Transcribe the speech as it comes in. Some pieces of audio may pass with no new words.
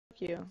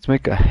you. Let's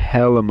make a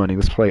hella money.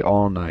 Let's play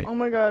all night. Oh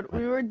my God,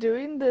 we were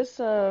doing this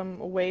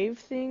wave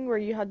thing where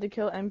you had to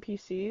kill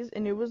NPCs,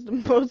 and it was the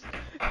most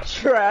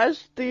trash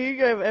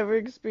thing I've ever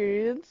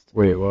experienced.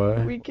 Wait,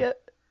 what? We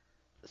get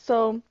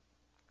so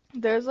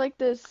there's like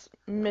this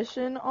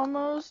mission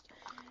almost,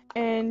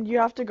 and you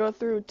have to go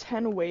through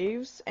 10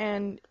 waves,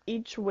 and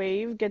each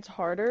wave gets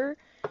harder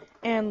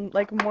and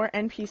like more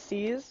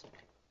NPCs.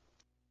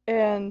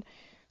 And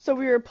so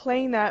we were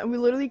playing that, and we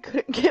literally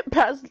couldn't get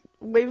past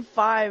wave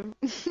 5.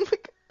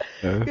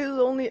 No. It was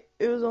only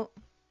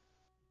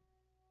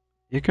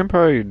You can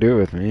probably do it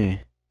with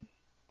me.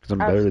 Because I'm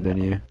better than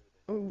absolutely you.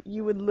 no.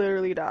 You would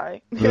literally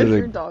die. Literally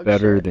You're dog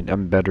shit.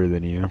 I'm better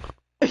than you.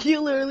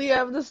 You literally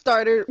have the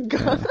starter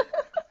gun. Yeah.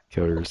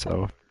 Kill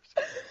yourself.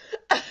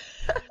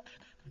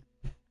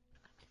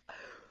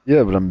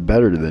 Yeah, but I'm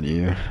better than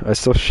you. I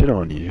still shit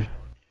on you.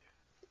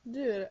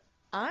 Dude,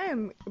 I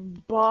am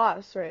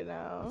boss right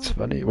now. It's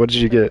funny. What did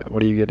you get?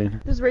 What are you getting?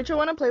 Does Rachel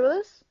want to play with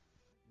us?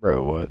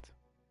 Bro, what?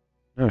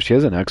 No, she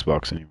has an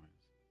Xbox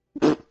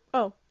anyway.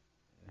 Oh.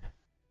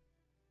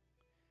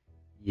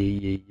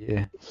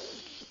 Yeah.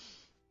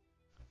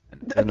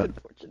 That's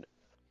unfortunate.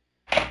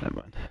 Never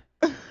mind.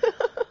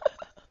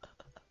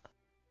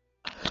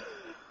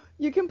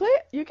 You can play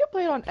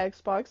it on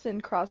Xbox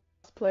and cross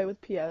play with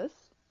PS.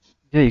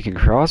 Yeah, you can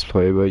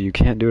crossplay, but you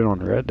can't do it on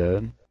Red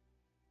Dead.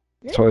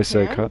 That's why I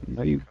said can. cut.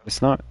 No,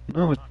 it's not.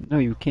 No,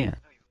 you can't.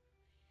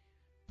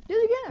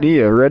 Yes, you can.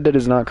 Nia, Red Dead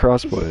is not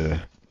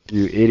crossplay.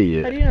 You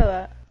idiot. How do you know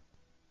that?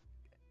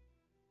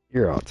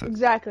 You're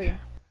autistic.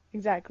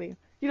 Exactly.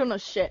 You don't know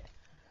shit.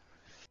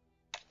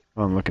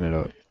 Oh, I'm looking it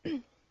up.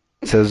 It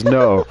says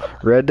no.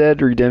 Red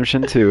Dead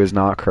Redemption 2 is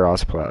not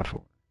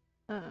cross-platform.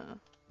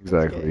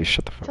 Exactly. Okay.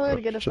 Shut the fuck Tell her up.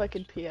 to get a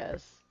fucking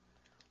PS.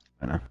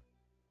 I know.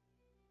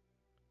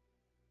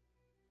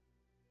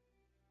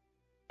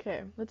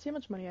 Okay, let's see how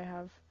much money I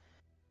have.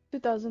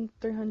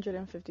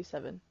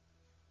 2,357.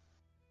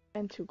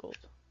 And 2 gold.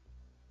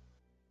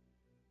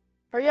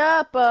 Hurry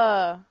up!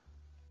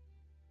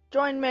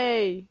 Join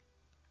me!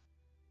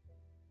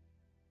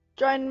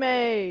 Join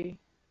me!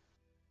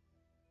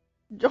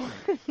 Join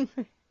me!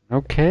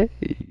 Okay.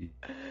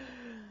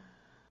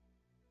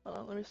 Hold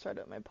on, let me start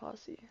up my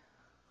posse.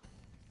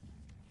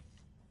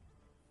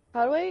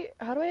 How do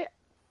I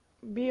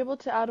be able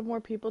to add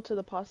more people to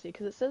the posse?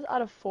 Because it says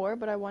out of 4,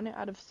 but I want it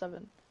out of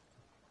 7.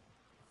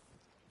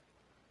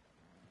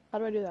 How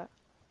do I do that?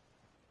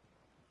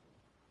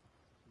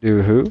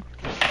 Do who?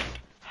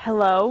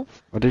 Hello?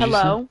 What did you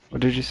say? What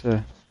did you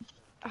say?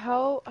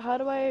 How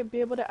do I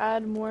be able to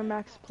add more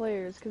max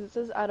players? Because it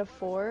says out of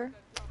 4.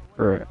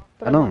 Right.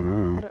 But I don't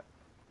know.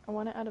 I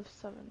want it out of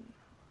 7.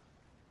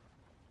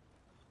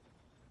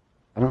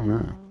 I don't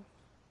know.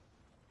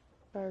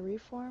 Do I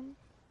reform?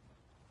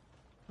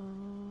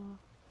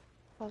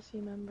 Posse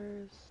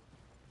members.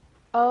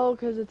 Oh,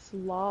 because it's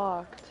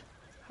locked.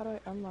 How do I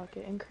unlock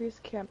it? Increase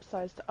camp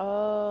size.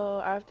 Oh,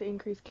 I have to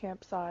increase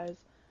camp size.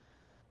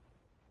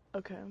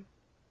 Okay.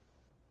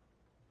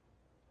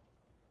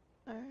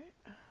 Alright.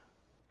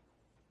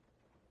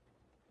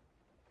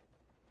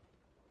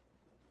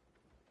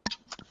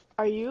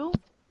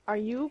 Are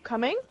you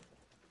coming?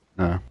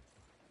 No.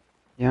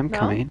 Yeah, I'm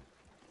coming.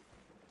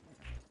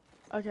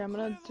 Okay, I'm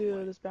gonna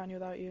do this bounty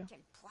without you.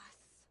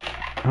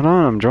 Hold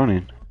on, I'm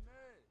joining.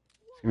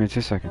 Give me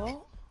 2 seconds.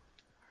 Oh,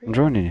 I'm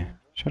joining you.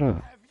 Shut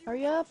up.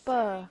 hurry up.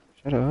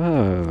 Shut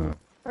up.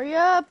 Hurry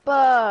up.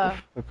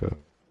 Fuck up.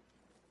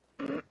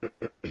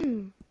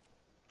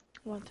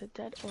 Wanted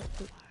dead or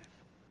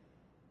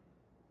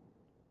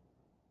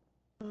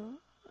alive?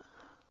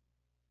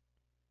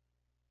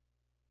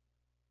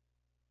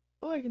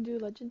 Oh, I can do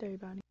legendary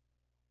bounty.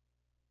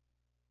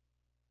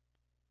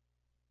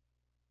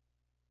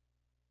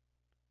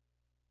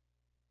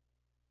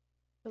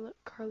 Philip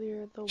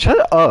Carlier, the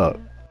Shut up.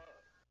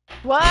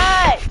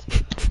 What?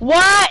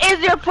 What is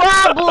your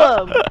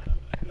problem?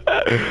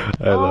 I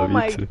love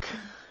you too.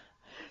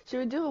 Should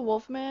we do a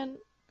Wolfman?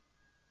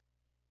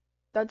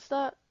 That's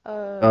not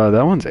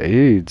that one's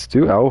AIDS.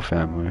 Do Owl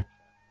Family.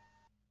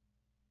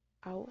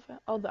 Owl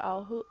family? Oh, the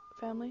Owl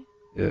family?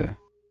 Yeah.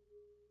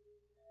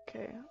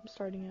 Okay, I'm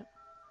starting it.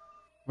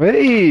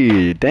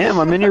 Wait, damn,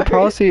 I'm in your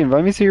posse.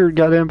 Invite me to your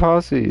goddamn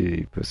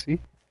posse,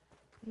 pussy.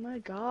 Oh my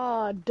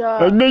god.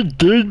 I'm not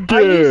dead.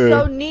 Are you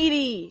so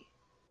needy?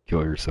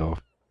 Kill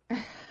yourself.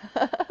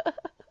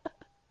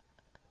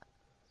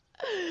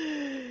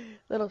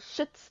 Little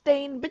shit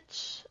stain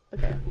bitch.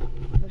 Okay.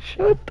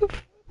 Shut the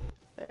f—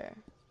 There.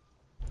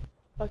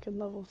 Fucking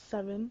level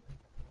 7.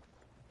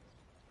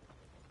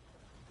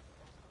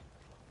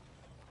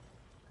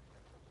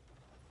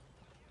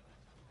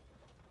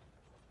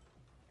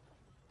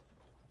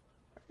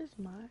 Where's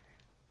my...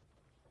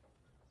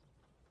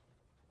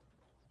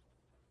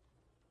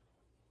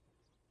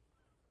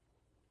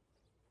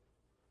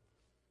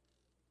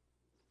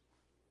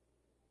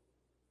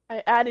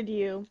 I added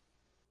you.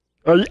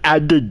 I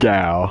added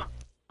now.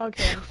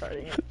 Okay, I'm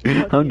starting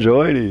it. I'm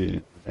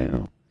joining.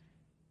 Damn.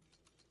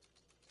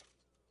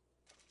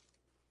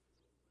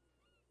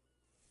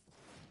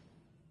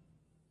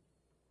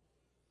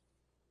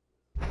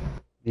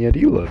 Yeah, do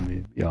you love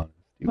me? Be honest.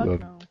 Do you Fuck love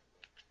me? no.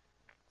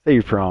 Say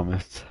you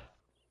promise.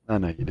 I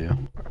know you do.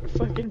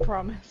 Fucking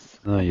promise.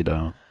 No, you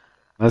don't.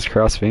 That's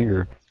cross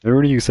finger.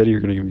 Remember when you said you were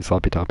gonna give me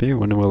sloppy toppy?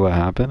 When will that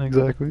happen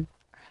exactly?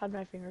 I had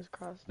my fingers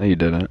crossed. No, you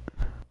didn't.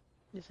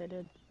 Yes, I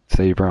did.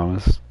 Say you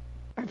promise.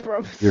 I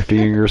promise. Your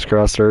fingers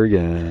crossed her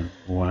again.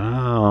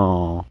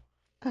 Wow.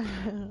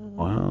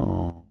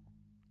 Wow.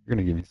 You're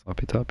gonna give me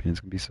sloppy toppy and it's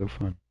gonna be so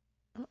fun.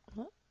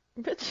 What?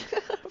 Bitch,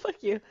 fuck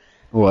you.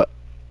 What?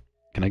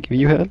 Can I give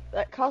you head?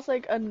 That costs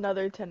like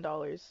another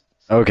 $10.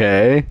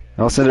 Okay.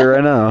 I'll send it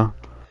right now.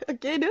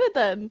 Okay, do it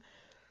then.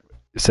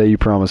 Say you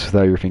promise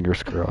without your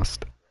fingers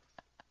crossed.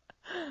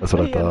 That's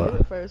what I You gotta do thought.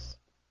 it first.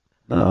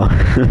 No.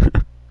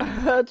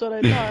 That's what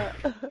I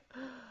thought.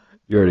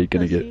 You're already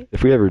gonna Pussy. get.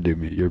 If we ever do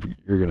meet, you're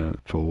gonna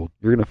fold.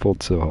 You're gonna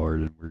fold so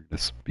hard, and we're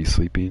gonna be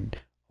sleeping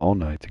all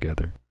night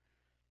together.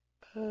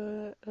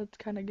 That's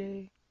kind of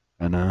gay.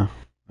 I know.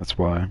 That's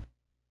why.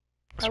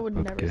 I would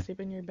That's never gay. sleep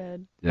in your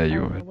bed. Yeah, I you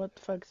don't know would. what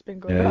the fuck's been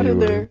going Yeah, on you in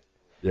would. there.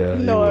 Yeah,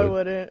 No, you I would.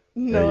 wouldn't.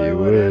 Yeah, No, I you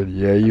wouldn't. would.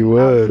 Yeah, you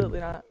would. Absolutely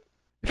not.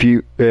 If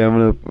you, yeah,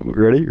 I'm gonna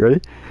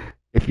ready.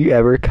 If you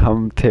ever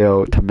come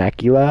to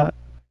Temecula,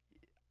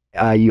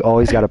 you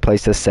always got a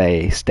place to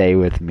stay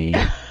with me.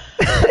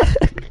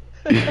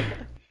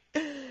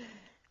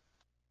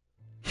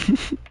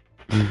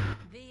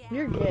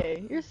 You're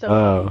gay. You're so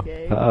Oh, fucking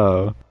gay.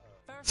 oh.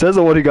 Says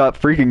the one who got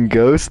freaking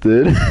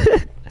ghosted.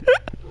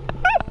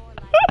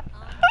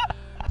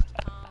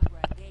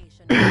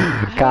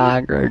 I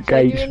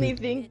Congregation. genuinely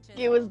think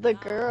it was the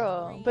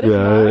girl, but it's Yeah,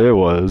 not. it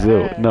was.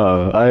 Alright.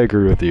 No, I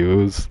agree with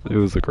you. It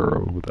was the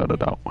girl, without a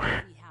doubt.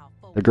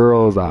 The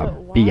girl is a But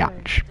why?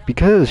 biatch.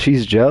 Because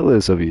she's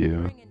jealous of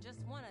you.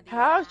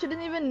 How? She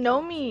didn't even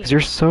know me. Because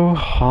you're so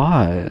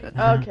hot.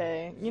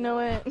 Okay, you know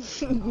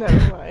what?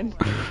 Never mind.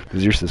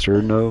 Does your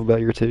sister know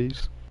about your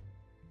titties?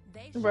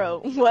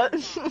 Bro, what?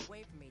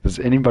 Does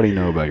anybody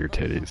know about your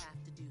titties?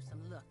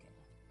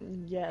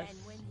 Yes.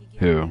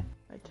 Who?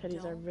 My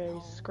titties are very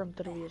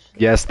scrumptious.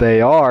 Yes,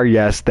 they are.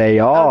 Yes, they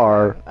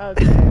are.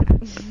 Okay.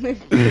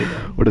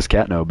 What does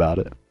Cat know about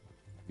it? Have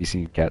you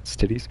seen Cat's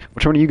titties?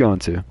 Which one are you going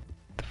to? Get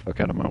the fuck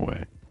out of my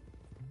way,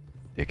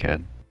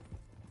 dickhead.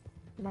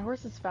 My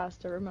horse is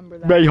faster, remember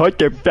that. My heart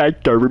get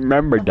faster,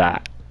 remember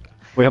that.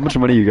 Wait, how much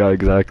money you got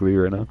exactly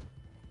right now?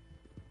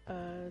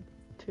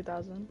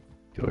 2,000.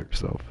 Kill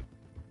yourself.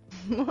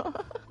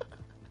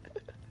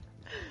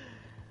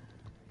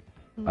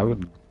 I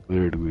would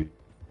literally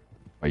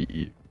fight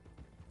you.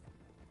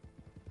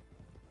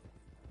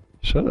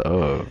 Shut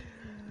up.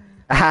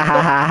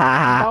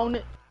 Down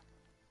it.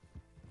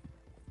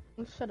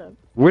 Shut up.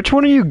 Which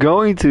one are you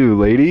going to,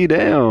 lady?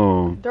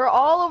 Damn. They're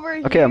all over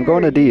here. Okay, I'm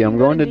going to D. You I'm can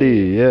going to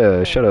D. Yeah,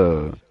 Okay. shut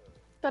up.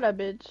 Shut up,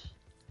 bitch.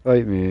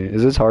 Fight me.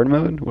 Is this hard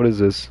mode? What is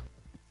this?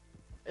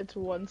 It's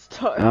 1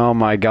 star. Oh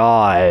my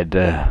god.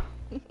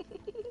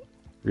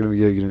 We're gonna be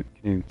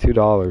getting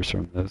 $2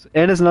 from this.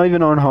 And it's not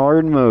even on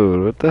hard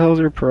mode. What the hell's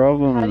your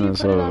problem How in do you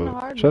this put it on hoe?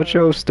 hard Shut mode?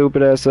 your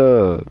stupid ass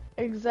up.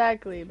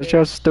 Exactly, bitch. Shut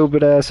your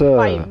stupid ass up.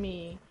 Fight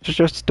me. Shut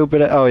your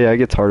stupid ass. Oh yeah, it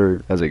gets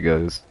harder as it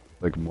goes.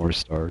 Like more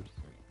stars.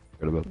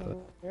 Forgot about I'm that.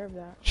 aware of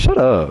that. Shut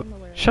up. I'm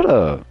aware. Shut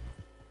up.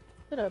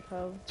 Shut up,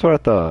 ho. That's what I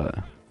thought.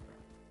 Bitch.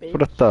 That's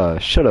what I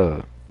thought. Shut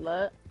up.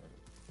 Slut.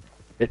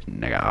 Bitch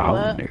nigga. Oh,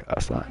 What? nigga.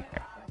 That's not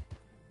nigga.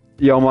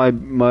 Yo,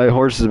 my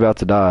horse is about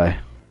to die.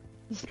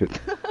 Bro.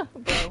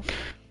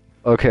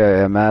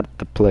 Okay, I'm at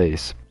the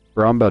place.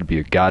 Bro, I'm about to be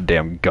a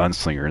goddamn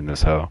gunslinger in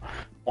this hoe.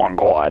 On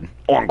God.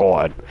 On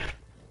God.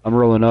 I'm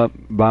rolling up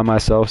by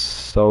myself,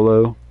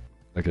 solo,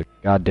 like a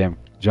goddamn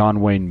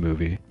John Wayne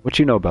movie. What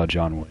you know about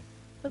John Wayne?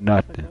 Shut the fuck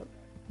Nothing. up.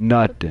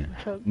 Nothing.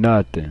 Fuck up.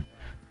 Nothing.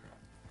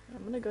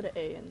 I'm gonna go to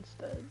A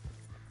instead.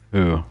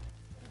 Ooh.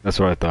 That's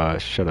what I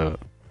thought. Shut up.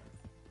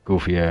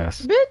 Goofy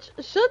ass. Bitch,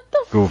 shut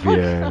the Goofy fuck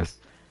ass.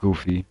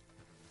 Goofy.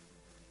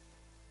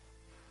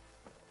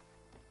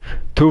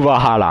 To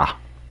Valhalla.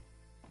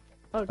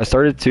 up. Okay. I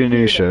started two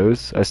new Here then.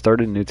 shows.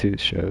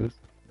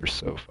 They're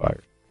so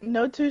fire.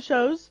 No 2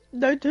 shows.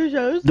 No 2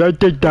 shows.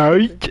 Shut Nobody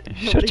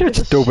your gives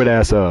a stupid shit.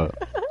 ass up.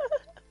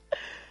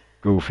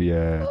 Goofy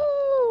ass.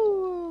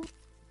 Ooh,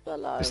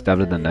 I You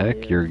stabbed in the love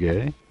neck? you. You're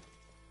gay?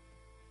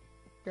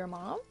 Your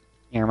mom?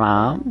 Your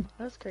mom?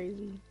 That's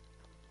crazy.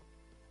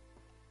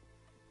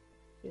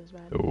 Feels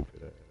bad.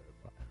 Stupid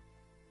ass.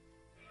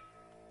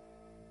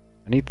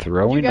 I need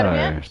throwing get him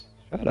yet? knives.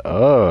 Shut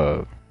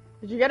up.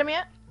 Did you get him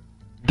yet?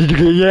 Did you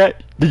get it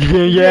yet? Did you get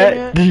it Did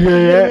yet? Did you get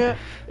it yet?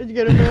 Did you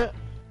get him yet?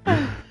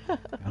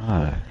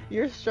 God.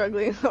 You're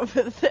struggling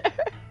over there.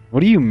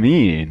 What do you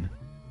mean?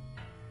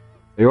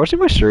 Are you watching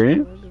my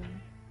stream?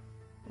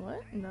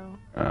 What? No.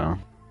 Oh. I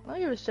don't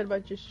give a shit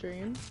about your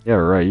stream. Yeah,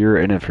 right. You were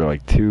in it for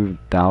like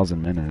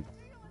 2,000 minutes.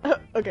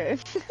 Okay.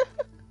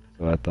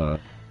 So I thought.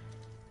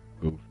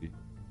 Goofy.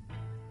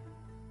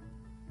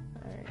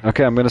 Alright.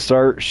 Okay, I'm gonna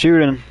start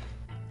shooting.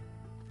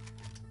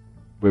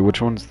 Wait,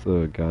 which one's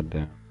the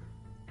goddamn?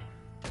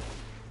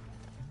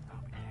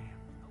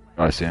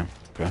 Oh, I see him.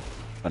 Okay.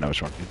 I know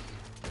which one he is.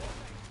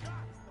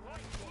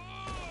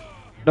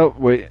 No,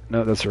 wait.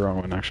 No, that's the wrong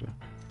one, actually.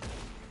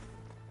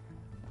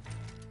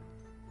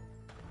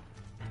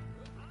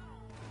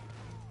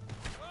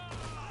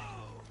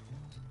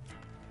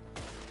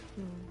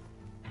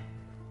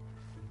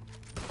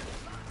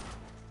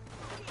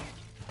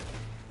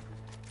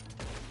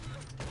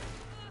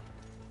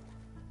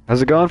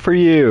 How's it going for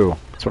you?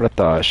 That's what I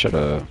thought. Shut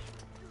up.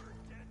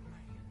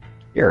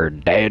 You're a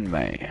dead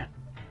man.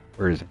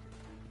 Where is it?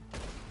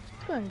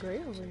 It's going great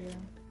over here.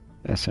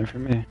 Yeah, same for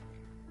me.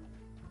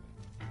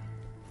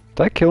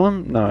 Did I kill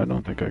him? No, I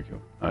don't think I killed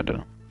him. I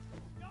didn't.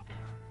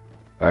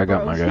 I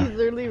got Bro, my guy. he's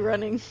literally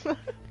running.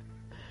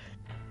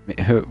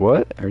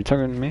 What? Are you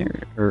talking to me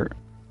or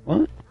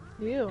what?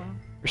 You.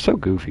 You're so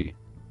goofy.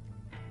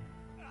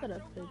 Shut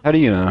up, bitch. How do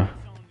you know?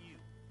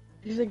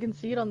 Because I can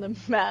see it on the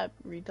map,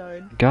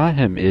 retard. Got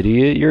him,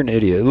 idiot. You're an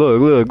idiot.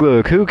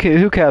 Look.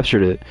 Who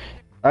captured it?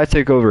 I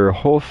take over a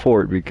whole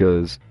fort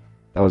because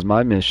that was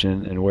my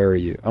mission. And where are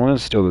you? I want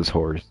to steal this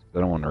horse.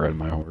 I don't want to ride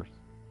my horse.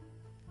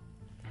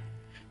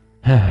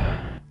 Because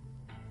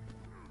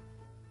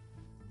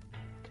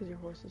your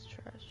horse is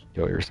trash.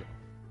 Kill yourself.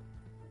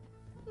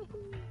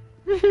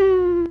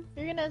 You're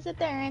gonna sit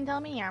there and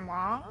tell me I'm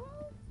wrong?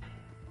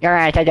 You're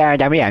right.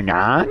 I'm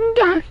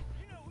not.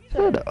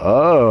 Shut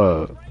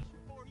up.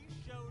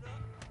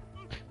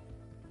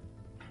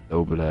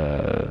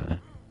 Nobla.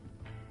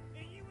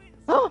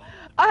 Oh,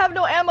 I have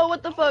no ammo.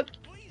 What the fuck?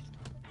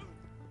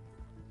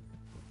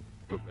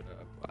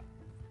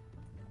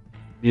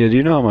 Yeah, do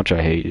you know how much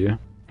I hate you?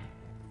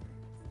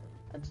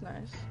 That's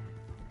nice.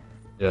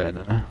 Yeah, I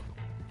know.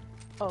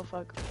 Oh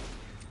fuck.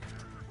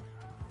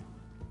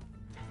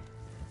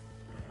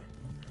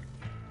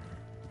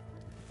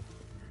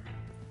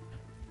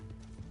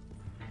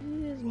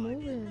 He is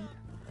moving.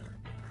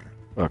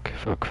 Fuck.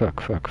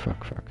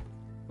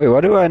 Wait,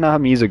 why do I not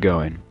have music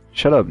going?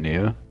 Shut up,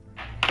 Nia.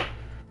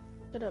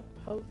 Shut up,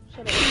 ho.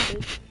 Shut up,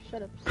 bitch.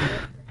 Shut up,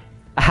 slut.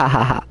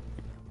 Hahaha.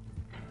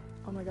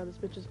 Oh my god, this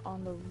bitch is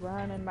on the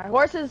run and my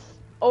horse is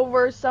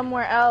over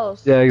somewhere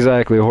else. Yeah,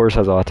 exactly. A horse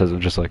has autism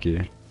just like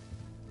you.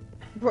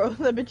 Bro,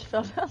 that bitch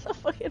fell down the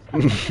fucking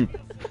mountain.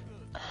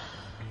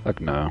 Fuck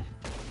no.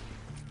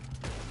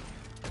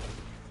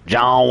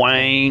 John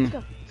Wayne.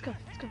 Let's go.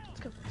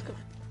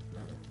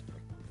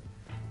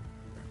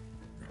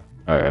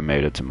 Alright, I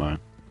made it to mine.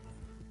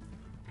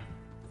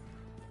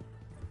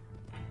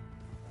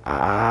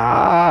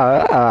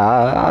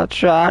 I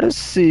try to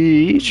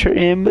see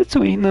in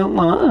between the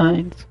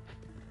lines.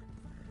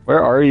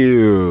 Where are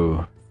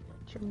you?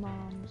 It's your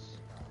mom's.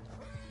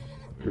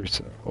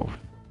 Yourself.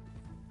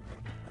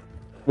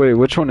 Wait,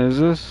 which one is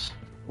this?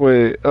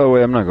 Wait, oh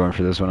wait, I'm not going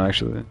for this one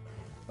actually.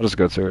 I'll just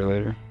go to it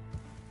later.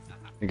 I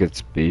think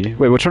it's B.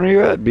 Wait, which one are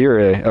you at? B or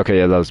A? Okay,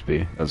 yeah, that was B.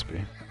 That was B.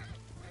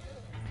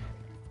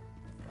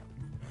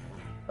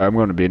 I'm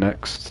going to B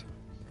next.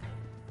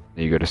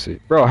 You go to C.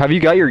 Bro, have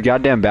you got your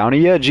goddamn bounty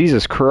yet?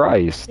 Jesus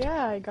Christ.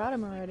 Yeah, I got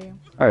him already.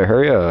 Alright,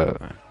 hurry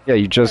up. Yeah,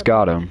 you just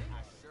got him.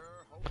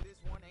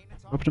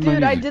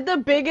 Dude, I did the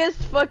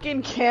biggest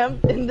fucking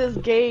camp in this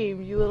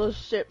game, you little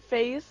shit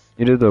face.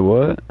 You did the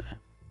what?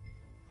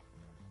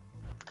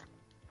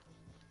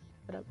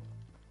 Shut up.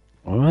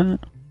 What?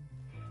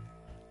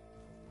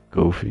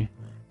 Goofy.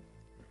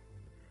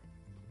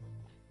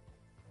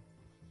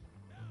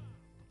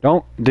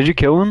 Don't. Did you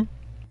kill him?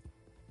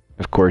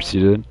 Of course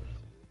you did.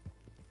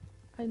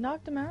 I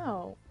knocked him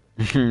out.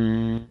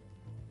 Okay,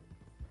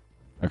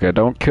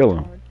 don't kill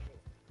him.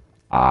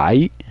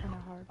 Hard. Kinda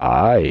hard.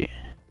 Aye.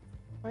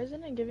 Why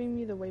isn't it giving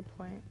me the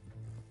waypoint?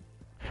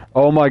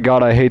 Oh my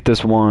god, I hate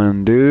this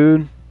one,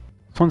 dude.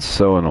 This one's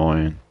so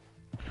annoying.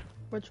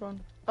 Which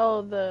one?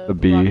 Oh, The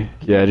B. rock.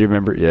 Yeah, do you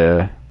remember?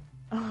 Yeah.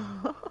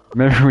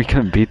 Remember we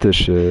couldn't beat this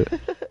shit.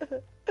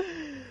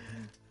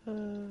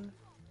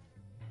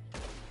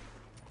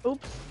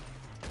 Oops.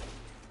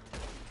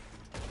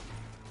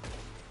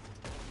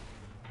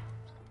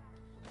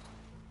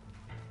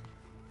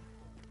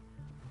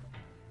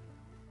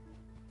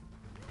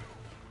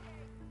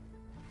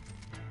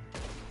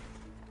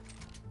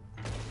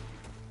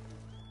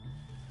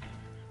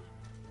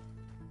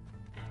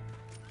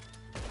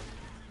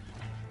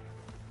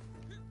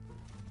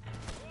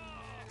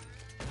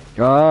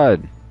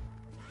 God.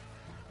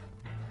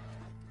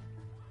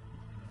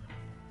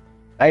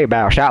 Hey,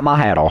 Bow, shot my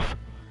hat off.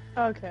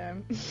 Okay.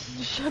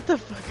 Shut the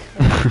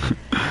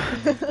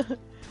fuck up.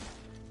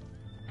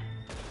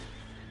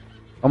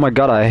 Oh my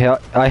god,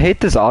 I hate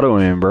this auto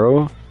aim,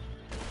 bro.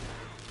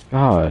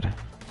 God.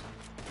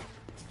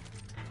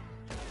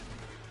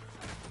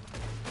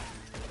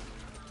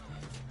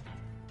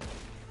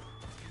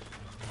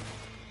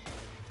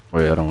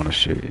 Wait, I don't want to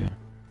shoot you.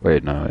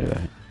 Wait, no,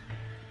 yeah.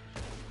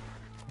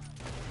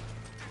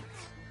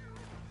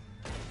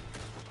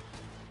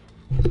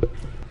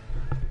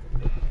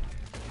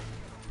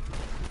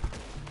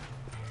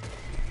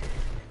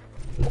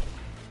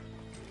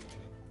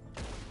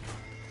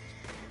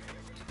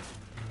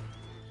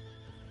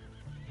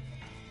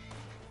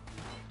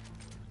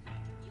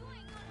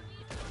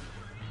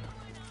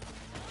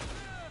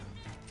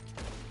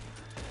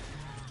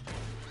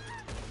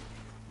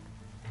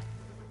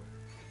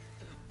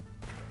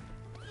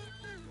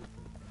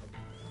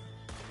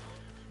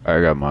 I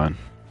got mine.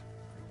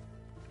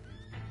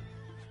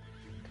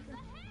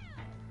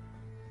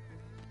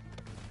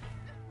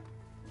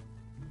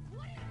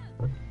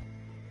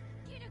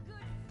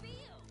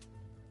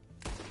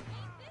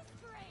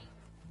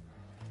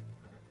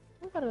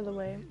 move out of the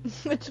way.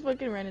 It just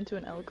fucking ran into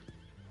an elk.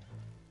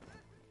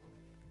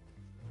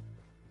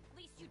 At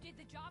least you did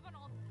the job on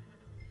all.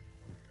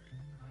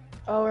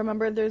 Oh,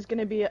 remember there's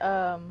gonna be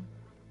a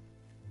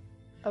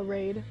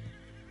raid.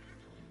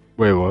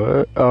 Wait,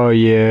 what? Oh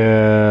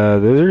yeah,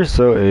 those are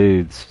so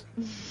AIDS.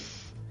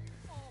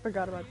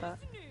 Forgot about that.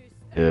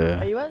 Yeah.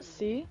 Are you at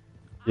C?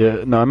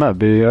 Yeah, no, I'm at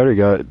B. I already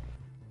got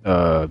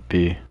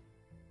B.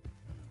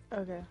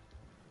 Okay.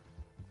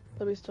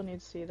 So we still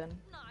need C then.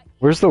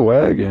 Where's the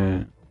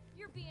wagon?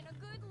 You're being a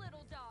good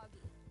little doggy.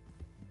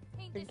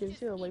 Ain't It this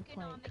gives you a just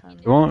sneaking on waypoint, the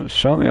kinda. It won't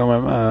show me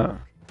on my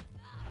map.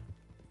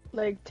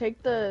 Like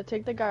take the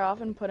guy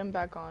off and put him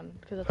back on,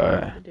 because that's what I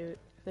Alright. had to do.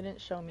 They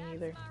didn't show me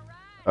either.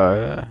 Oh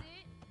yeah.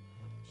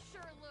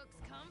 Sure looks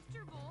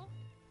comfortable.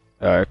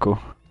 Alright, cool.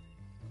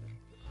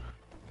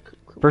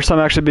 Cool. First time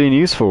actually being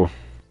useful.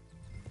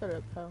 Shut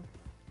up, pal.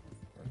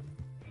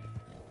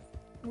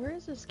 Where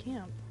is this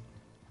camp?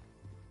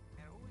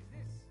 And who is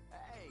this?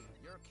 Hey,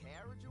 your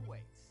carriage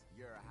awaits,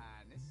 Your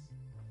Highness.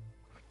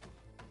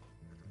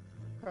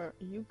 Are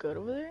you good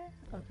over there?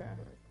 Okay.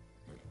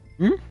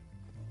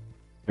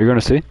 You're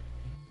gonna see?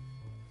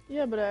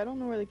 Yeah, but I don't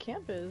know where the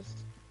camp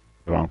is.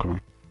 Come on, come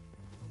on.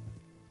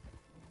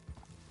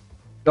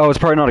 Oh, it's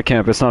probably not a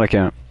camp. It's not a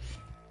camp.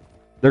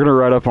 They're gonna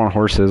ride up on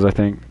horses, I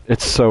think.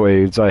 It's so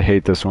AIDS. I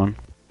hate this one.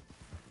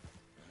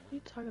 What are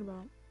you talking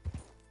about?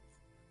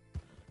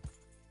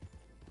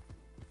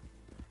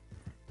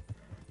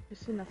 I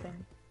see nothing.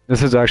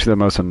 This is actually the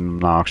most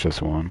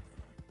obnoxious one.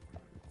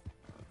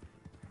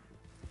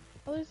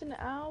 Oh, there's an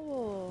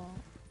owl.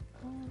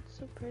 Oh, it's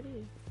so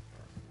pretty.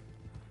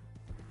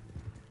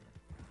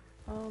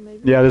 Oh,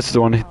 maybe. Yeah, this is the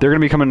one. They're gonna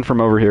be coming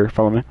from over here.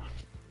 Follow me.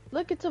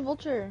 Look, it's a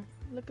vulture.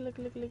 Look, look,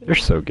 look, look. They're look.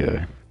 so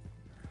gay.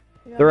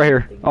 Yeah, They're right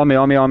here. something. On me,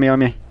 on me, on me, on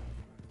me.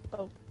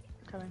 Oh,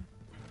 coming.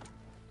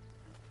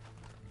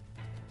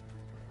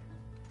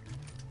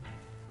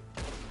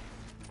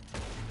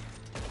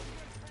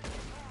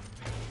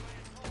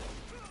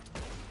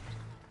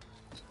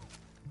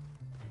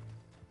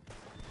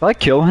 Did I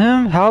kill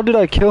him? How did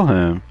I kill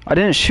him? I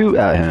didn't shoot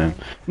at him.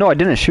 No, I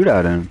didn't shoot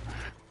at him.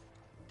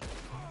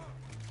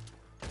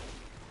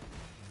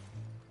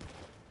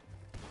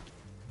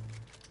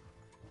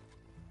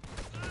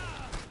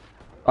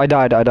 I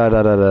died.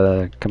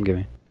 Come get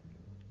me.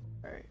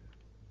 Alright.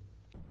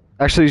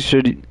 Actually,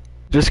 should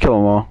just kill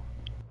them all.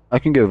 I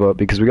can give up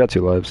because we got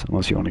 2 lives,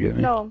 unless you want to get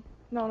me. No,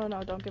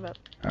 don't give up.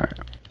 Alright.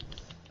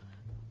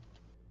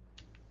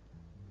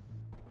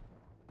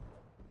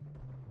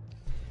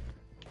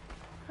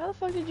 How the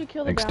fuck did you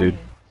kill the Thanks, brownie? dude.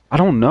 I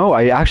don't know.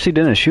 I actually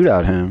didn't shoot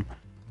at him.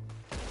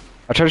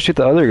 I tried to shoot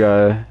the other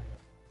guy.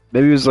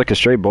 Maybe it was like a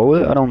straight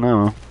bullet? I don't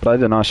know. But I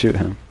did not shoot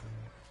him.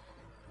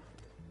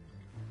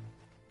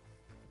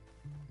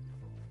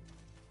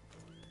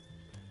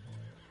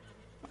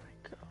 Oh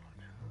my god.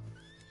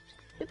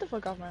 Get the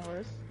fuck off my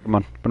horse. Come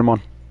on, put him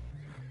on.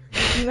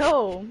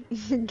 No!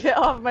 Get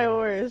off my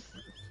horse.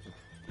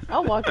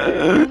 I'll walk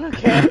there. I don't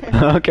care.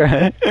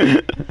 Okay.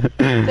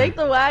 Take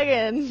the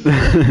wagon.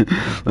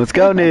 Let's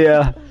go,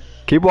 Nia.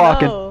 Keep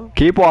walking. No.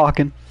 Keep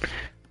walking.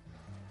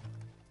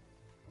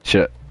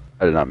 Shit.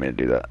 I did not mean to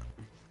do that.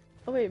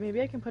 Oh wait,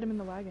 maybe I can put him in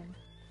the wagon.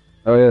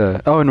 Oh,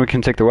 yeah. Oh, and we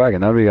can take the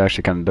wagon. That would be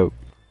actually kind of dope.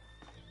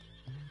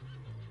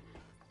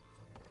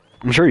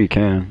 I'm sure you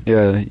can.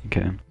 Yeah, you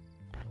can.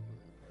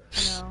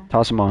 No.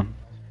 Toss him on.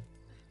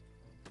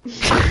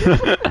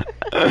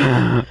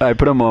 I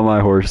put him on my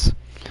horse.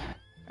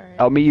 Alright.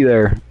 I'll meet you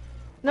there.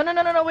 No,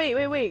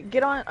 wait.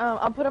 Get on,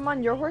 I'll put him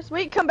on your horse.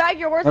 Wait, come back,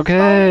 your horse is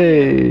following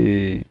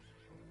you. Okay.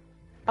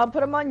 I'll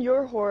put him on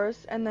your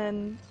horse, and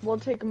then we'll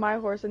take my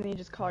horse, and then you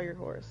just call your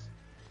horse.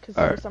 Because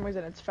Alright. for some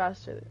reason it's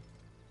faster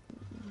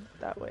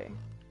that way.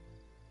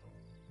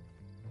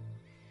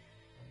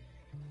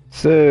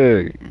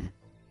 Sick.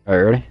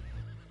 Alright, ready?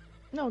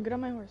 No, get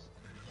on my horse.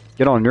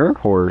 Get on your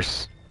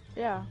horse.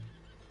 Yeah.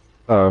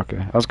 Oh, okay.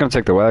 I was gonna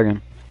take the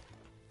wagon.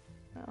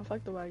 Oh,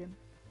 fuck the wagon.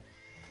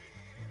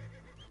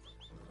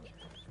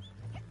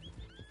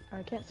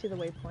 I can't see the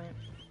waypoint.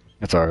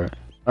 It's alright.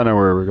 I know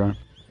where we're going.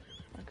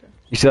 Okay.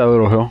 You see that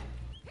little hill?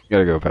 You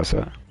gotta go past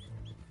that.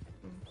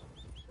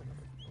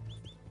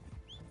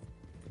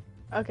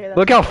 Okay, that's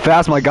Look how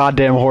fast my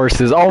goddamn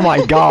horse is. Oh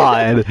my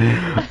god.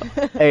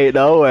 Hey,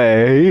 no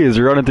way. He is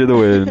running through the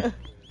wind.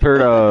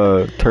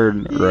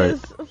 Turn He right.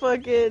 is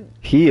fucking...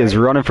 He is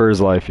running for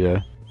his life,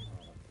 yeah.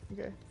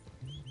 Okay.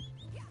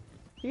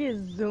 He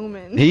is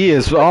zooming. He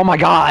is. Oh my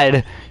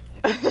god.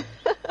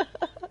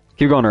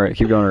 Keep going right.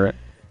 Keep going right.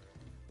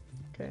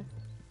 Okay.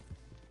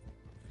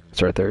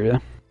 It's right there, yeah.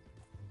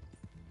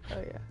 Oh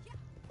yeah.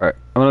 Alright,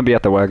 I'm gonna be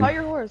at the wagon. Call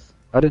your horse.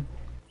 I did.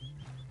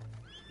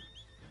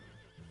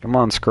 Come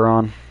on,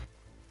 Scrawn.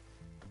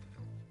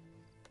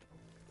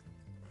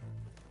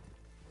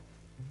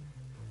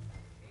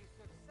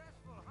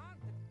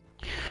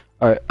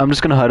 Alright, I'm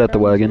just gonna hide at the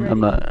Scrawn's wagon.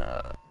 I'm ready.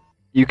 not.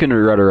 You can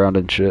ride around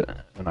and shit.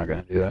 I'm not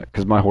gonna do that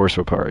because my horse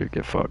will probably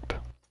get fucked.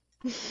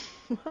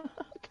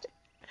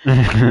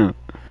 Okay.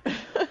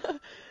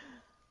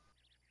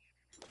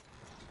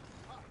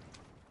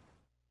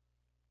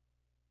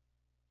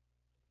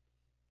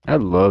 I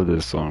love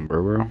this song,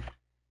 bro.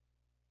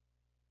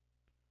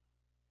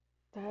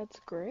 That's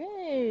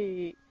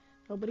great.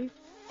 Nobody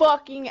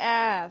fucking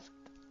asked.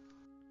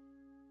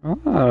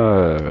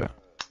 Ah.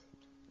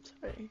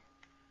 Sorry.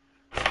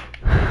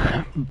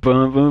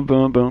 Bum, bum,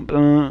 bum, bum,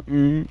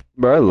 bum,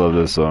 Bro, I love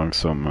this song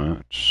so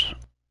much.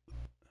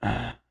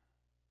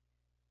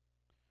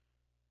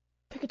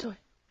 Pick a toy.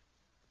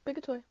 Pick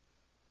a toy.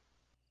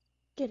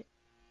 Get it.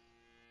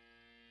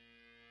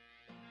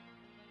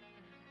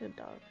 Good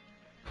dog.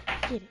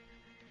 Get it.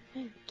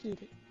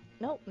 Get it.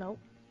 Nope, nope.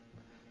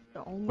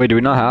 The only Wait, do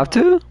we not have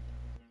dog. to?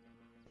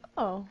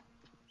 Oh.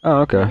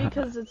 Oh, Maybe okay.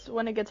 because it's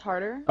when it gets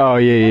harder. Oh,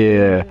 yeah, yeah,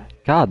 yeah. Yeah.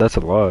 God, that's a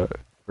lot.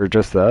 For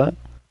just that?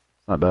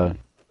 Not bad.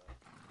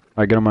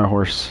 Alright, get on my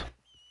horse.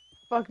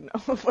 Fuck no.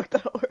 Fuck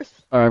that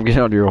horse. Alright, I'm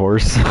getting on your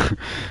horse.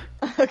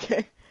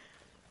 Okay.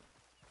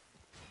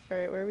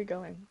 Alright, where are we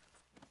going?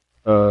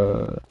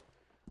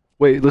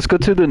 Wait, let's go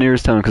to the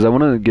nearest town because I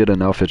want to get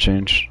an outfit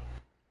change.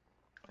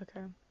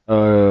 Okay.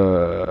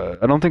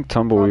 I don't think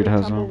Tumbleweed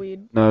Probably has one.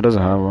 Tumbleweed. No, it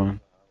doesn't have one.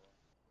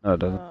 No, it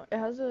doesn't. It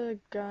has a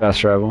gun. Fast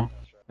travel.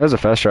 It has a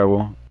fast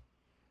travel.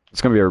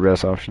 It's gonna be our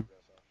best option.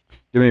 Do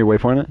you want me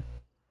to waypoint it?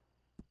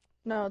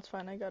 No, it's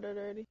fine. I got it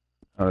already.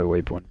 Oh,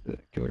 waypoint it.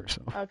 Kill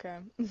yourself. Okay.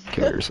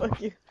 Kill yourself.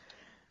 Fuck you.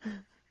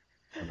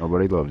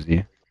 Nobody loves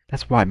you.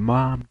 That's why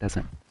mom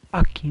doesn't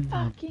fucking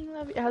love Fucking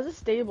love you. It has a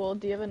stable.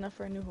 Do you have enough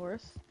for a new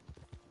horse?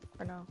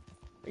 Or no?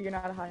 You're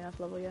not a high enough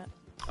level yet?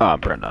 Oh,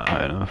 I'm probably not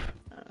high enough.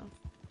 Oh.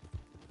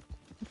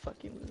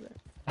 Fucking loser.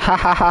 Ha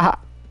ha ha ha.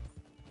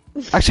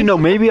 Actually, no,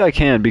 maybe I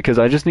can because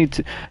I just need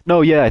to.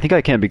 No, yeah, I think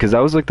I can because that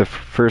was like the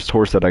first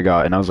horse that I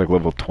got and I was like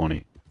level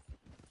 20.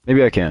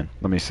 Maybe I can.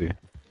 Let me see.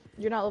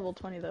 You're not level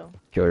 20 though.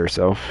 Kill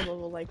yourself. You're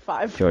level like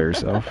 5. Kill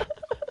yourself.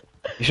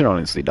 You should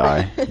honestly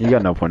die. You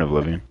got no point of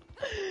living.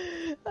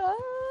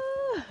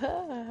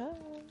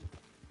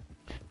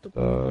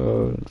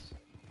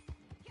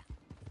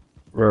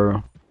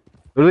 Bro.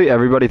 Literally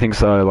everybody thinks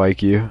that I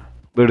like you.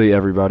 Literally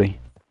everybody.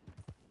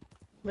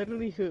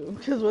 Literally who?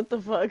 Because what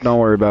the fuck? Don't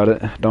worry about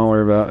it. Don't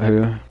worry about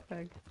who.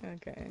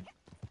 Okay.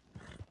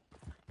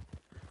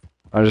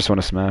 I just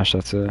want to smash,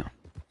 that's it.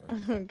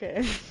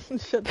 Okay.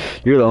 Shut the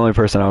You're the only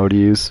person I would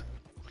use.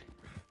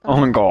 Oh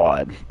my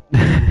god.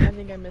 I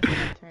think I missed my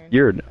turn.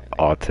 You're an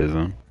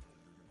autism.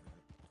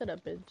 Shut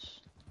up,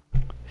 bitch.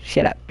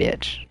 Shut up,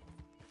 bitch.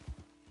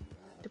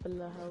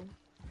 Dipalaho.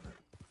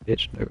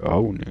 Bitch.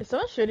 Oh, no. Is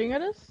someone shooting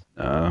at us?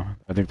 No,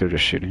 I think they're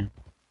just shooting.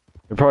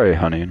 They're probably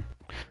hunting.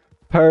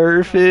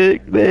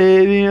 Perfect,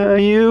 baby, are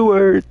you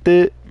worth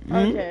it?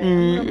 Okay,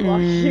 I'm gonna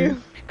block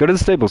you. Go to the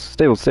stables,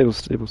 stables.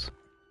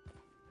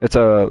 It's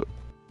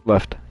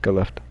left. Go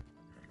left.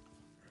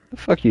 The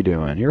fuck you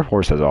doing? Your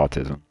horse has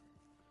autism.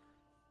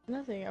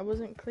 Nothing. I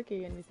wasn't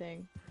clicking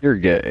anything. You're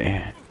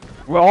gay.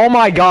 Well, oh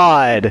my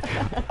god!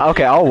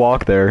 Okay, I'll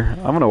walk there.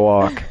 I'm gonna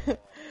walk.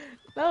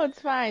 No,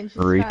 it's fine.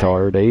 She's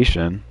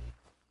Retardation.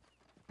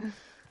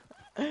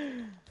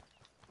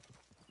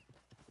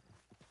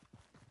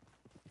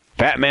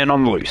 Fat man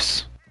on the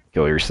loose.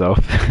 Kill yourself.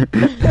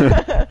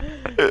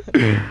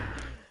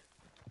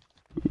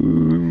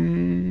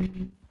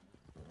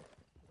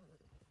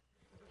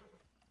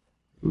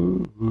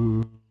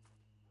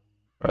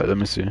 Alright, let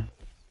me see.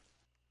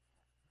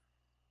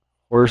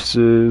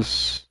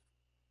 Horses.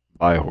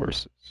 Buy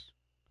horses.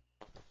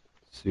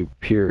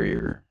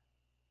 Superior.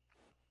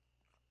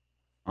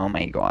 Oh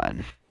my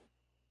god.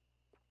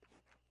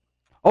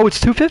 Oh,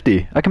 it's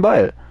 250. I can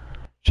buy it.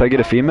 Should I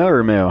get a female or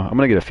a male? I'm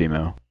gonna get a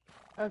female.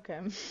 Okay.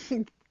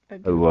 I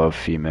love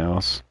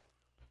females.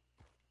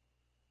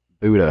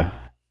 Buddha.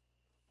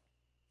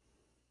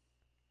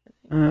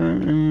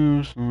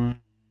 And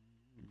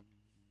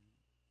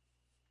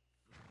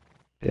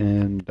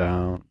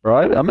down.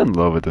 Bro, I'm in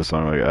love with this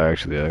song. Like,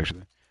 actually.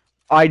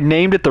 I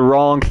named it the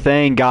wrong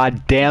thing.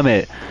 God damn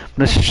it. I'm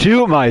gonna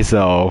shoot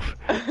myself.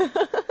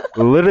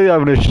 Literally,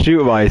 I'm gonna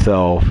shoot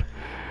myself.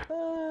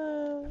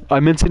 I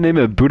meant to name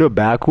it Buddha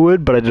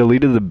Backwood, but I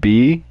deleted the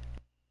B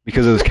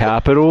because it was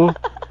capital.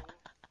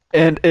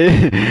 And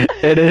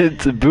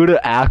it's Buddha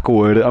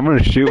Ackwood. I'm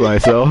gonna shoot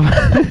myself.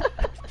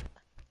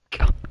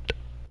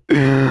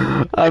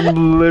 God.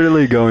 I'm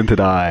literally going to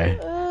die.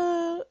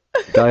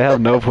 I have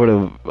no point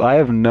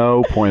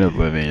of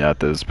living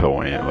at this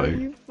point. Oh, Like,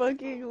 you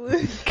fucking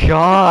lose.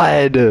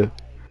 God.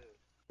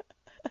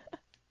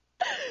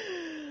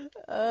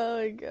 Oh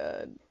my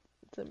god.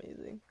 It's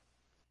amazing.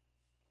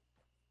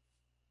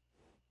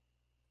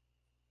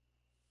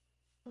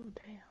 Oh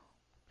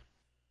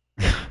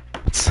damn.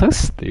 It's so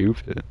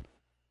stupid.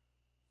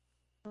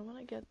 I'm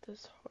gonna get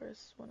this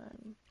horse when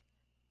I'm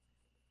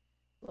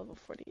level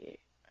 48,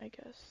 I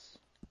guess.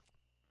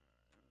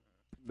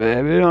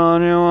 Baby,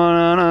 don't you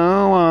wanna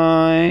know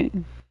why?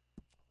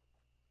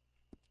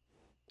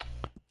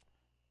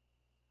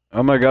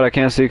 Oh my god, I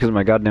can't see because of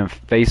my goddamn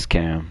face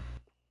cam.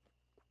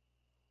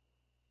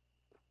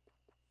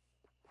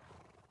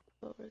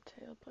 Silver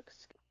tail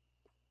buckskin.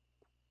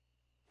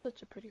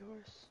 Such a pretty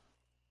horse.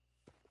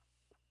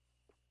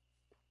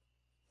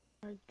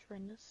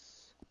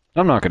 Ardrinus.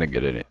 I'm not gonna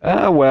get it.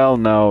 Well,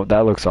 no,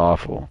 that looks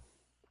awful.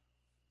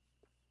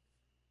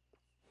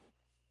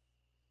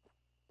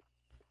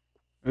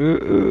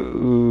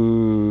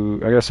 Ooh,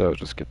 I guess I'll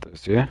just get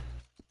this, yeah?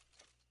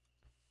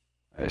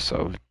 Okay,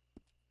 so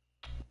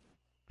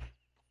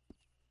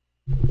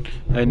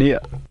I need. No.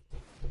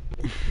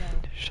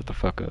 Shut the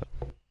fuck up.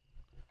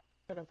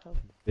 Shut up, Hope.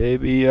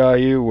 Baby, are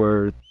you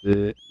worth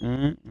it?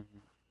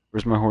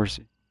 Where's my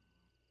horsey?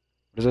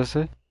 What does that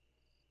say?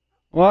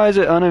 Why is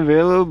it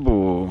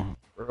unavailable?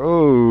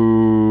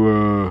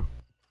 Bro.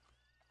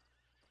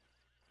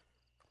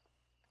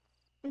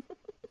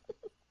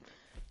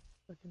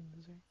 Fucking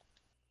loser.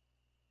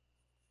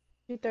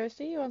 You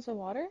thirsty? You want some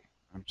water?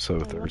 I'm so Or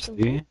you want some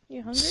thirsty. food?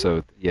 You hungry?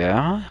 So,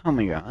 yeah. Oh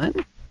my god.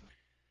 Shut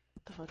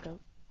the fuck up.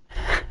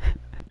 Shut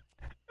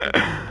the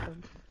fuck up.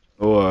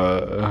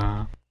 What?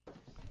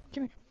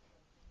 Come here.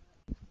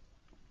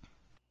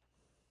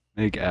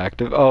 Make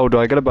active. Oh, do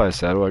I gotta buy a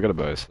saddle? I gotta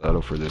buy a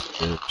saddle for this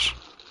bitch.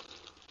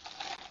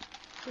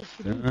 Yes,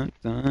 you do. Dun,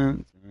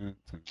 dun, dun,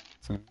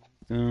 dun,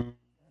 dun,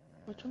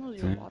 Which one was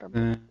your dun, water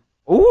bottle? dun.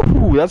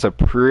 Ooh, that's a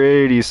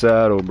pretty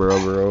saddle,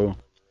 bro.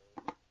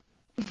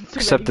 Too bad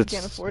Except you it's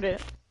can't afford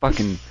it.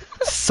 fucking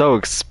so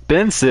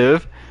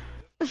expensive.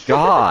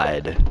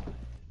 God.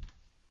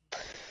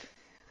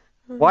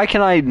 Why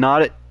can I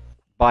not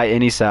buy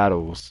any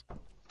saddles?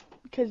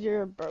 Because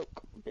you're a broke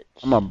bitch.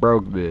 I'm a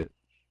broke bitch.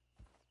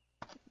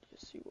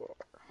 Yes, you are.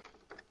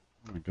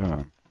 Oh my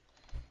god.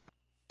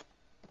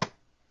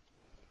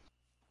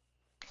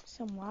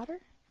 Some water?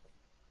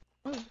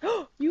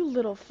 Oh, you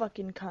little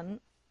fucking cunt.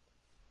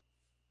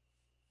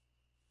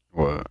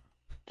 What?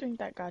 Drink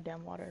that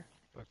goddamn water.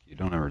 Fuck you,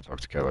 don't ever talk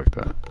to Kat like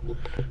that.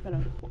 Shut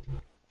up.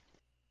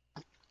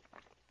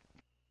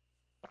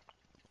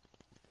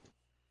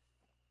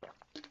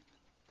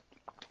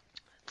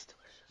 It's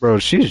delicious. Bro,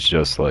 she's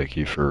just like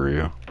you for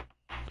real.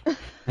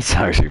 It's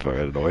actually fucking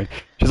annoying.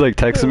 She's like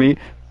texting me.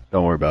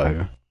 Don't worry about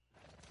her.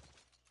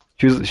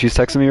 She's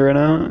texting me right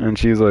now, and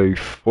she's like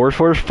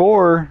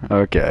 444.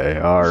 Okay,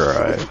 all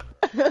right,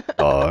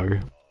 dog.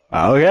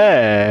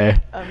 Okay,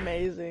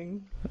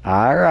 Amazing.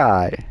 all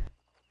right.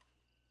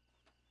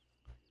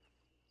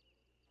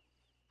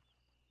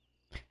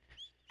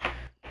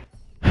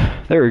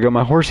 There we go.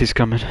 My horsey's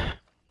coming.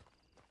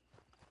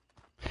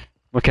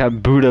 Look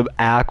at Buddha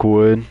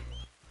Ackwood.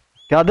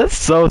 God, that's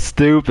so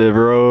stupid,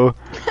 bro.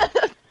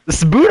 This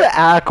is Buddha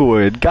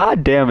Ackwood.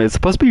 God damn it. It's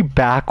supposed to be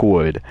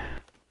Backwood.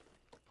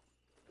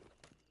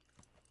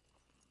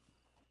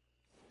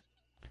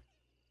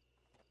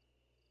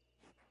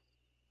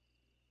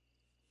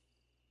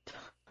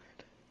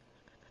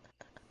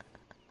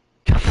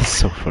 God, that's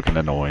so fucking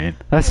annoying.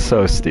 That's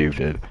so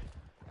stupid.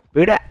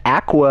 Buddha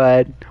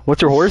Ackwood.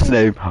 What's your horse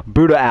name?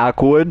 Buddha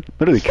Ackwood.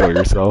 Literally kill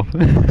yourself.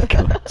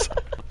 Kill yourself.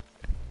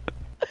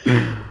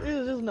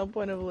 There's just no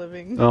point of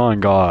living. Oh my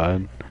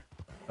god.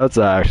 That's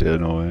actually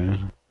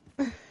annoying.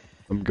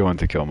 I'm going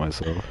to kill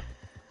myself.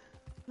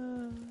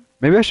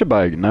 Maybe I should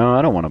buy. No,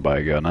 I don't want to buy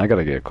a gun. I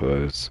gotta get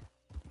clothes.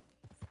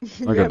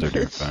 My guns are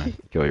doing fine.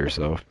 Kill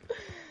yourself.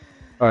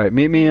 Alright,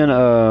 meet me in,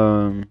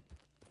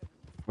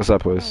 what's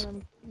that place?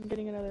 I'm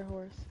getting another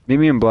horse. Meet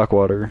me in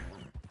Blackwater.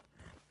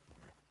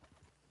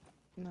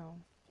 No.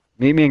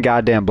 Meet me in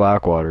goddamn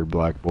Blackwater,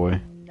 black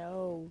boy.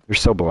 No. You're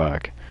so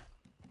black.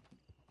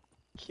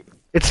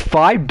 It's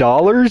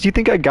 $5? You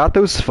think I got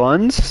those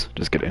funds?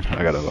 Just kidding.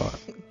 I got a lot.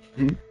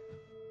 We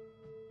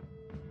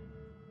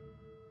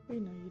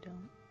know you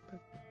don't.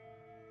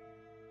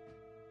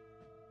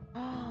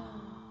 But...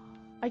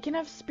 I can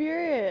have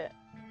Spirit.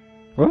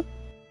 What?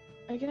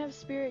 I can have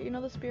Spirit. You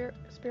know the Spirit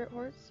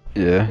horse?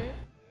 Yeah. Spirit?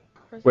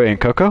 Horse Wait, in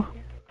Spirit? Coco?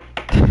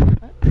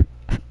 What?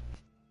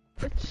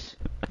 Bitch.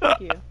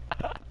 Fuck you.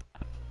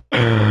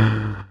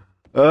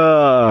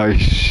 Oh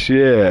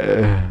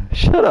shit.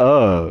 Shut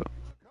up.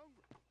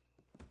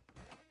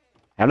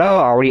 Hello,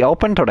 are we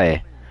open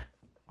today?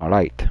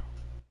 Alright.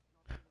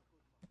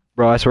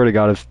 Bro, I swear to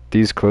god, if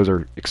these clothes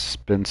are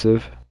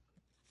expensive.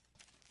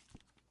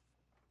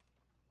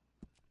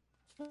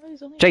 Oh,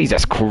 he's only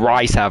Jesus $1.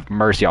 Christ, have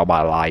mercy on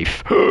my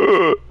life.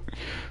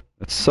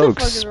 That's so What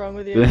the fuck is wrong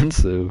with you?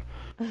 expensive.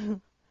 I wanna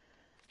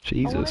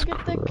Jesus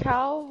get the Christ.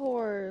 cow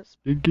horse.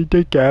 You get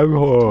the cab 20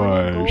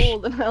 horse.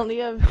 gold and I only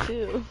have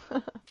 2.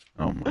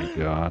 Oh my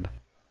god.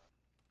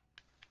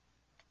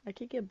 I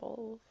could get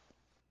both.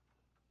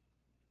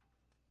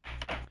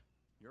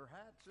 Your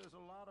hat says a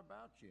lot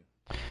about you.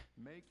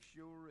 Make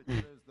sure it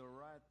says the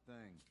right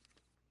thing.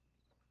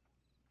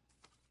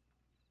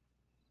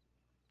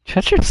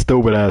 Shut your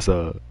stupid ass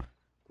up.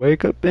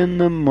 Wake up in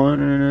the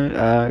morning and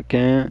I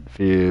can't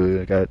feel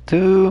it. I got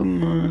too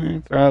many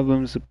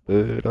problems to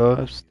put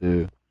off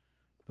still.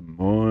 The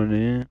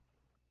morning.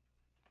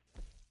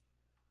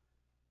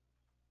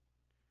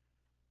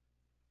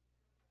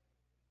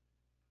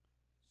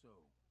 So,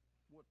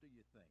 what do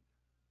you think?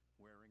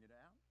 Wearing it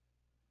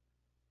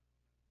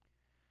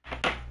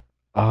out?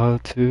 All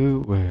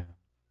too well.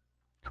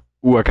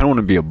 Ooh, I kind of want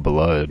to be a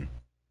blood.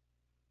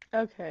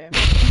 Okay.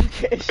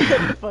 Okay,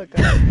 shut the fuck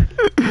up.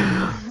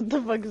 What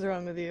the fuck is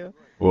wrong with you?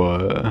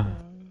 What?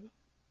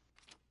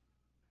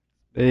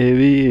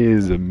 Baby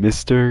is a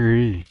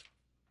mystery.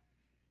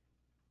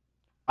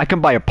 I can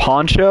buy a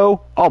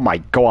poncho? Oh my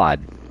god.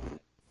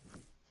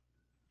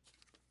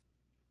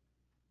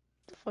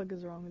 fuck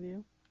is wrong with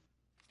you?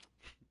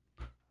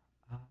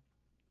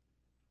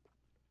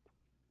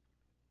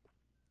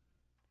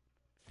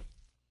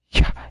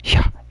 Yeah,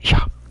 yeah,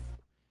 yeah.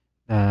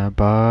 That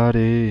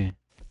body.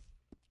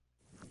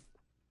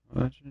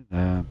 Watching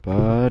that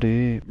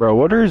body. Bro,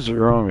 what is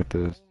wrong with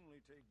this?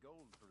 Only take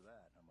gold for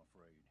that, I'm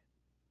afraid.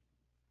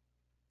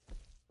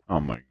 Oh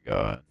my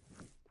god.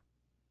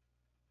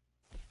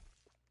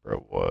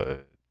 Bro, what?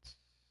 Well,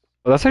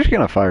 that's actually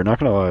kind of fire, not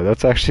gonna lie.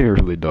 That's actually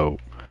really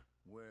dope.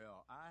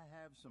 Well, I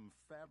have some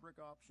fabric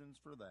options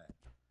for that.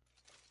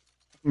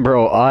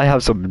 Bro, I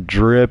have some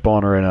drip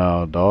on right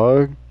now,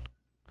 dog.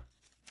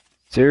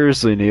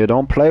 Seriously, Nia,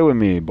 don't play with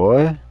me,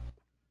 boy.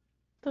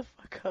 The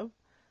fuck up.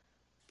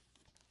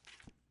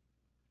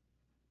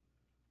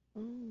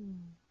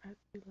 At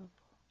sea level.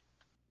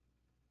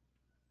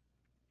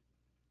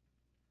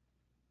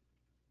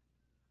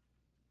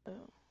 Oh.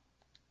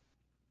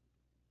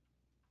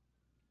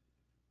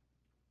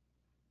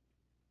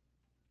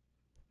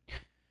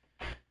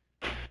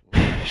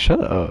 Shut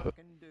What up. I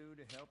can do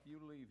to help you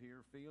leave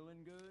here feeling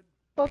good?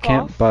 Fuck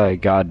Can't off. buy a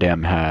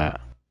goddamn hat.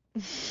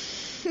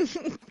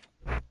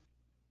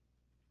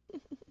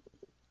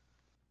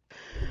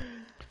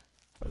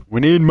 We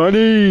need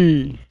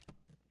money!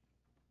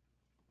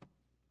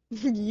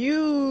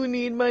 You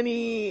need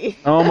money.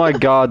 Oh my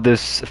god,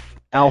 this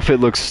outfit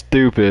looks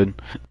stupid.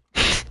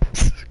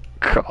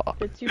 God,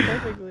 Fits you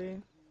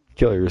perfectly.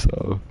 kill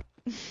yourself.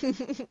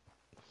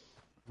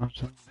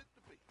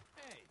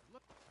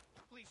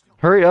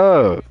 Hurry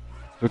up!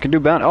 We can do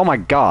bounty. Oh my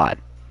god!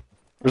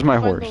 Where's my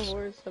Find the horse?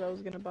 horse that I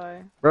was gonna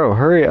buy. Bro,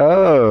 hurry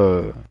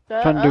up!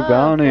 Shut Trying to do up.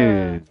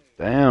 bounties.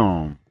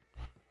 Damn.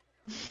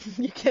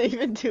 You can't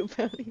even do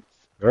bounties.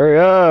 Hurry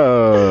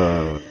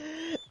up!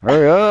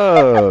 Hurry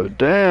up!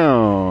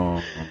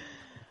 Damn!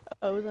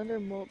 I was under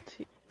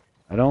multi.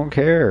 I don't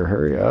care.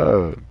 Hurry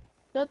up.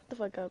 Shut the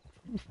fuck up.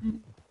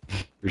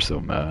 You're so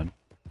mad.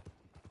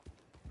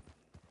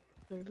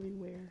 Literally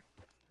where?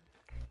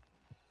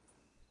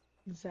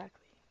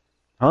 Exactly.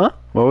 Huh?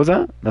 What was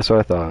that? That's what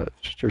I thought.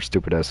 Shut your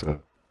stupid ass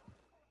up.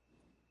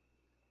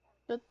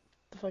 Shut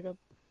the fuck up.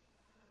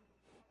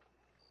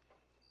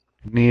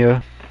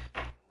 Nia.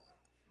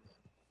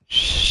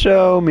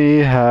 Show me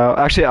how.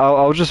 Actually,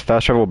 I'll just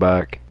fast travel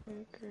back.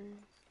 Okay.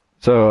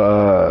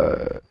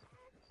 So,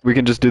 we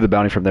can just do the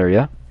bounty from there,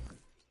 yeah?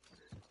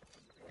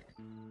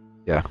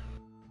 Yeah.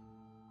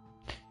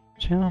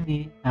 Show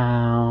me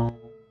how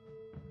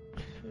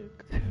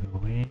to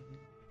win.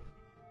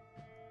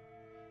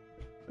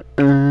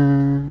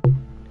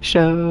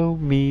 Show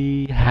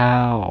me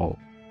how.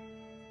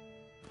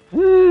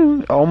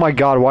 Oh my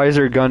god, why is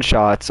there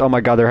gunshots? Oh my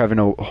god, they're having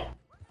a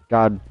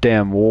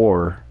goddamn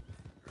war.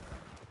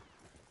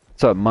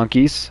 What's up,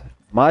 monkeys?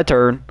 My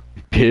turn,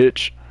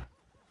 bitch.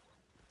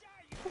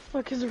 What the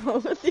fuck is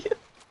wrong with you?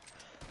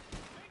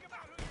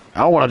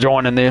 I want to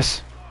join in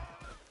this.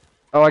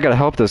 Oh, I gotta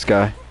help this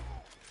guy.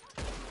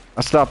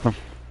 I stopped him.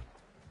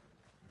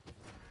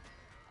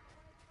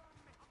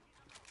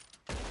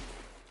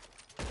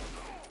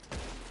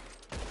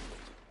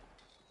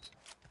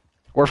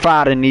 We're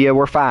fighting, Nia.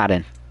 We're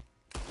fighting.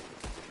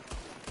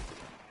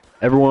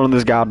 Everyone in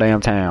this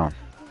goddamn town.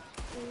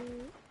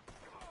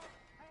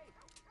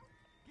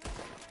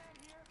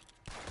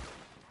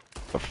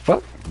 The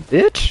fuck,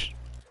 bitch?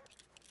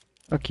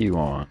 Fuck you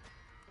on.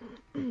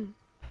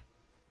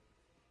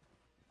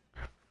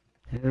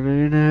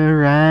 Living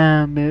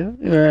around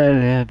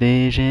me,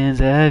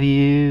 visions of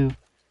you.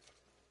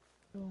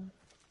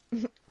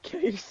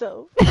 Kill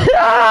yourself.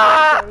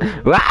 Ah!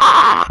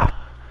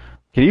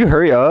 Can you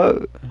hurry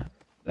up?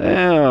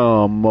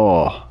 Damn.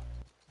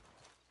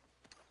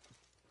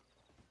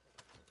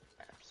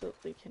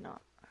 Absolutely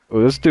cannot.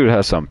 Oh, this dude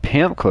has some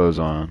pimp clothes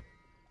on.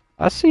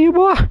 I see you,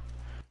 boy.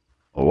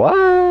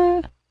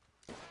 What?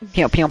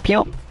 Pimp, pimp,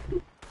 pimp.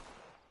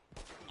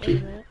 Wait a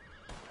minute.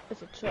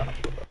 It's a chop.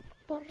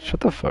 Shut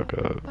the fuck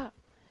up.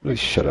 Really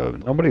shut up.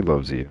 Nobody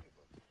loves you.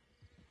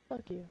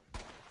 Fuck you.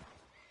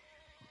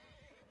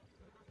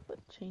 What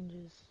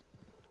changes?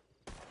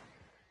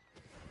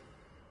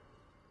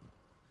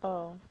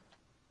 Oh.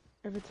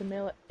 If it's a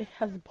male, it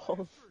has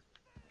balls.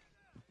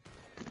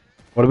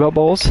 What about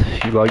balls?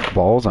 You like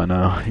balls? I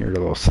know. You're a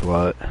little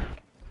slut.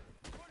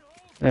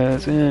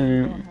 That's You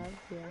it. don't have,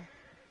 yeah.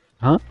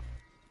 Huh?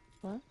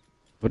 What?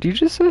 What did you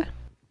just say?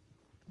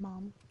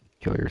 Mom.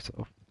 Kill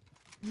yourself.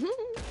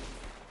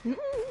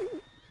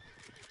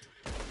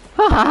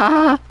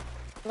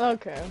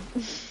 Okay.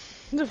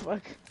 The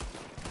fuck?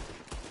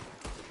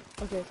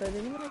 Okay, so I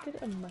didn't even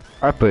get a mess.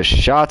 I put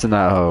shots in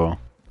that hoe.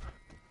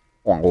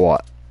 Want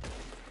what?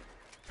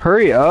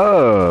 Hurry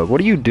up!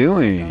 What are you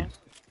doing?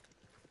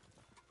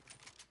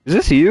 Is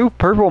this you?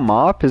 Purple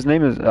Mop? His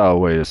name is. Oh,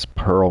 wait, it's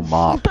Pearl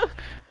Mop.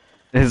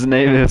 His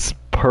name is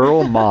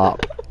Pearl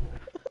Mop.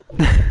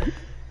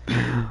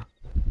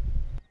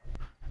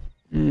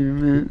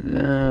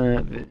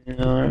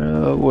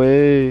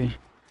 Away.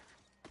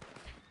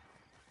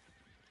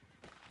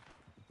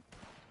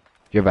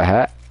 You have a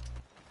hat?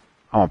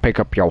 I'm gonna pick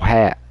up your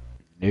hat,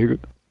 nigga.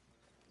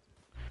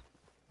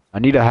 I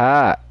need a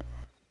hat.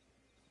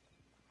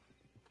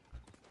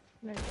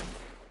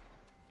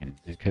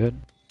 kid.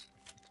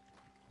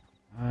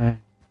 Alright.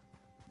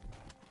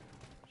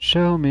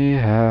 Show me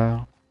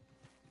how.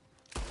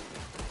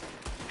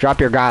 Drop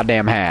your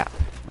goddamn hat.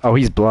 Oh,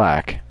 he's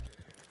black.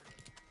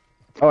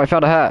 Oh, I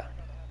found a hat.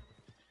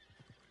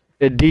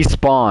 It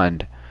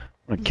despawned.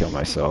 I'm gonna kill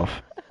myself.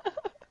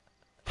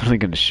 I'm really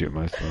gonna shoot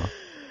myself.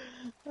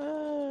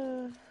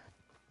 Amazing.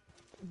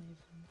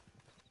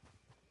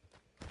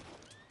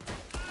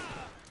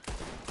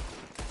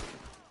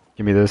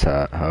 Give me this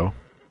hat, ho.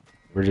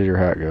 Where did your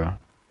hat go?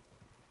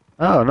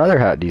 Oh, another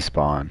hat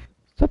despawned.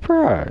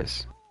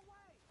 Surprise.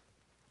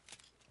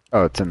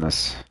 Oh, it's in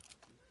this.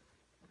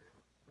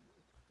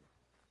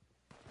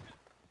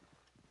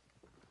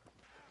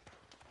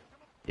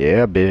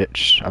 Yeah,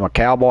 bitch. I'm a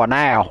cowboy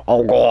now.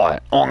 Oh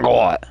god. Oh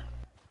god.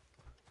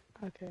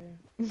 Okay.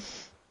 What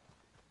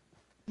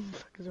the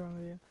fuck is wrong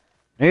with you?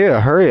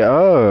 Yeah, hurry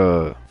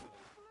up.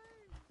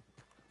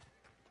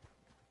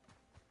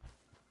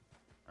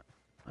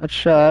 I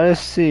try to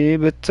see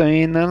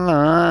between the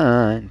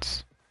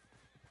lines.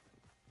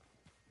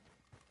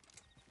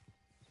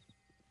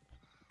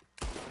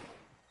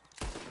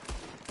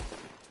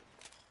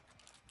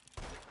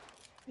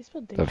 You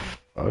spelled The Deja.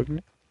 fuck?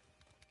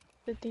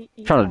 The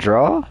D-E-R. Trying to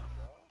draw?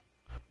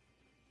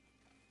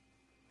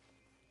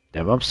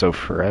 Damn, I'm so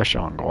fresh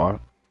on guac.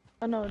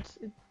 Oh no, it's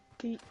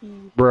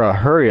D-E. Bruh,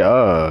 hurry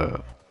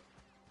up.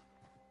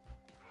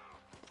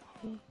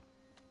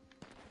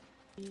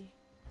 E.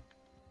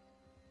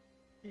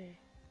 A.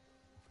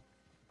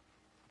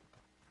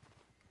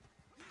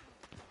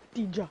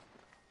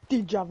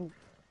 Deja vu.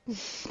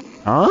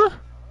 Huh?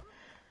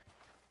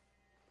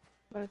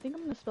 But I think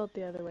I'm gonna spell it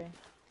the other way.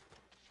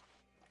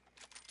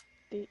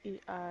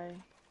 D-E-I.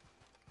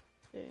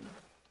 A.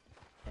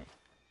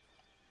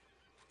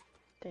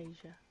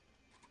 Deja.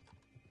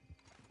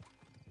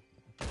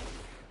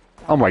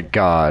 Oh my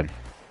god.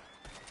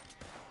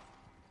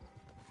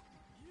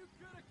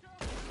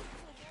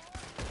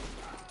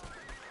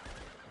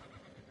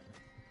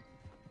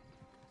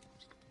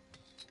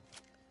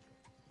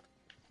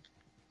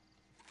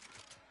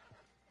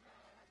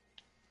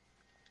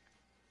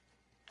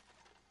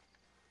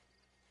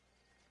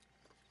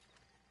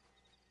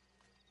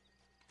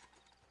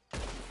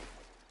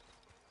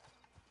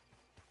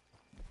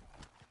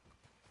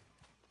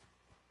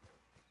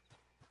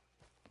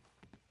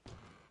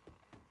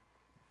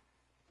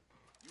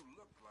 You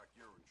look like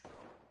you're in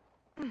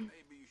trouble.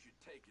 Maybe you should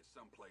take it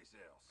someplace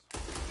else.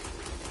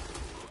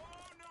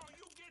 Oh no,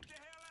 you get the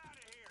hell out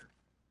of here!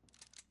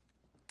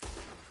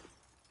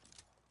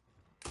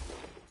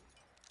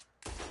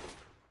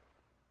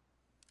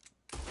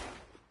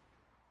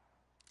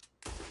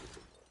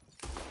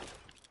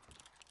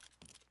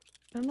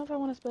 I don't know if I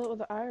want to spell it with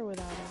an I or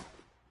without it.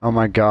 Oh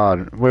my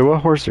god. Wait,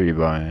 what horse are you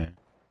buying?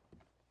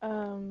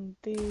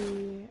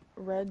 The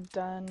Red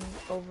Dun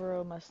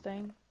Overo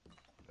Mustang.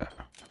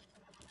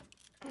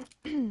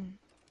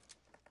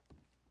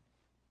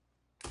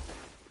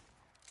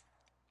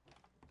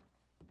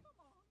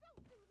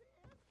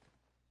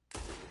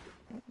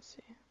 Let's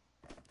see.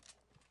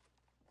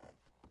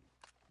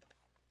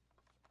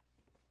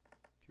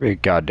 Give me a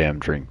goddamn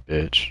drink,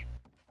 bitch.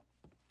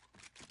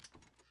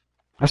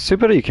 That's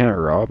stupid that you can't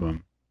rob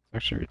him. It's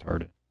actually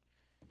retarded.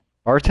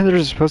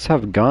 Bartenders are supposed to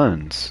have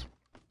guns.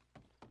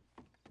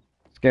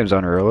 This game's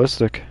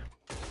unrealistic.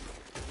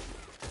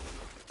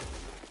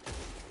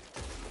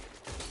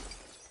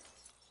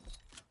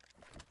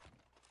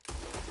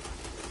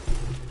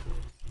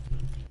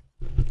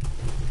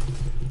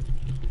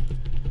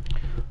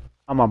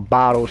 I'm a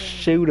bottle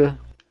shooter.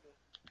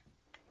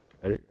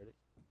 Ready? Ready?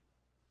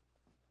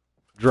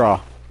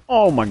 Draw.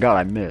 Oh my god,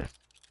 I missed.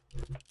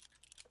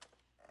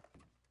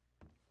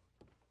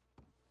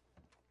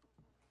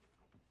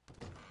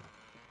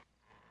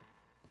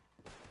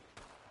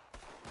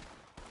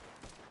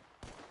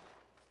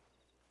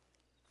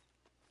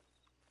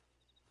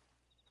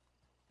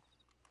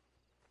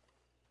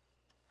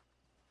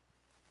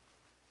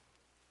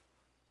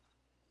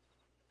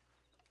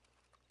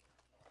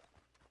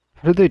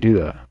 How did they do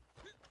that?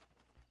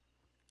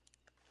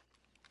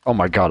 Oh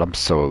my god, I'm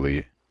so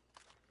elite.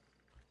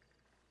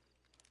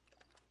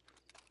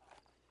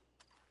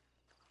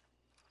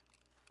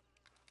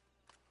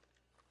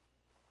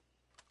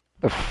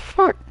 The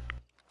fuck?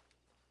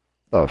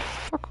 The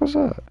fuck was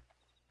that?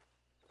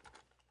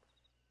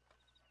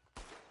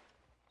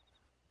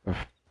 The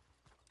f-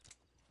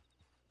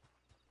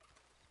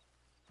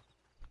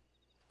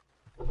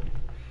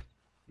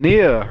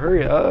 Nia,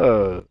 hurry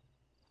up.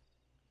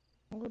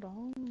 Hold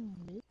on,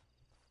 bitch.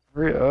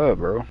 Hurry up,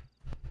 bro.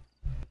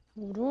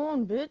 Hold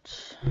on,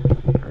 bitch.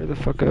 Hurry the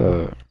fuck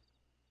up.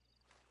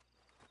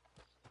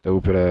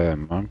 Stupid ass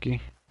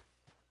monkey.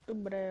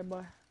 Stupid ass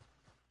boy.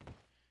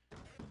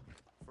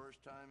 First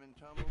time in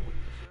Tumbleweed,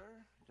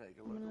 sir? Take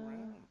a look No.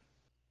 around.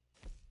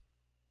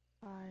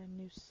 Buy a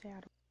new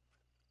saddle.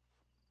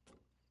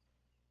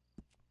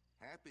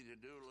 Happy to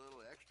do a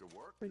little extra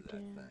work to that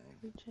Regen,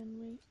 thing. regen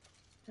weight.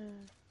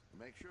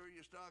 Make sure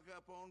you stock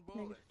up on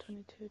Negative bullets.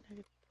 22,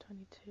 negative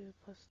 22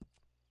 plus.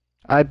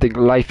 I think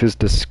life is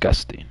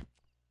disgusting.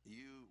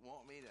 You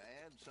want me to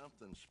add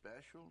something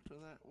special to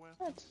that weapon?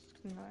 That's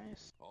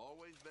nice.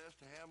 Always best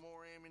to have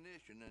more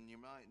ammunition than you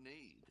might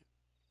need.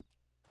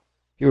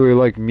 People who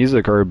like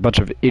music are a bunch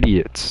of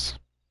idiots.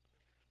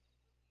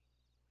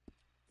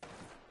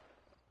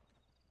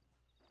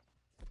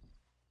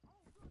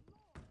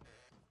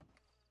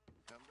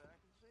 Come back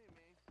and see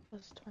me.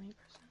 Plus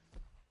 20%.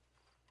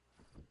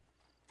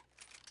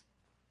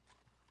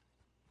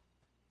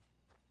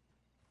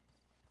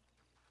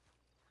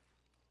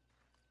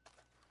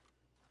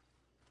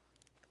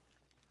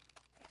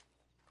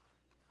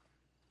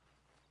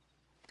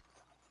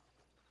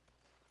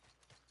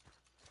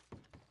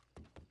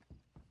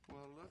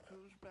 Well, look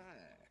who's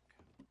back.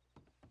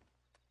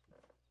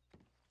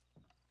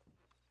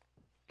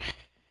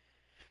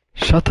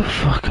 Shut the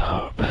fuck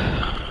up.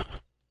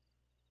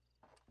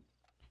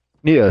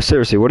 Yeah,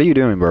 seriously, what are you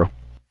doing, bro?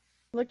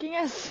 Looking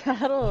at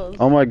saddles.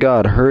 Oh my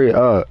god, hurry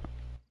up.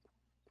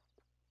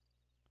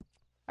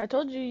 I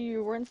told you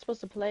you weren't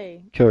supposed to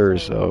play. Kill so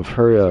yourself,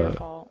 hurry it's your up.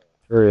 fault.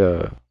 Hurry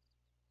up.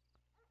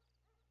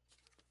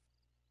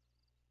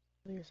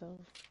 Kill yourself.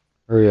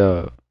 Hurry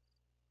up.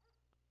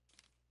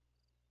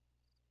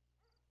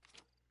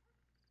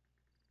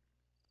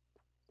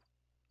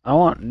 I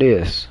want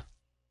this.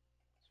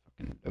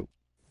 Fucking dope.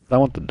 I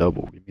want the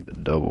double. Give me the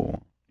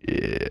double.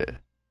 Yeah.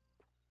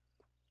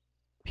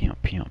 Pew,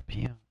 pew,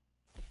 pew.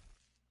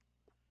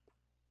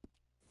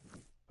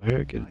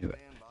 Very good. I stand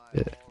by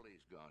Yeah. all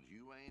these guns.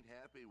 You ain't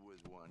happy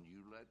with one,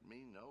 you let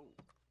me know.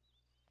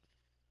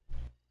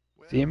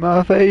 Well, See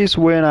my face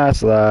when I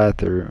slide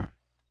through.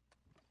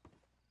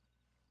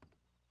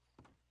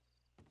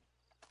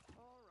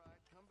 all right,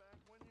 come back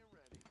when you're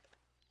ready.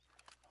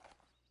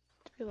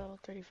 To be level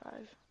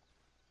 35.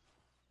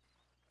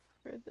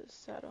 For this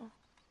saddle.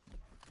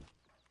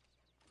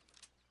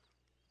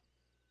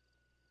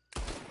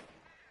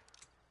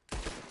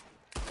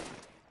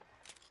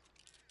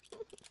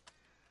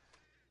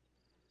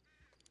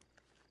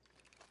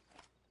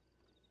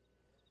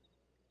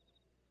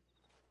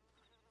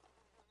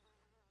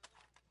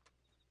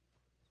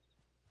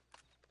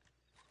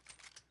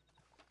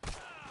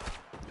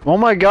 Oh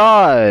my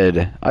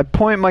god! I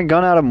point my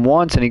gun at him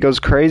once and he goes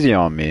crazy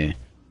on me.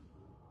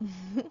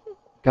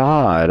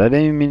 God, I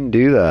didn't even mean to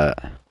do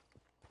that.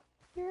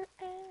 Your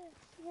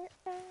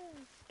ass,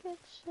 get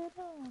shit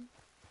on.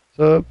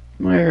 So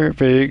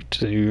perfect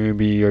to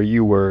be, are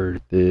you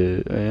worth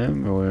it? I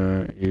am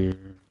worth it.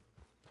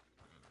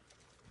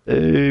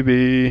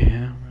 Baby,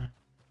 I'm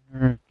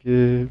worth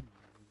it.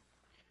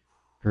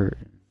 What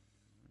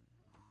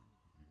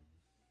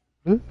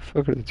the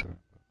fuck are they talking about?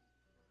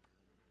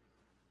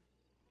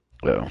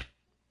 Oh,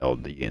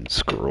 Eldian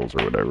scrolls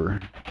or whatever.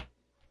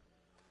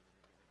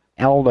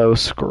 Aldo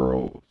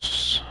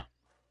scrolls.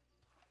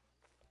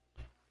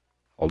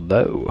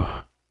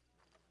 Aldo.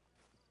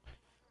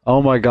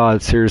 Oh my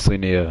god, seriously,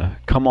 Nia.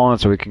 Come on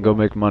so we can go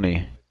make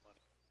money.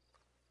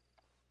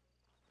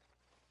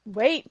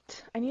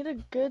 Wait, I need a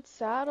good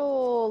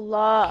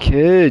saddle.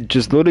 Kid,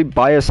 just literally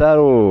buy a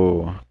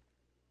saddle.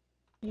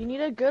 You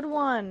need a good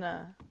one.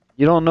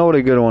 You don't know what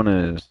a good one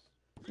is.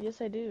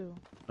 Yes, I do.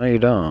 No, you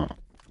don't.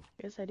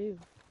 Yes, I do.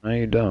 No,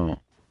 you don't.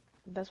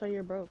 That's why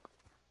you're broke.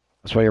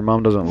 That's why your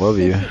mom doesn't love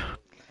you.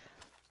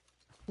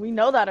 We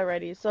know that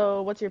already,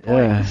 so what's your point?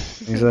 Yeah,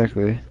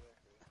 exactly.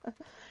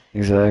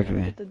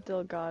 Exactly. Get the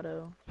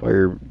Delgado. That's why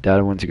your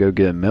dad went to go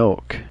get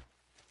milk.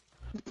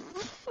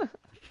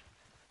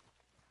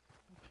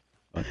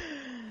 That's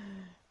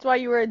why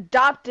you were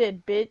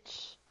adopted,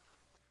 bitch.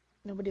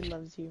 Nobody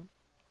loves you.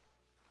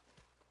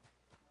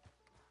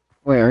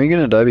 Wait, are you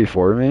gonna die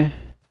before me?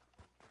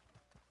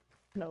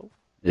 No.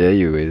 Yeah,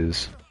 you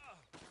is.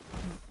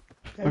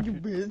 Dad, you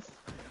bitch.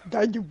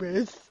 Dad, you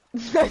bitch.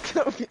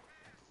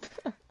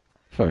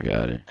 Fuck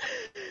out of here.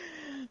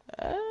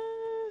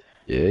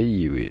 Yeah,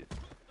 you is.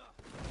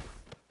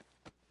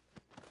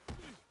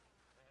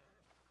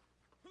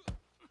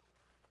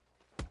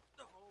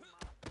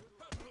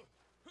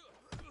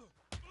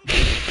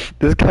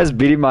 This guy's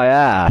beating my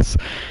ass.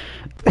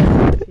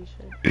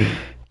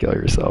 Kill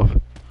yourself.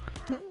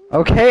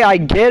 Okay, I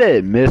get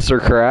it, Mr.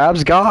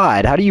 Krabs.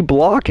 God, how do you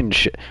block and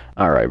shit?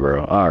 Alright,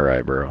 bro.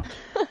 Alright, bro.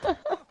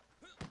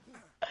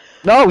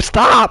 No,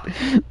 stop!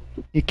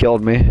 You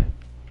killed me.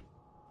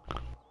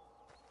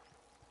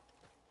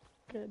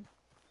 Good.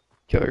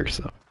 Kill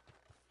yourself.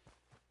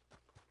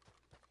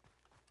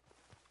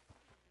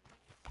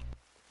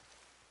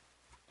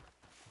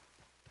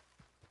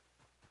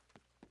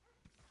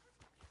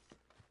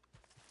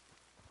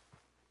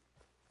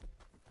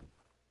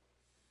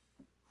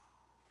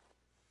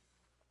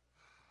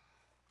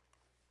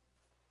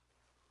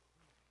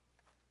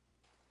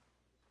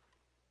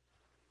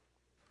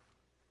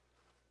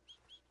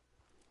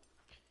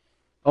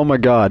 Oh my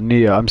god,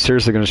 Nia, I'm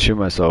seriously gonna shoot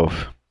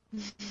myself.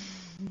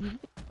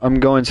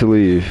 I'm going to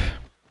leave.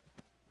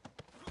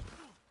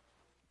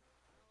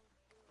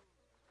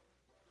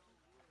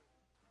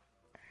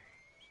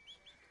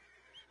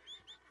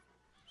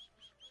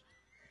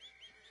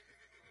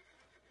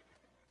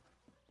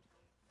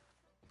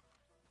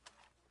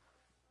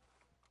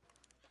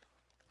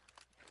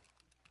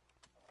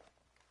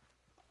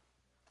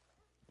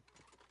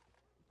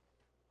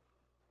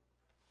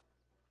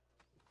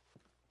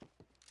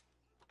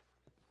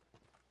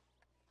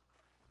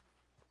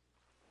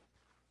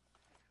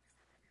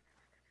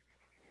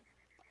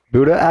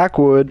 Buddha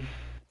Ackwood.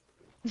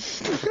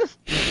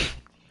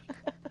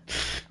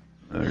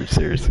 I would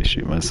seriously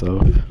shoot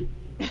myself.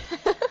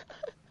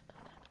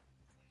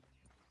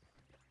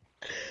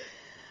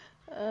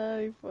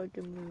 I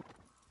fucking lose.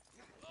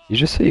 You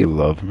just say you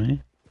love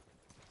me?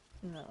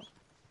 No.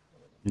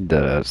 You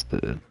deadass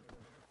did.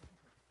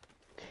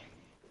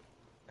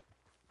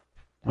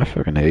 I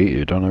fucking hate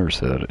you. Don't ever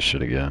say that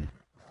shit again.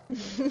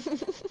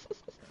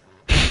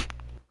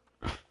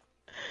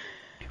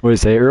 Wait,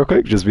 say it real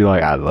quick. Just be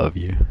like, I love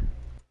you.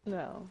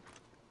 No.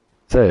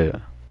 Say it.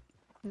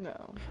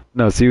 No.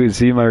 No,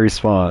 see my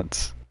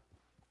response.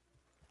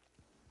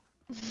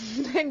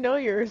 I know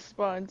your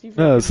response. You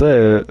No, fucking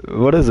say it.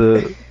 What is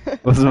it?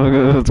 What's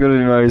gonna be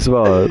my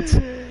response?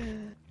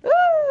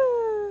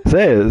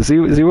 Say it. See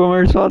what my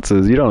response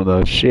is. You don't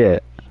know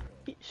shit.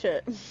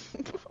 Shit.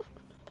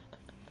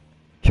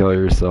 Kill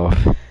yourself.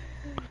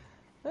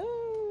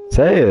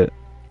 Say it.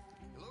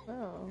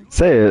 Oh.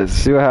 Say it.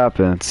 See what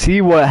happens.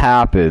 See what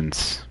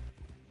happens.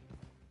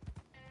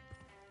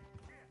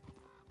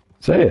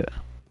 Say it.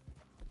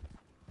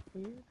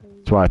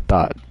 That's what I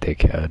thought,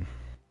 dickhead.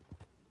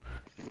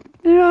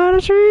 You're on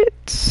the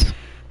streets.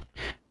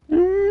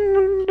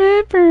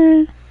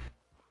 Different.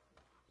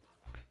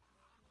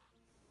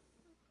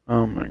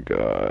 Oh my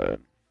god.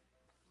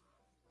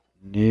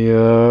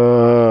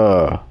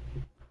 Yeah.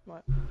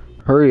 What?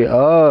 Hurry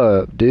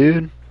up,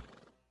 dude.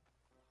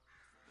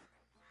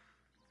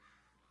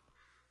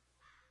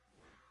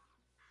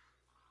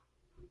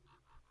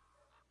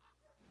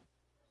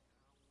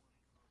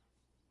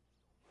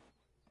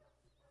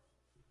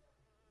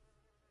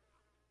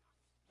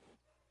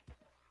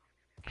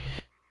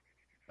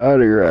 Out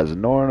of here as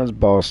known as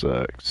ball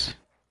sacks.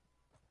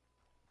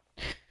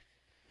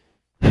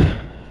 I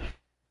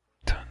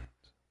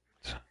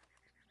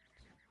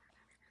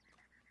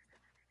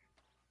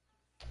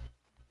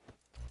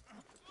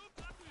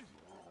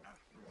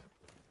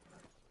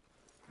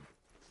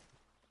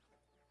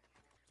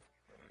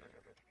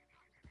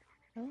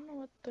don't know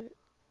what the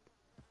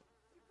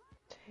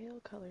tail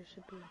color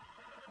should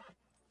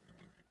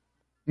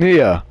be.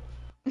 Yeah.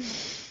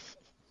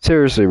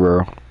 Seriously,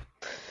 bro.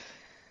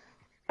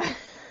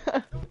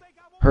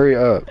 Hurry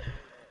up.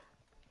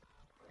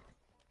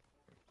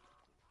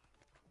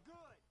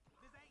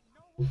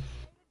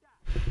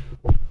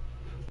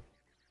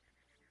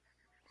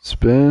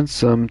 Spend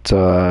some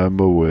time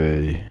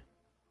away.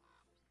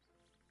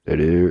 Get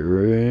it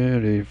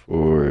ready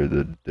for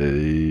the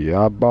day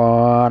I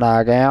born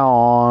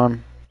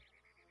again.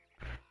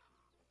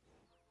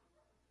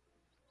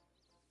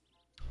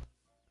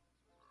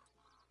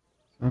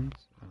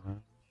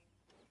 Sometime.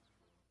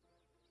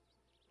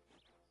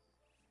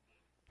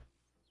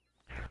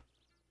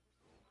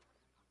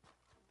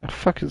 What the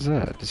fuck is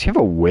that? Does he have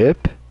a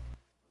whip?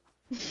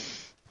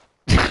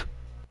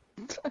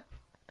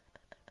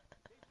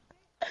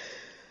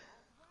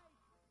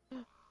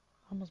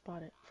 Almost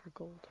bought it for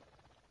gold.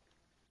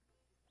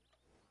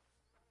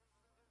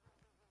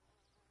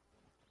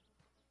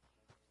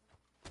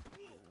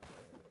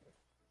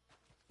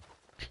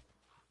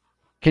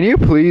 Can you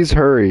please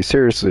hurry?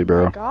 Seriously,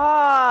 bro.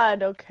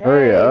 God, okay.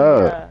 Hurry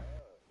up.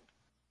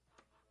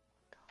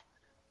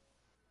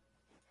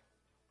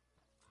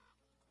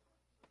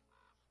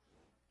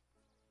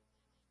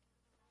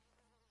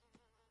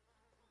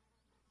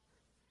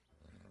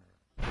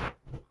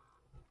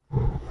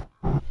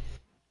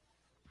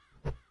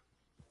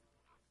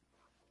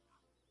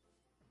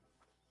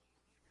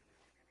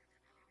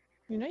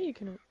 You know you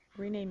can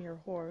rename your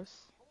horse.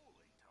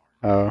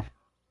 Oh.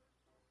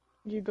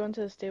 You go into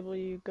the stable,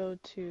 you go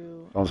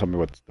to Don't tell me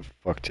what the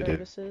fuck to do.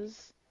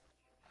 services,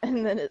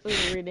 and then it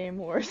says rename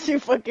horse, you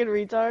fucking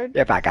retard.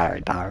 If I got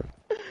retired.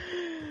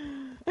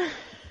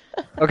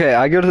 Okay,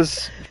 I go to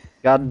this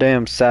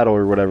goddamn saddle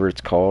or whatever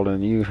it's called,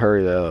 and you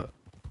hurry up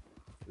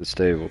to the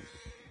stable.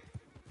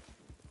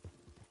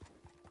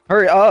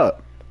 Hurry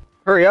up!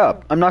 Hurry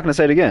up! I'm not gonna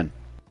say it again.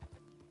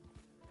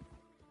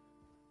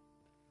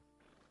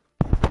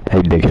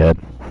 Hey, dickhead.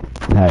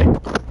 Hey,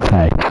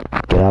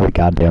 get out of the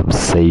goddamn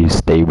save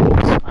stables.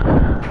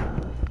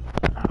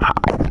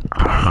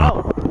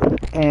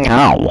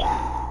 Ow.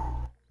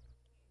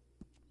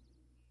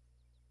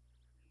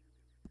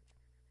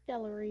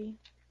 Gallery.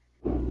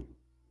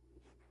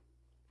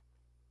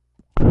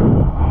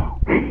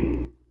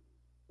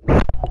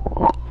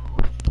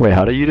 Wait,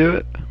 how do you do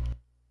it?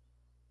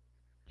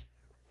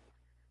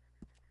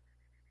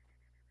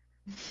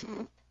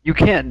 You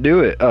can't do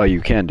it. Oh, you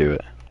can do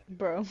it.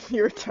 Bro,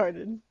 you're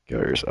retarded. Go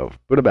yourself.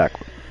 Put it back.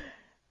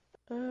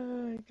 Oh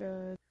my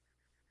god.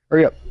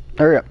 Hurry up.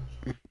 Hurry up.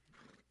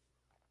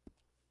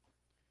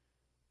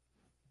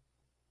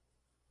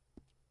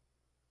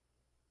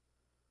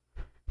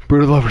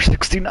 Brutal Lover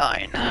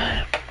 69. Okay.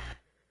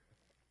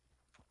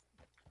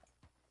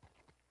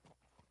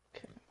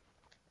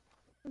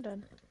 I'm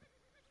done.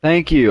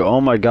 Thank you.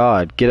 Oh my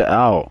god. Get it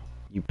out.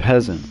 You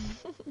peasant.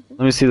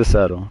 Let me see the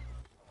saddle.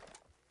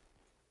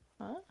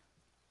 Huh?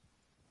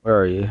 Where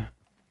are you?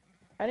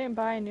 I didn't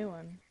buy a new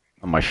one.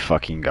 Oh my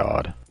fucking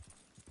god.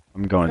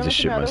 I'm going You to want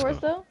shoot another myself.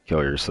 horse though?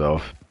 Kill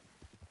yourself.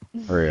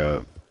 Hurry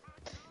up.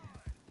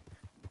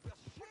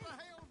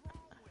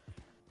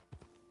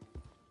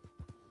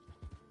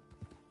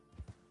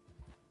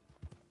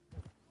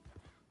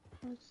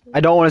 I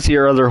don't want to see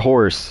your other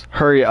horse.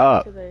 Hurry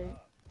up. Too late.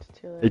 It's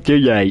too late. It's too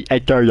late.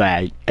 It's too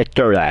late. It's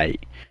too late.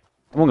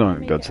 I'm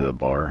gonna go to the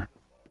bar.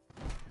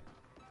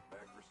 Back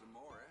for some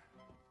more,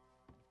 eh?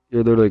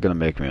 You're literally gonna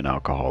make me an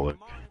alcoholic.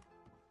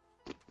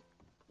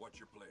 What's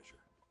your pleasure?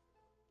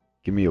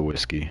 Give me a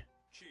whiskey.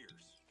 Cheers.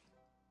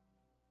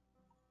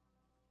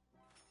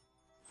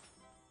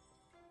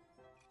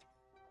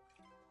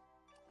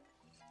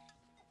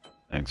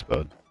 Thanks,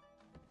 bud.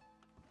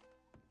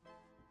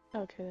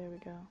 Okay, there we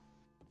go.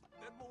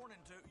 Good morning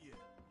to you.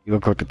 You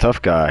look like a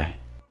tough guy.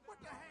 What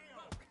the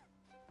hell?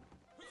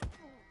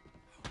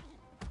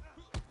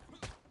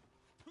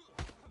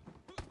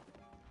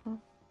 Huh?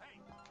 Hey,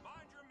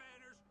 mind your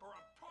manners or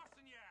I'm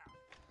tossing you out.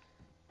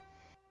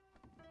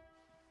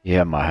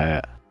 Yeah, my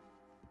hat.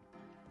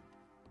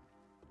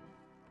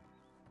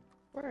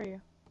 Where are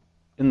you?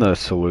 In the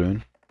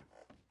saloon.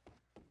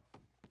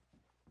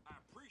 I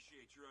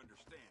appreciate your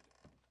understanding.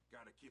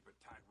 Gotta keep a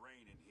tight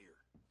rein in here.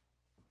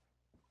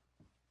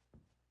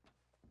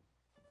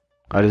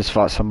 I just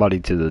fought somebody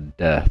to the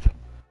death.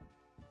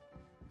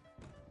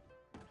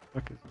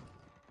 Fuck is-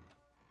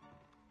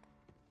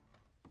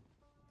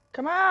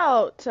 Come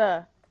out!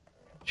 Don't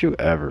you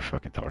ever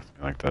fucking talk to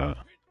me like that,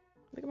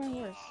 Look at my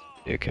horse.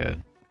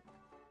 dickhead.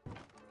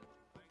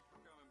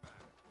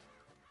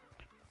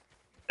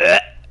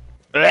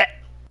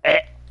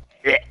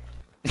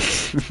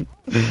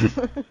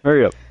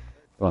 Hurry up.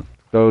 Come on.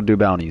 Go do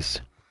bounties.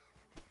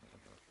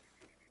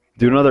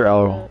 Do another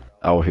owl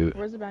hoot.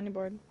 Where's the bounty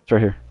board? It's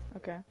right here.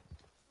 Okay.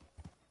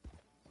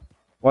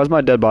 Why is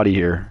my dead body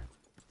here?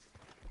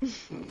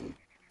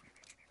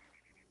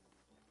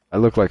 I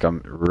look like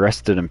I'm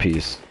rested in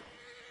peace.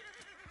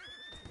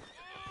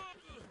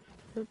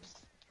 Oops.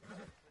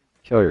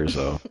 Kill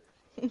yourself.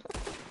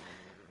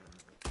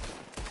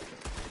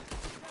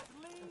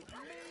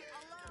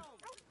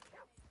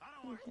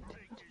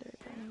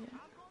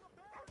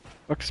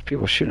 Fuck is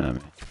people shooting at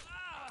me?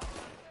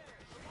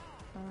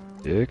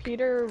 Dick.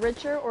 Peter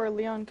Richer or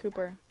Leon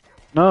Cooper?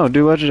 No,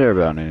 do legendary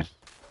bounties.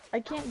 I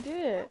can't do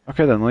it.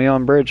 Okay, then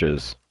Leon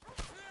Bridges.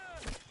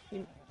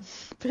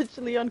 Bitch,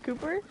 Leon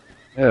Cooper?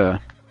 Yeah.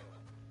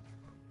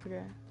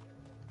 Okay.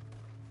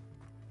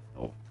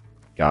 Oh,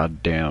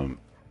 goddamn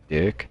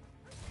dick.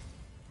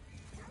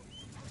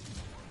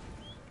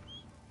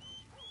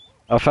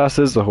 How fast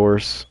is the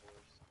horse?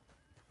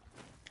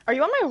 Are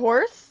you on my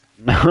horse?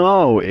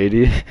 No,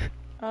 idiot.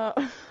 Uh.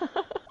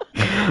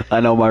 I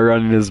know my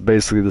running is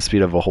basically the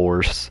speed of a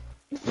horse.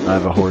 I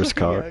have a horse Yeah,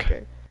 cock.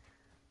 okay.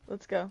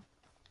 Let's go.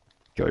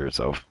 Kill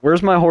yourself.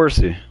 Where's my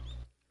horsey?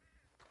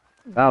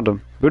 Found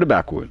him. Buddha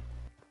backwood.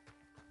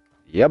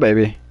 Yeah,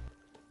 baby.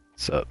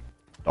 What's up,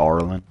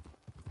 darling?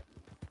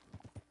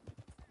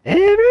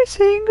 Every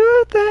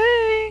single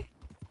thing.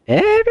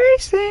 Every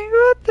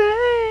single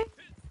thing.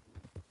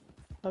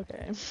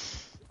 Okay.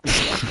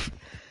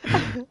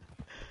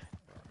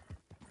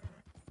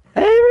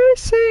 Every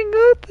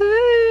single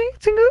thing.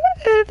 Single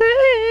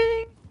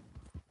thing.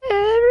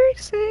 Every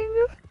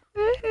single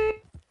thing.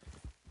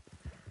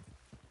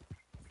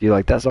 Do you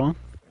like that song?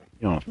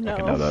 You don't No,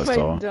 fucking know that I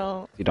song.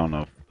 don't. You don't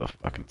know the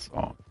fucking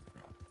song.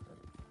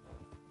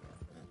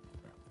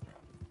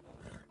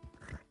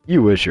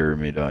 You wish you were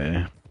me, don't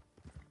you?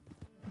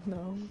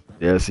 No.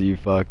 Yes, you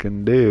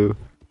fucking do.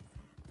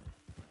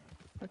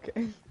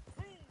 Okay.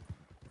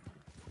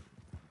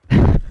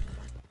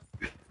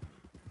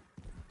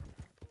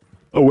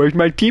 Oh, where's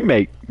my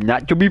teammate?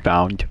 Not to be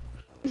found.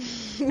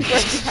 Right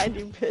behind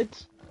you,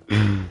 bitch.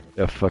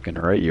 Yeah, fucking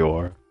right you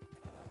are.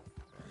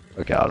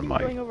 Look out of my.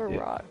 Going over yeah.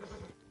 rocks.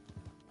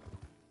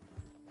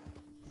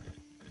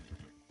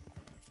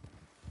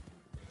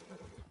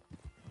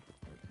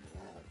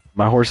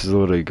 My horse is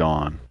literally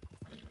gone.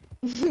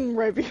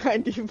 Right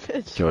behind you,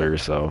 bitch. Kill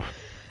yourself.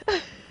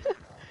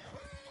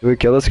 Do we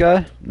kill this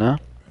guy? No?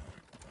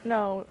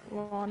 No, we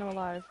want him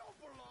alive.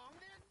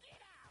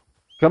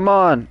 Come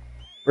on!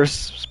 We're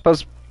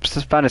supposed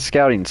to find a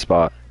scouting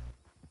spot.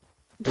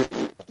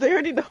 They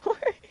already know where.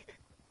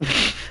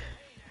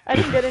 I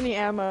didn't get any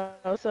ammo,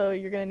 so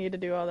you're gonna need to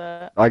do all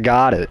that. I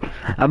got it.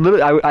 I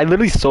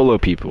literally solo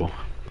people.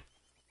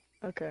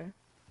 Okay.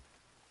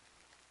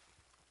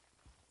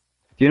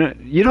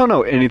 You don't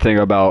know anything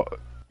about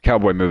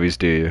cowboy movies,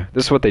 do you?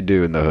 This is what they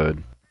do in the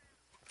hood.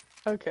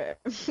 Okay.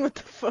 What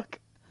the fuck?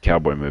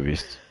 Cowboy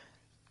movies.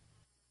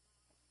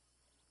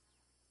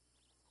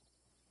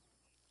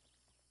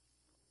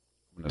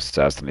 I'm gonna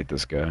assassinate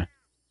this guy.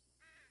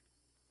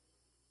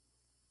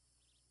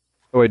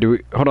 Oh wait,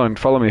 hold on,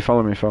 follow me.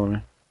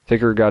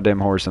 Take her goddamn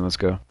horse and let's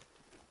go.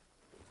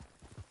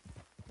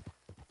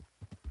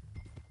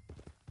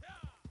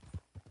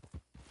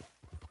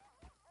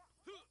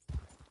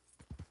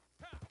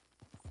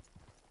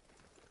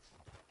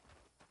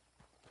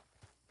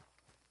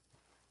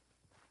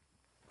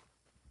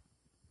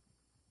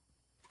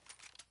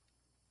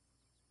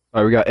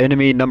 Alright, we got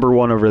enemy number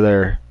 1 over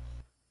there.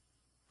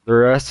 The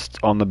rest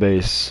on the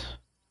base.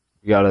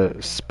 We got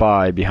a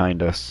spy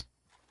behind us.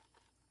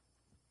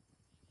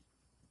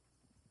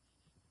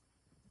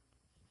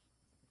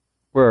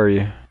 Where are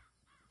you?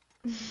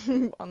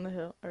 On the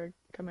hill, or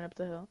coming up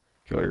the hill.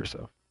 Kill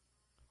yourself.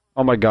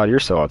 Oh my god, you're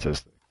so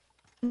autistic.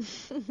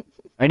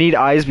 I need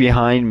eyes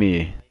behind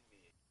me.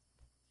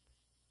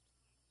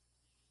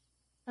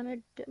 Trying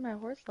to get my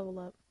horse level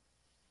up.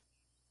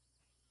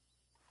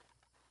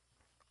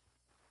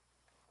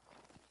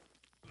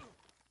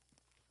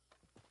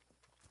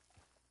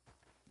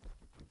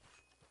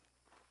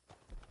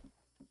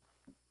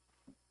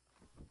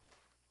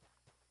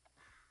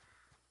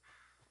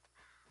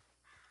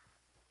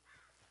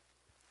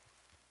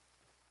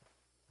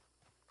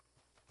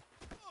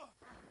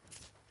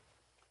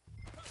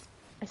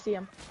 I see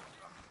him.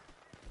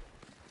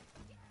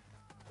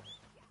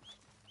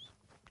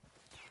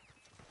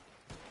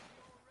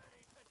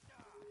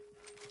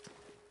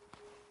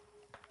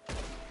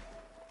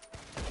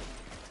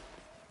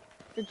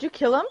 Did you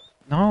kill him?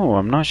 No,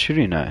 I'm not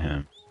shooting at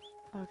him.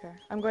 Okay,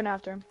 I'm going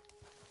after him.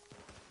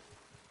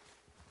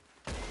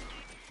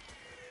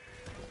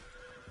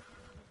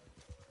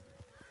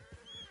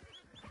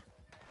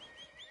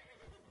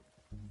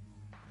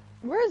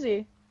 Where is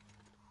he?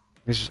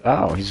 He's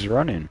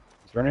running.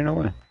 He's running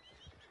away.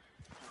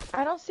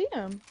 I don't see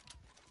him.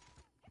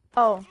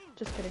 Oh,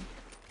 just kidding.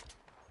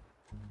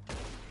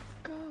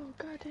 Go,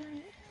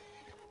 goddammit.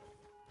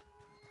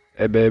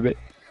 Hey, baby.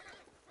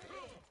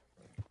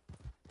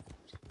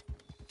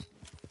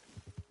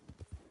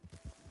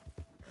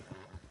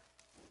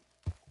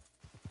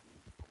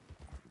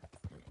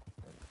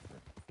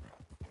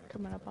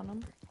 Coming up on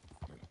him.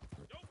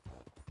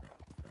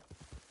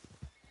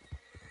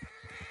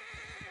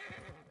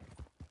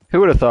 Who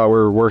would have thought we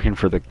were working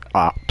for the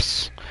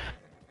ops?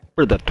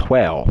 We're the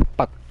 12.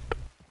 Fuck.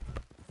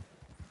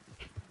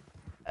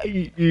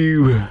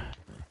 You.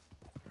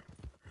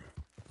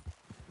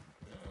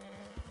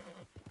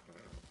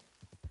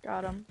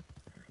 Got him.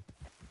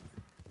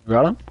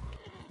 Got him?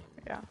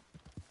 Yeah.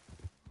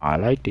 I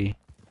like it.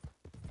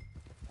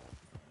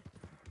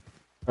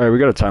 Alright, we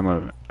got a time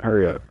limit.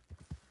 Hurry up.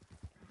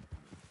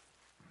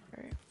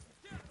 Alright.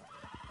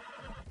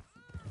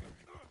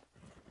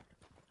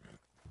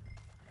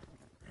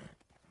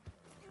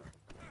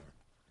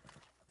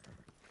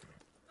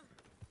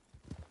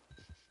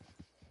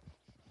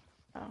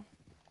 Oh.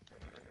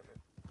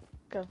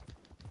 Go.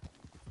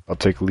 I'll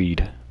take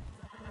lead.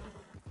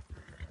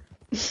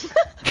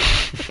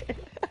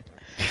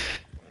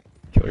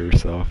 Kill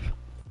yourself.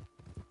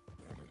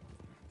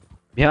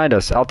 Behind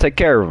us. I'll take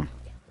care of him.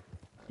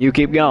 You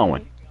keep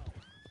going.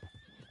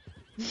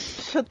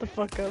 Shut the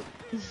fuck up.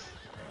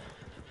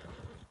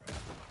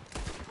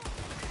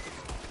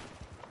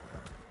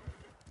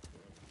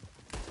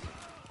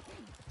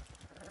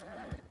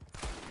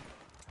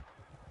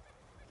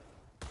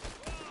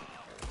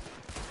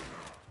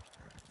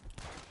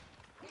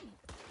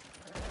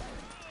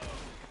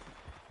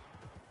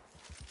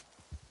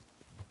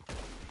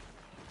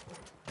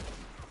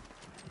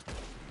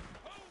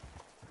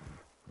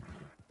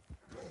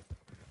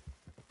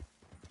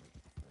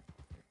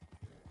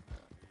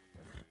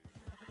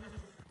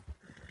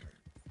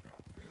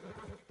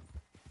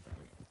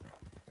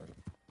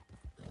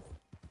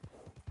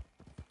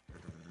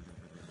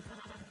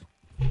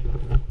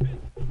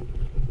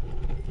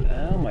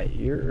 Ow, my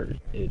ear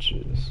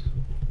itches.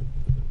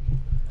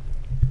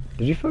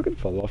 Did you fucking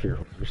fall off your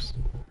horse?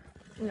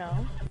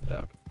 No.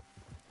 Yeah.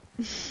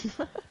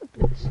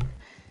 Bitch.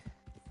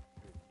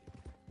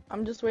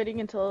 I'm just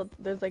waiting until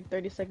there's like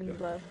 30 seconds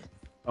left.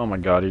 Oh my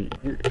god.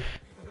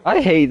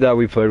 I hate that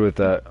we played with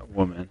that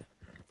woman.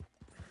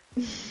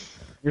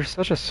 You're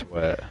such a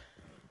sweat.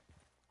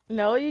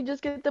 No, you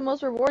just get the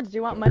most rewards. Do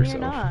you want money or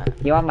Yourself.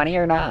 not? You want money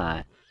or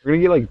not? We're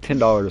gonna get like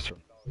 $10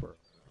 from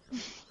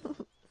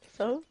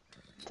So?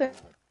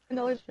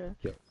 $10 sure.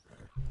 Yeah.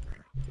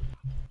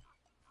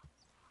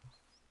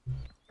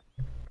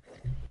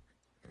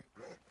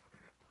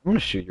 I'm gonna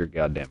shoot your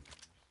goddamn.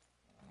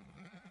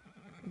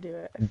 Do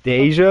it.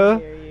 Deja?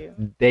 Fucking dare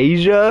you.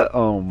 Deja?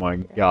 Oh my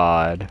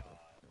god.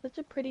 Such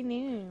a pretty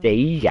name.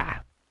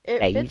 Deja. It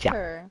fits Deja.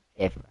 her.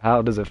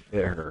 How does it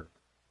fit her?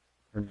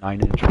 Her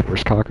 9-inch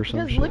horse cock or some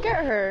Because shit? look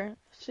at her.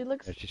 She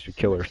looks. Yeah, she should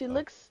kill herself. She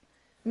looks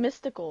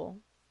mystical.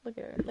 Look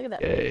at her. Look at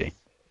that Yay. face.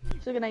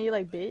 She's looking at you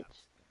like bitch.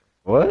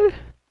 What?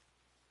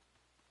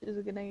 She's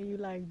looking at you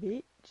like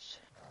bitch.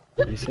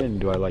 What are you saying?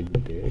 Do I like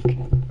dick?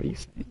 What are you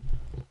saying?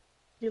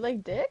 You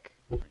like dick?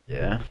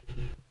 Yeah.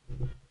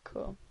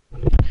 Cool.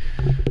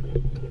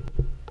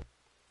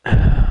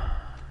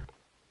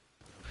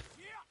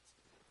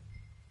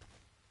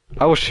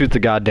 I will shoot the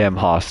goddamn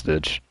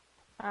hostage.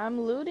 I'm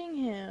looting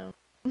him.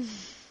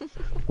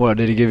 What,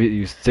 did he give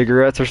you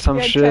cigarettes or some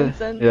Yeah, 10 shit?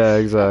 cents. Yeah,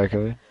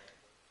 exactly.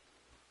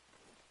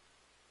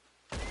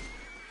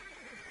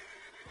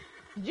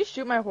 Did you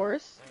shoot my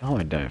horse? Oh,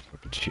 I didn't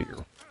fucking shoot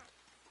you.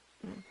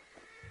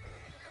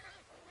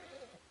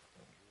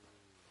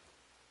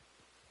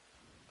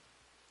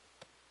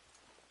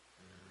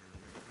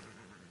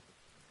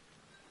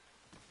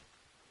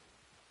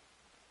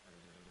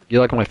 You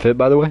like my fit,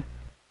 by the way?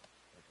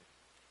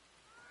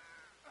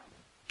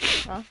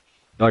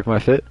 like my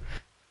fit?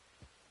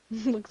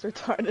 Looks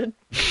retarded.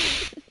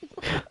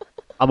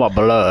 I'm a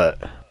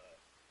blood.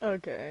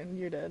 Okay,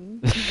 you're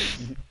dead.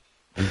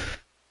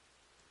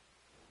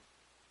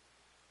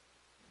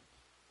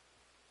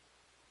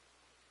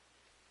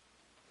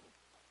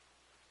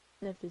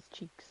 Sniff his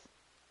cheeks.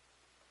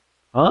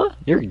 Huh?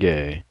 You're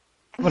gay.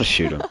 I'm gonna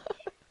shoot him.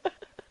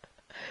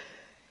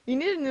 You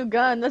need a new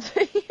gun, that's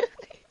what you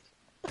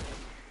need.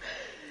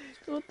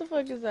 What the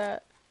fuck is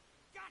that?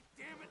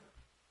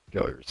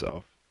 Kill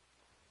yourself.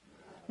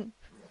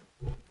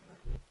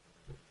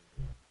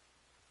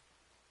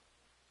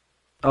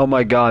 Oh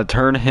my god,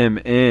 turn him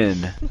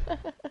in.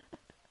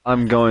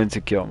 I'm going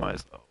to kill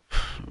myself.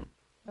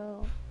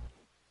 Oh.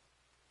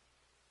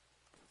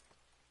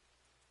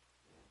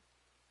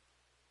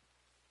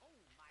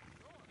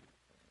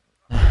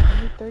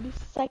 Only 30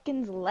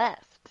 seconds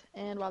left.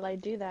 And while I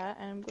do that,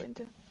 I'm going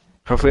to...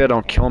 Hopefully I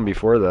don't kill him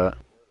before that.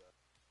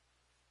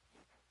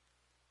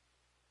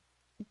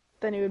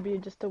 Then it would be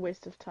just a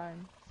waste of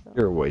time. So.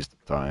 You're a waste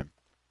of time.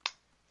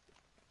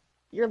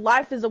 Your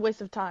life is a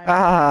waste of time.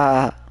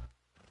 Ah!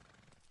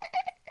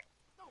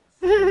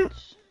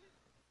 Bitch.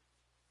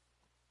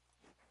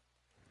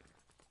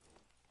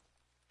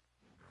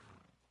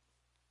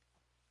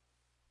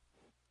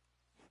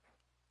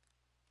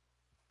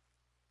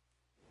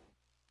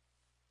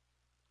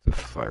 The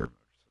fire.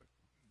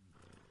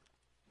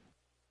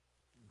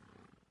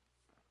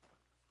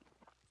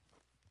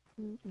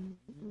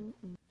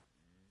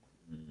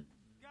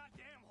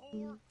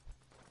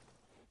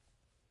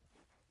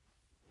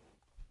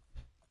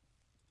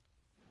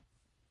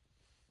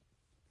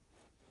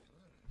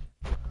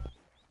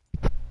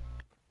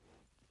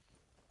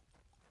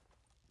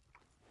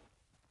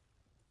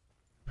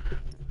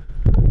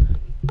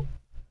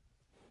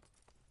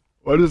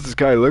 Why does this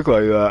guy look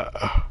like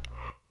that?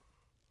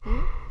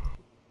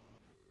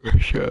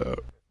 Shut up.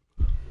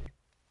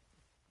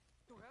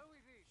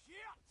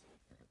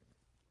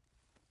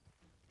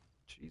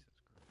 Jesus.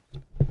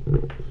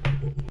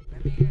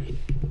 Let me in.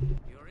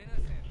 You're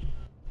innocent.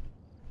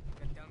 You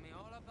can tell me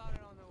all about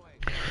it on the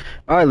way.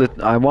 Alright,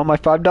 I want my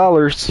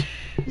 $5.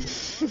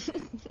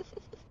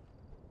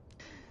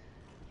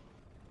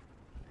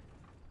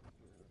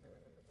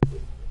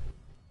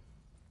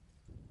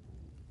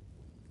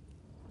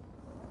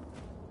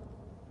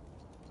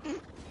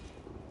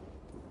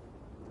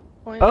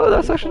 Oh,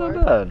 that's actually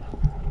not bad.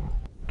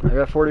 I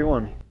got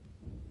 41.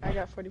 I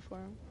got 44.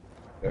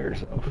 Got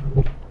yourself.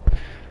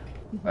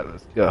 Alright,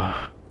 let's go.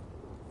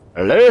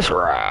 Let's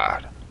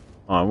ride.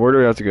 Where do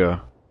we have to go?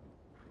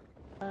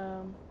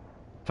 Are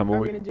we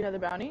Tumbleweed? gonna do another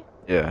bounty?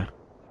 Yeah.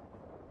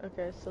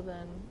 Okay, so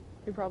then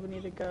we probably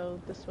need to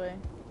go this way.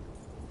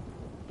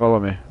 Follow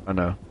me. I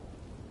know.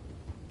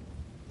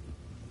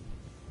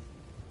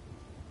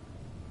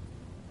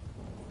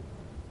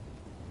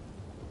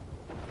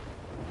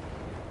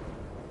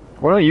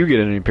 Why don't you get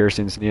any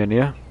piercings,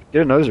 Nia?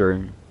 Get a nose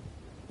ring.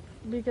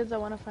 Because I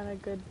want to find a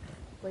good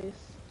place.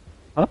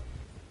 Huh?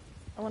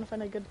 I want to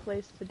find a good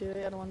place to do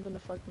it. I don't want them to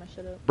fuck my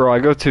shit up. Bro, I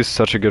go to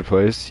such a good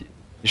place.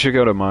 You should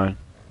go to mine.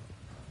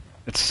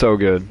 It's so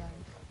good.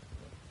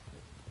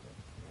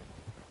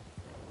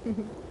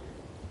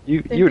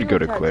 You would go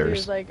to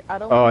Claire's. Like, I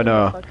don't Oh, I want them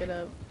know. to fuck it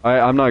up.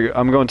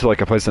 I'm going to like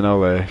a place in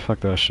LA.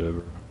 Fuck that shit,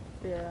 bro.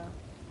 Yeah.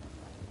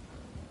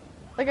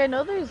 Like, I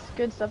know there's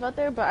good stuff out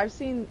there, but I've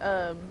seen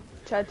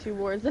Tattoo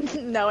Wars,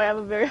 and now I have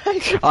a very high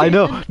expectation. I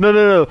know.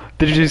 No.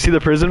 Did you see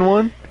the prison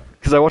one?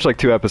 Because I watched like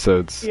 2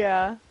 episodes.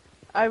 Yeah.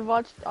 I've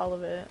watched all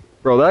of it.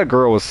 Bro, that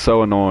girl was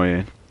so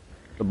annoying.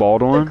 The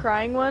bald one? The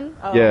crying one?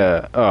 Oh.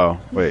 Yeah. Oh,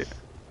 wait.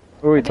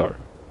 What are we I think-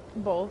 talking?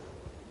 Both.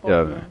 Yeah.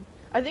 of them.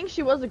 I think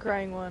she was the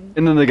crying one.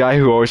 And then the guy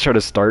who always tried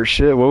to start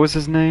shit, what was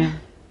his name?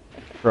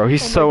 Bro,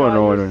 he's Oh my so God, he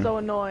was annoying. so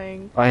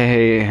annoying. I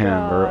hate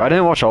him, bro. I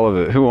didn't watch all of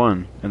it. Who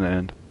won in the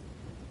end?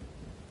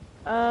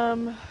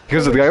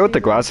 Because the for guy which with the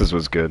season? glasses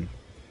was good.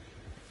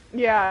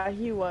 Yeah,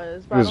 he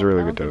was. But He was I don't,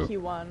 really I don't good think dope. he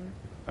won.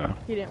 Oh.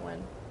 He didn't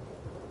win.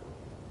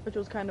 Which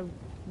was kind of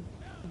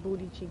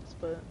booty cheeks,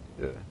 but...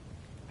 Yeah.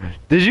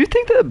 Did you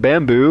think that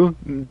bamboo?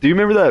 Do you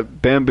remember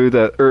that bamboo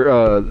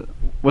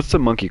what's the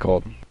monkey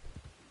called?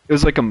 It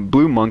was like a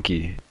blue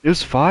monkey. It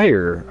was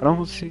fire. I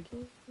don't see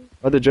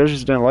why the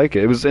judges didn't like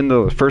it. It was in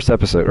the first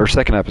episode or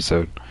second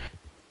episode.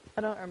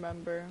 I don't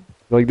remember.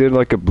 Like they did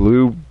like a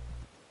blue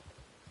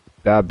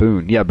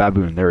baboon. Yeah,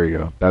 baboon. There we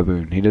go.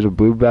 Baboon. He did a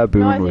blue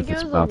baboon No, I with think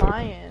its it was a mouth open.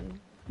 lion.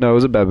 No, it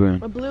was a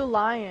baboon. A blue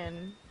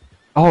lion.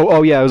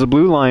 Oh yeah, it was a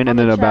blue lion On and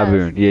then the a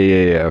baboon. chest.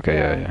 Yeah. Okay,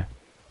 Yeah. yeah.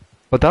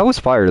 But that was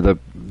fire. The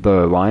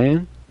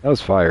lion. That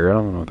was fire. I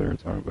don't know what they were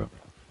talking about.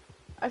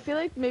 I feel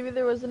like maybe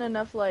there wasn't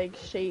enough, like,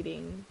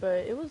 shading,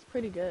 but it was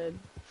pretty good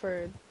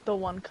for the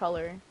one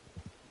color.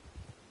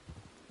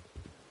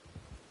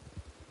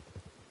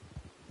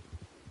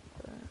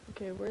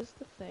 Okay, where's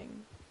the thing?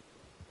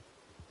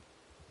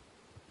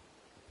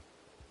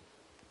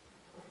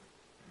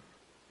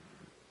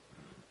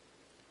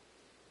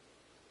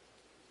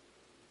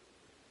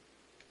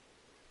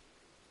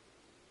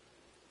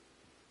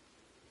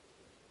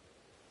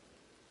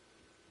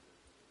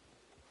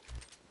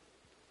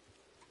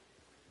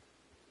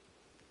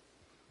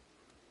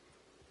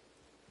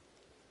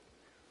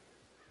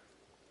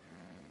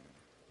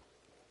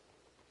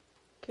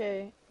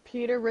 Okay,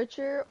 Peter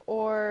Richer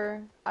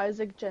or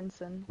Isaac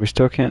Jensen? We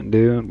still can't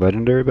do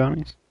legendary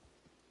bounties?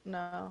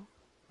 No.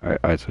 Alright,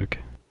 Isaac.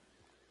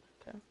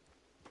 Okay.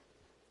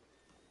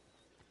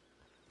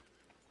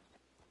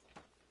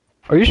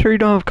 Are you sure you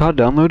don't have COD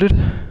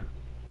downloaded?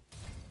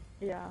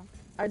 Yeah,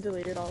 I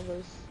deleted all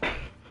those.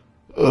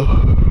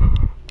 Ugh.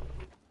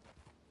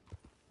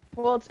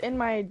 Well, it's in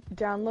my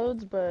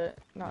downloads, but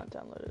not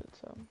downloaded,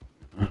 so.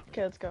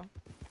 Okay, let's go.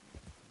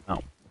 Oh.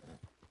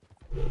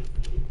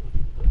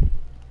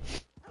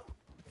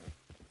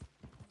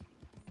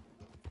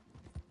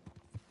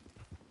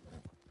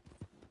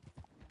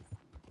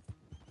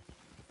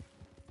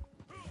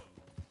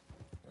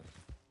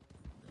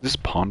 Is this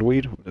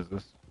pondweed? What is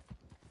this?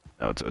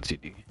 No, it's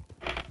OTD.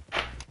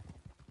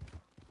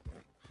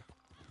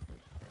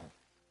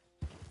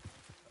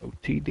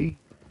 OTD?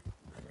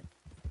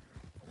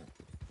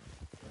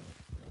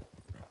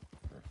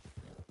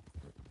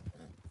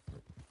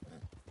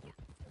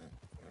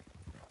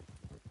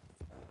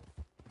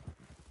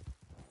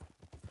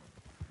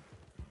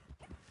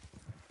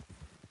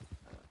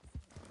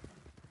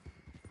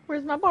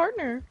 Where's my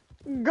partner?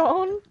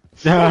 Gone?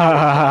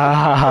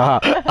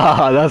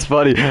 That's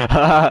funny.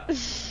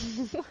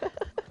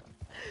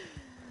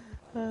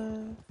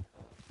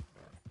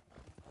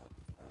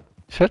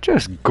 Shut your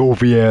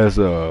goofy ass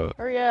up,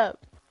 Hurry up.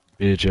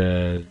 bitch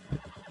ass.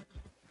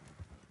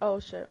 Oh,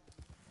 shit.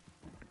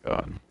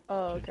 God.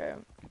 Oh, okay.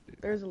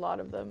 There's a lot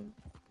of them.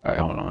 Alright,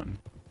 hold on.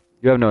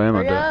 You have no ammo,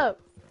 Hurry dude. up.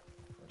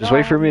 Just No,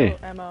 wait I for have me.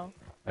 no ammo.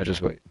 I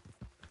just wait.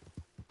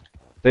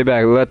 Stay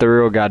back. Let the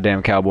real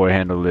goddamn cowboy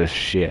handle this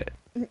shit.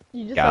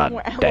 You just have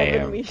more ammo than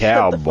Goddamn me.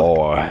 Shut the fuck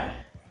cowboy. up.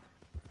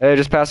 Hey,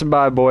 just passing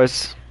by,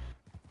 boys.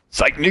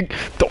 Psych, Nick.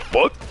 The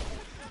fuck?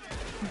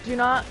 Do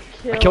not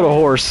kill. I killed a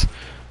horse.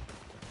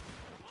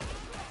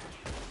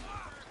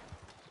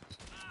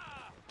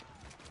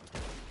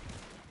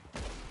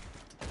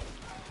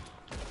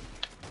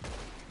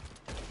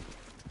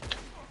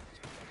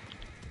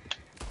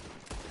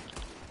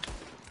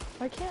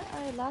 Why can't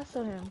I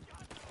lasso him?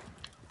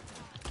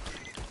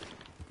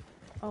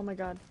 Oh my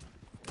god.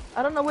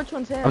 I don't know which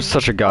one's him. I'm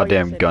such a Oh,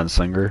 goddamn yes, it is.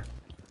 gunslinger.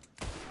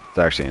 It's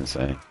actually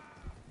insane.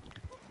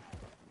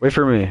 Wait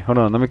for me. Hold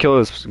on. Let me kill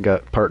his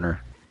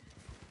partner.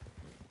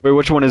 Wait,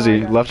 which one is Oh, I he?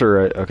 got him. Left or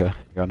right? Okay,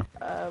 got him.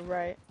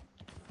 Right.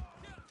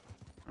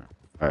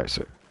 Alright,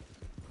 so.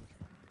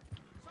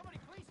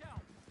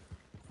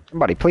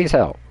 Somebody please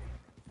help.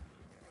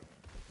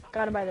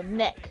 Got him by the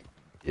neck.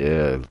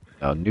 Yeah,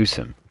 now noose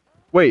him.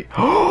 Wait!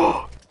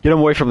 Get him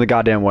away from the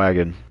goddamn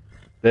wagon.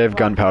 They have Why?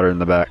 gunpowder in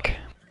the back.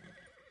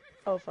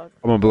 Oh fuck.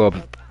 I'm gonna blow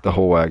up the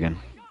whole wagon.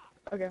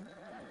 Okay.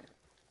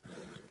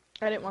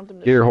 I didn't want them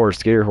to. Get your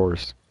horse, get your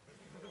horse.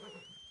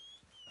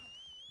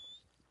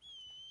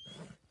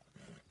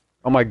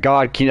 Oh my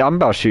god, I'm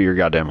about to shoot your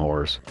goddamn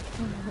horse.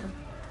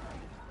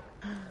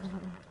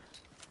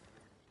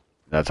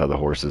 That's how the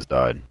horses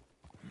died.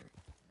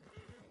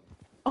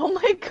 Oh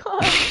my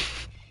god.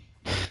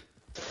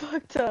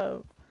 Fucked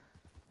up.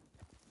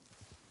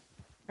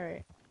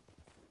 Alright.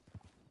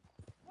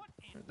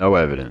 No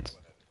evidence.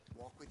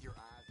 Walk with your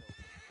eyes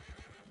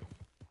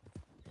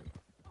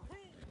open.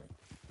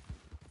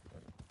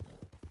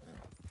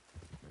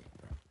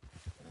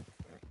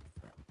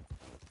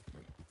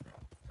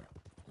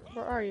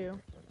 Where are you?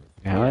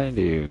 Behind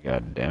you,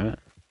 god damn it.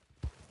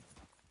 Oh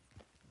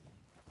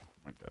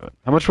my god.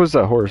 How much was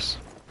that horse?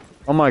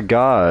 Oh my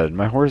god,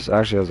 my horse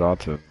actually has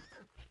autism.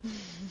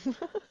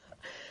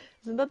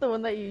 Isn't that the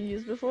one that you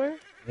used before?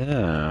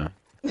 Yeah.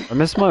 I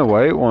miss my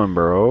white one,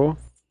 bro.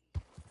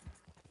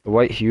 The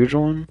white huge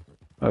one?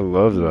 I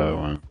love that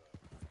one.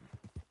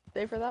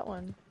 Stay for that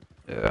one.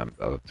 Yeah, I'm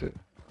about to. It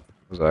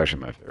was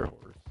actually my favorite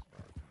horse.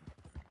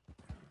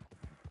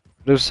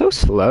 It was so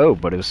slow,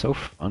 but it was so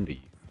fun to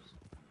use.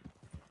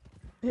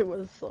 It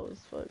was slow as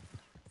fuck. It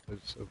was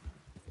so.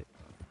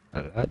 I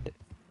liked it.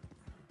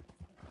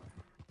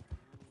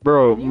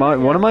 Bro,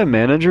 one of my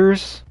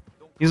managers,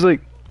 he's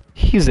like,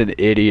 he's an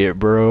idiot,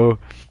 bro.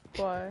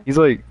 Why? He's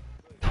like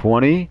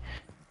 20.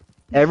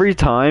 Every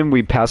time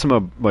we pass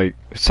him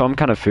some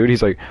kind of food,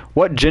 he's like,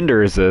 "What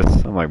gender is this?"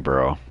 I'm like,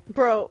 "Bro,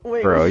 Bro,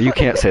 wait. you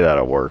can't say that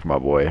at work, my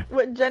boy."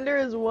 What gender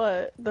is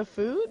what? The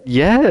food?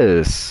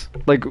 Yes.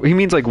 Like he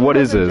means like, Food "What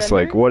is has a this?"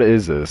 Like, gender? "What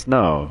is this?"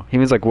 No, he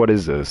means like, "What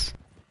is this?"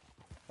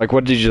 Like,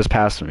 "What did you just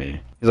pass me?"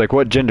 He's like,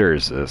 "What gender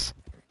is this?"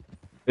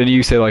 And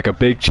you say like a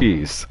big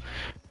cheese,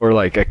 or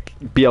like a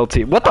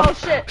BLT. What the? Oh,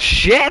 shit.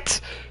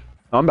 Shit!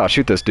 Oh, I'm about to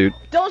shoot this dude.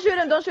 Don't shoot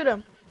him, don't shoot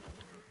him.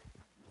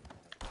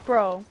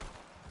 Bro.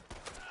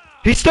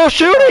 He's still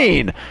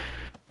shooting.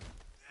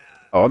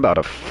 Oh, I'm about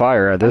to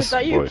fire at this I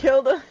thought you boy.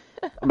 killed him.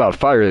 I'm about to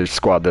fire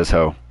squad this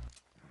hoe.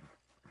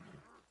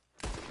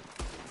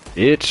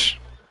 Bitch.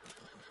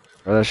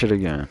 Try that shit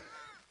again.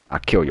 I'll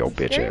kill your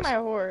bitch Scaring ass. my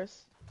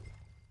horse.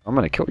 I'm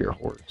gonna kill your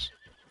horse.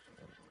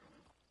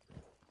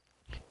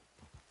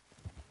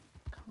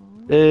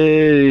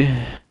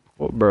 Hey.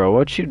 What, bro,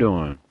 what you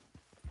doing?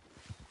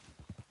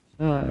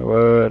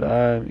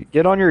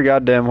 Get on your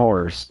goddamn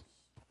horse.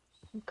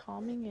 I'm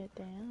calming it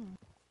down.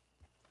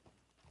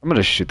 I'm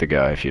gonna shoot the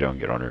guy if you don't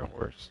get on your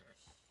horse.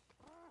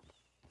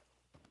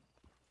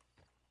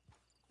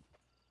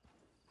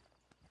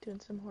 Doing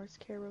some horse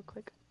care real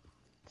quick.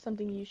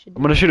 Something you should I'm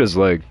do. gonna shoot his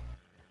leg.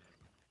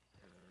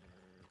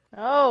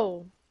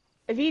 Oh,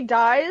 if he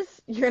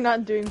dies, you're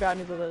not doing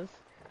bounties with us.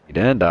 He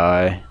didn't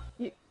die.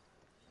 You...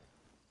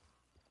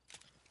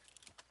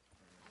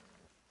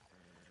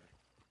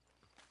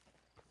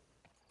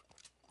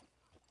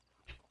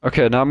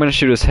 Okay, now I'm gonna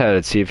shoot his head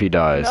and see if he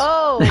dies.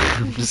 No.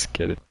 I'm just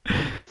kidding.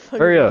 Fuck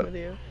Hurry is up. wrong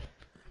with you?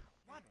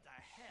 What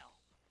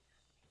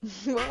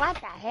the hell? What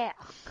the hell?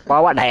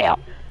 Well, what the hell?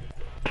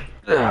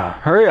 Ugh,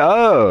 hurry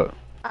up!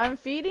 I'm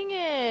feeding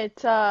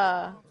it.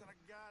 Oh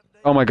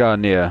my god,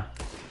 Nia.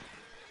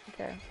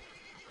 Okay.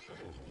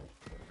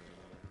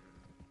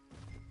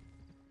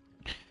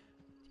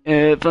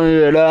 Fill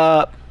it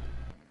up.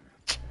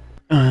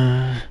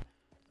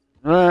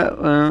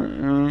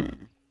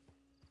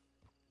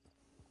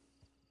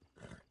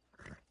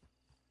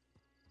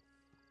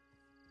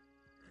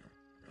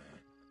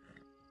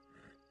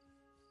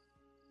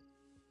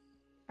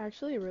 I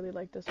actually really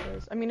like this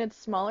horse. I mean, it's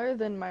smaller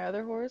than my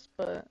other horse,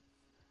 but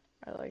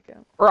I like it.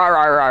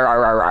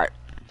 Right.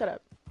 Shut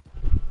up.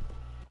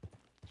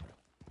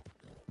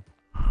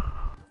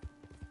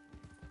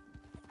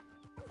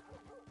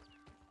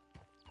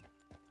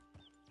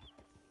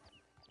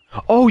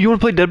 Oh, you wanna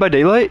play Dead by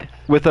Daylight?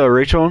 With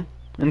Rachel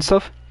and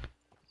stuff?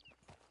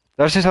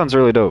 That actually sounds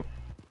really dope.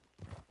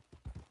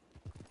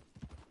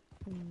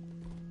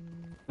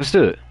 Let's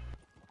do it.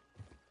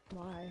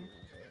 Why?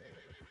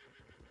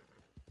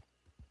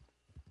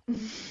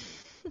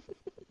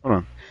 Hold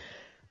on.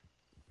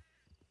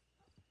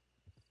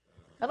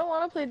 I don't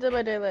want to play Dead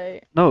by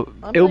Daylight. No,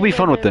 I'm it'll be playing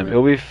fun Dead with by them. Daylight.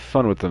 It'll be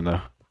fun with them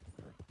though.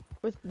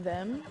 With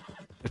them?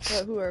 It's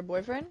What, who, our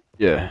boyfriend?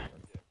 yeah.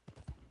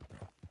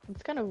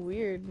 It's kind of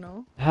weird,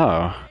 no?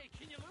 How? Hey,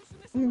 can you loosen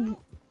this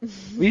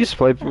up? We used to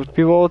play with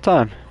people all the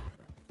time.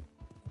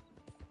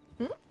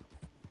 Hmm?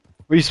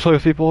 We used to play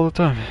with people all the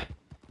time.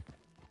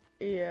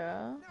 Yeah.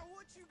 Now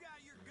what you got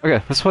your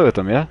Okay, let's play with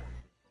them, yeah?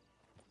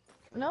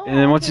 No. And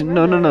then I once you, play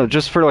no, Red no, no, Dead.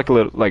 just for like a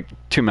little, like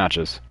 2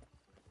 matches.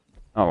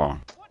 Not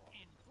long. what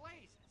in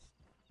blazes?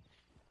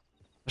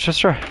 Let's just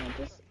try.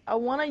 I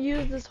want to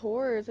use this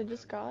horse. I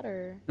just got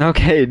her.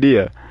 Okay,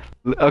 Dia.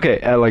 Okay,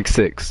 at like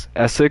 6.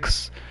 At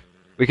 6,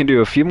 we can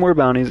do a few more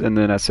bounties, and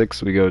then at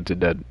 6 we go to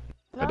Dead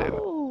by Daylight.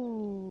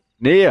 No.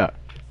 Nia!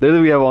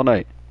 Literally we have all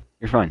night.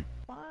 You're fine.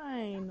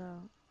 Fine.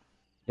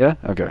 Yeah?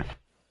 Okay.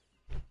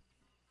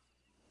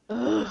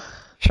 Ugh.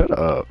 Shut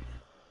up.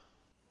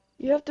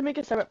 You have to make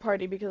a separate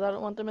party because I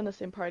don't want them in the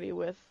same party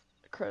with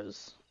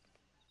crows.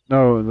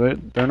 No,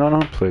 they're not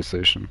on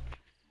PlayStation.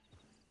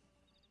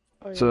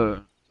 Oh, yeah.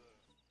 So,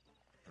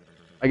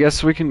 I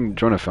guess we can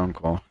join a phone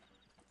call.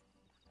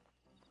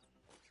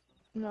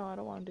 No, I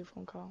don't want to do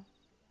phone call.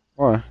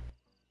 Why?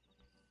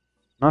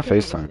 Not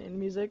Because I'm FaceTime. listening to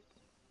music.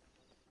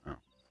 Oh.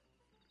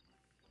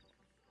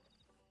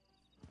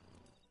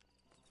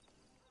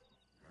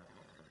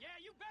 Yeah,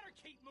 you better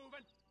keep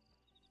moving.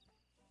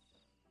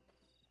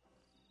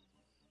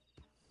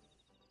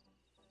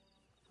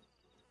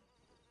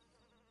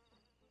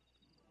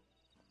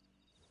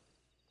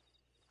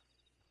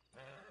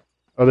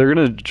 Oh, they're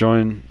gonna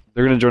join.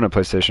 They're gonna join a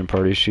PlayStation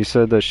party. She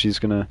said that she's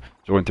gonna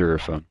join through her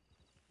phone.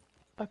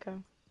 Okay.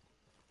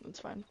 That's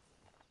fine.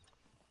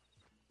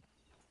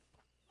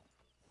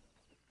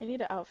 I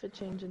need an outfit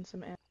change and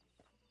some.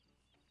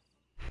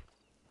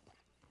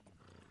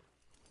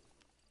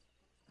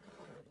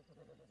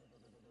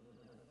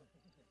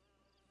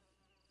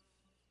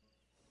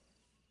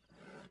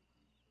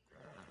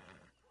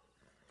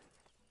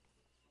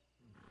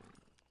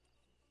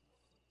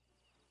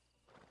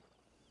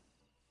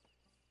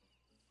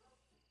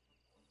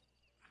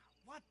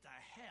 What the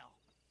hell?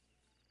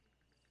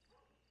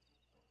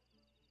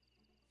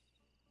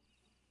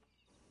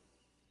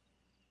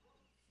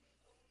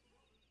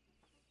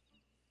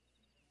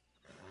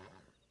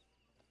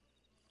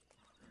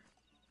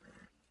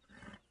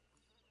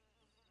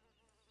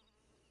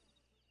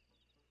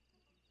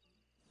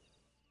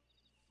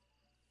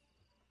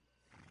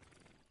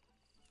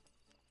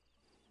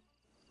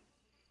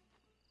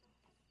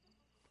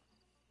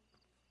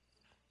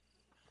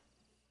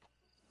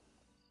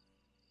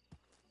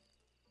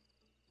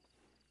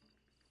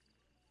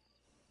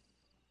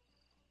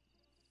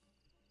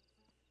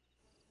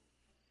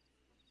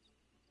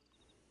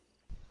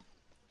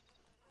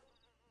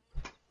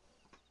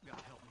 God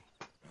help me.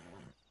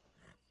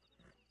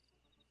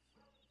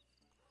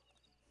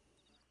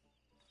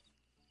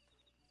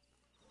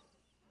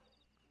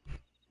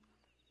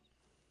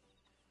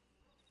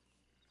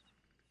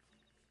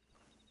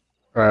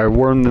 Alright, I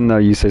warned them that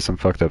you say some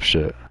fucked up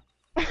shit.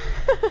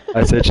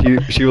 I said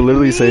she will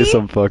literally say Me?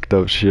 some fucked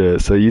up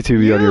shit. So you two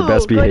be on your You,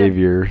 best go ahead.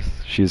 behavior.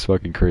 She's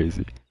fucking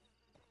crazy.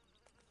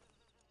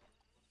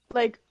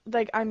 Like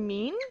I'm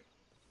mean,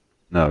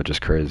 No,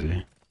 just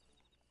crazy.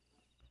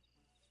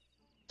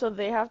 so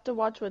they have to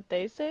watch what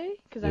they say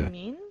because Yeah. I'm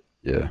mean.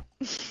 Yeah.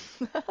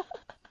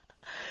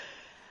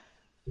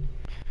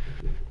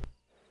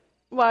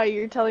 Why,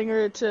 you're telling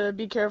her to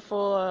be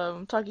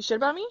careful talking shit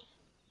about me?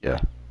 Yeah.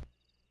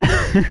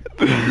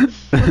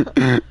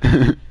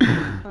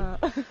 Uh,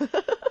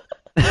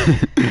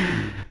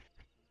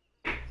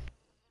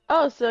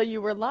 oh, so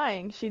you were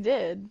lying. She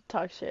did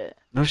talk shit.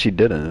 No, she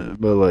didn't.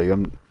 But like,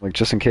 I'm like,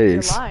 just in You're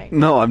case. lying.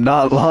 No, I'm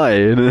not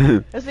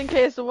lying. Just in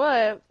case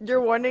what?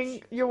 You're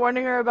warning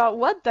her about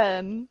what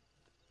then?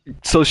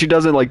 So she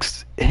doesn't like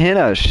hint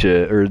at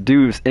shit or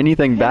do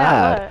anything Hint at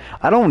bad. what?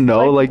 I don't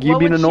know, Like, like you what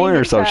being would she annoying or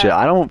hint some shit. at?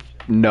 I don't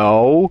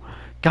know.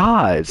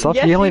 God, stop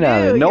Yes, yelling you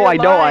at do. me. No, You're I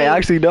don't. I lying.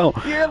 actually don't.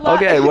 You're lying.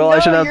 Okay, well, I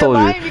shouldn't have told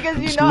you're you. lying because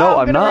you know No, how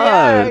I'm gonna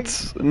not.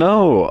 react.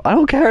 No, I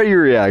don't care how you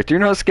react. You're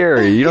not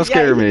scary. You don't Yeah,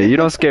 scare me. you- You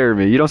don't scare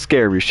me. You don't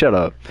scare me. Shut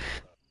up.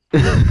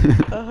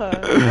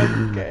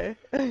 Okay.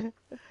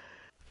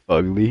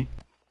 Ugly.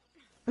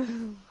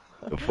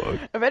 The fuck?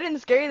 If I didn't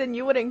scare you, then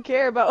you wouldn't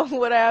care about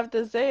what I have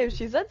to say if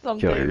she said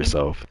something. Kill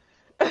yourself.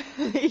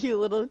 You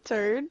little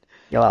turd.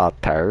 You little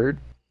turd.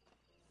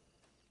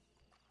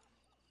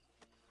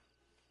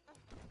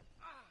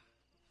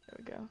 There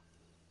we go.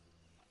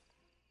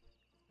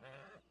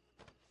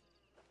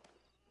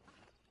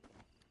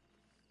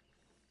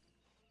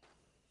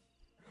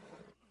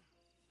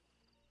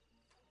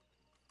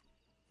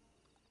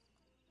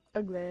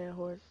 Ugly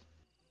horse.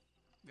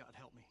 God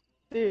help me.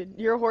 Dude,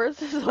 your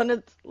horse is on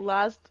its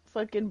last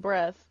fucking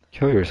breath.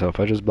 Kill yourself.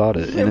 I just bought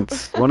it, and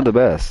it's one of the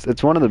best.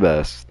 It's one of the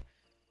best.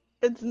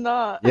 It's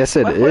not. Yes,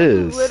 it My horse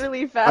is.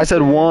 literally faster. I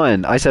said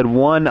one. I said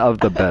one of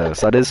the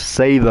best. I just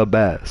say the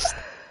best.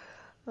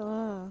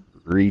 Ah.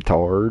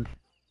 Retard.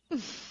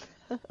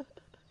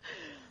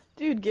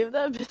 Dude, give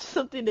that bitch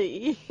something to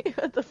eat.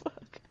 What the fuck?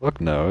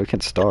 Fuck no, it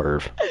can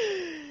starve.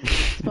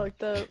 It's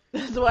fucked up.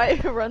 That's why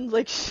it runs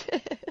like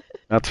shit.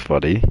 That's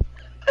funny.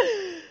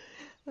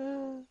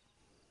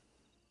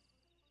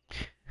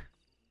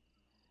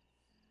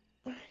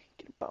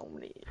 Get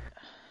on it.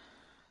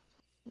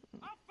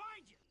 I'll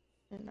find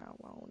you. And I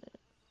want it.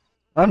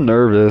 I'm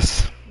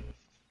nervous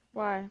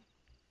Why?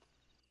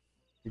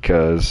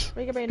 because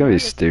Wake up, it's gonna be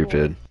nervous for?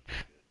 stupid.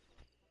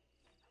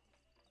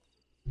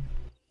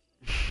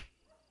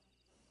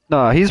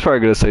 Nah, he's probably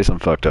gonna say some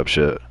fucked up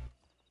shit.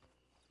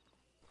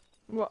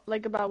 What,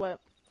 like about what?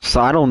 So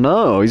I don't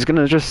know. He's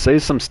gonna just say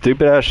some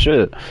stupid ass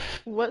shit.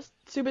 What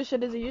stupid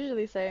shit does he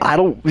usually say?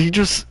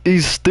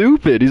 He's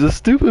stupid. He's a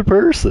stupid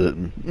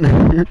person.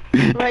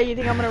 Right, you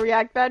think I'm gonna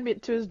react bad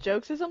to his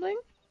jokes or something?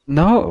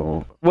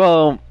 No.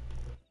 Well,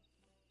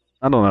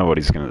 I don't know what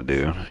he's gonna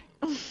do.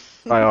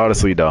 I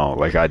honestly don't.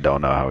 Like, I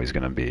don't know how he's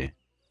gonna be.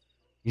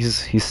 He's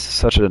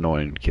such an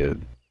annoying kid.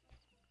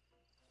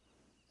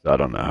 I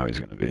don't know how he's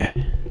gonna be.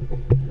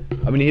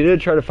 I mean, he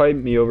did try to fight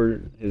me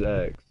over his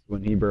ex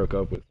when he broke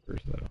up with her,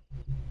 so.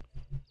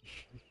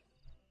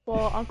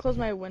 Well, I'll close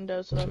my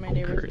window so that my So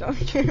neighbors great. don't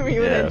hear me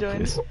when I join.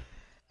 please.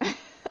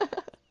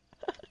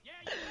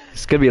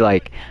 It's gonna be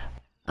like,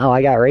 oh,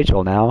 I got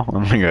Rachel now.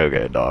 I'm like,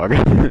 okay, dog.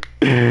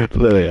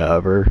 Literally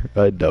have her.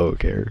 I don't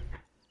care.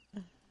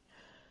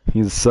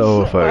 He's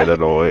so fucking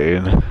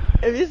annoying.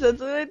 If you said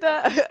something like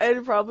that,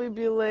 I'd probably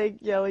be like,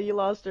 yo, you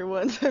lost her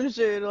once. I'm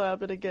sure it'll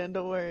happen again,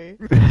 don't worry.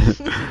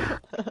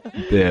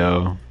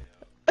 Damn.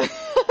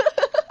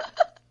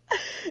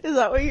 Is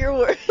that what you're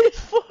worried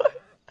for?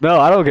 No,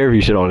 I don't care if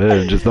you shit on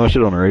him. Just don't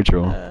shit on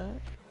Rachel.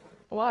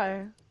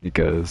 Why?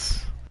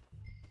 Because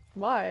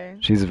Why?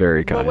 she's a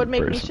very kind What would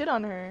make me person. shit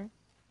on her?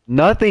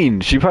 Nothing.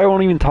 She probably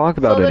won't even talk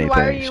about So then anything.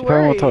 why are you She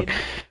probably won't worried? talk.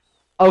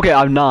 Okay,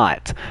 I'm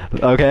not.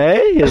 Okay?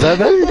 Is that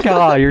better?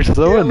 God, you're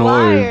so You're a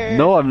annoying. liar.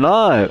 No, I'm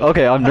not.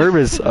 Okay, I'm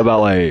nervous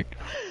about like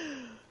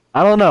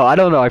I don't know.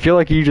 I feel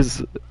like you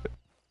just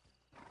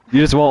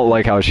won't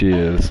like how she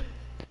is.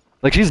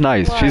 Like she's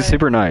nice. Why? She's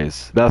super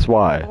nice. That's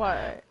why.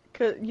 Why?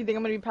 Cause you think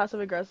I'm gonna be passive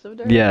aggressive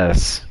to her?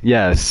 Yes,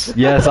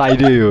 I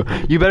do.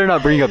 You better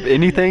not bring up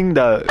anything.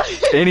 No.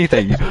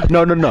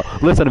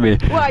 Listen to me.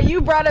 Why? You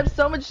brought up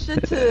so much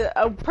shit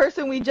to a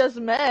person we just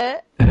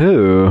met.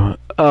 Who?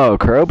 Oh,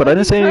 Crow. But I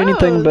didn't say Crows.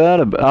 anything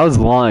bad. I was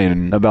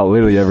lying about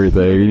literally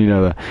everything. You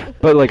know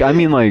that. But like, I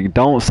mean, like,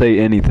 don't say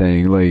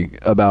anything like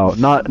about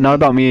not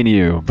about me and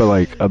you, but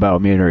like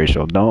about me and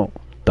Rachel. Don't.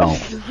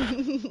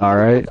 All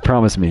right.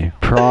 Promise me.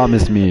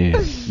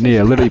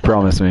 Nia, literally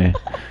promise me.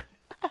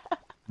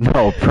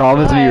 No,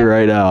 promise me Why?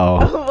 right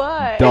now.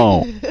 Why?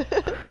 Don't.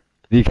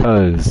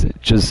 Because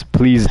just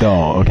please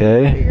don't, Are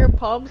okay? your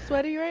palms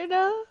sweaty right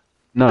now?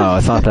 No,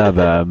 it's not that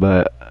bad,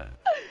 but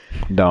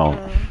don't.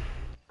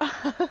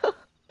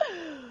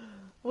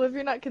 Well, if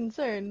you're not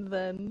concerned,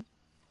 then.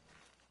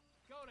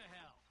 Go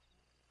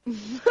to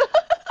hell.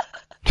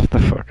 Shut the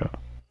fuck up.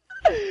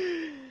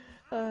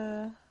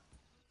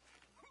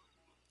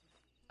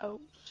 Oh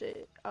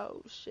shit,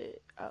 oh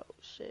shit, oh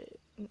shit.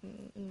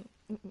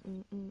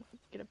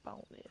 Get up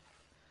on it.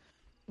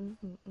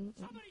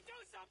 Somebody do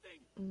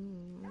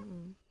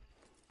something.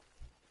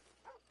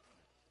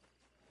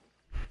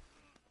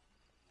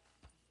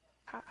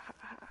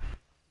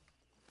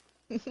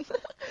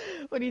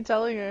 What are you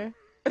telling her?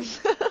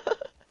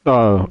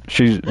 Oh,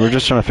 we're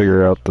just trying to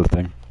figure out the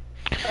thing.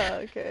 Oh,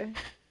 okay.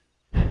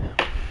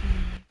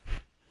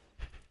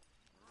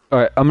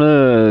 Alright, I'm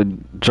gonna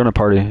join a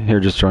party. Here,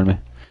 just join me.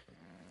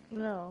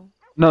 No.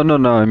 No,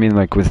 I mean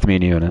like with me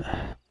and you in it.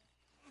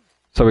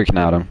 So we can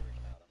add him.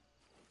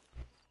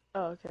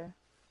 Oh, okay.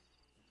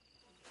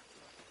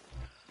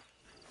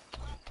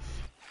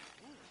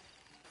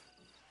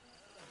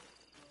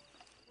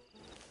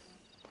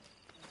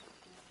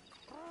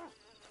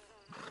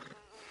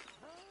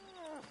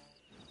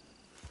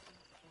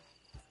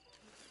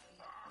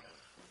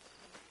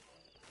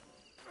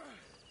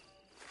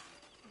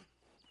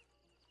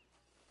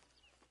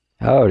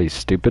 Howdy,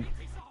 stupid.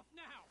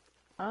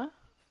 Huh?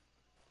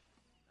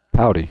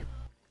 Howdy.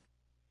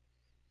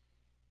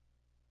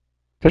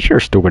 Shut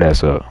your stupid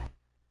ass up.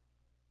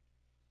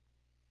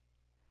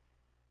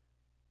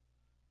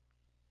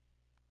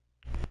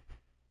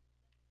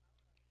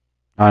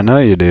 I know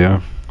you do.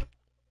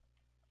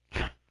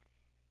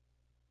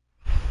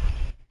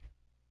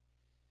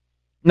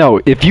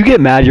 No, if you get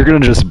mad, you're gonna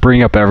just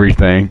bring up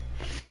everything.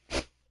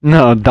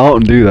 No,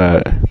 don't do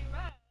that.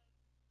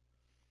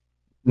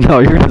 No,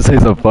 you're gonna say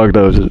some fucked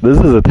up shit. This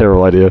is a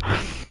terrible idea.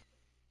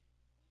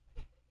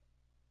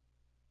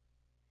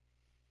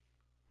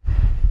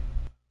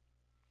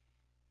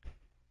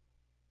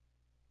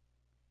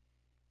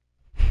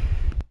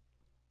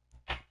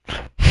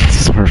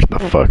 Swear to the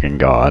fucking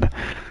god.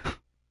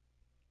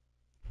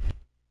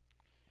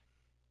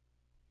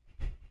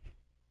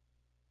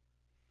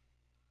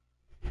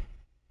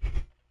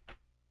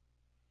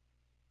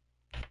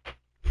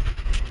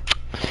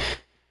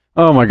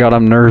 Oh my god,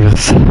 I'm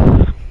nervous.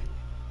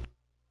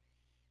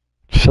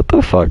 Shut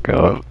the fuck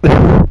up.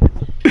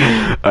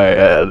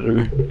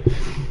 I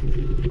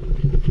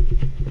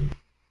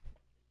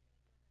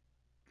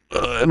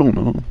don't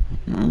know.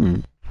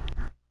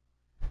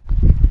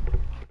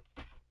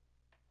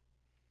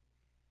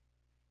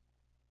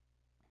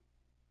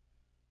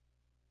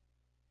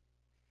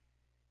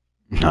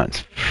 That's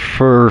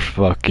for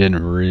fucking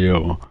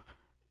real.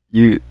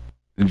 You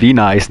be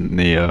nice,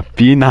 Nia.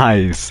 Be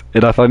nice.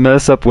 And if I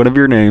mess up one of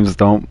your names,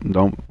 don't.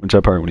 Which I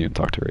probably won't even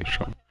talk to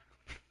Rachel.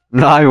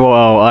 I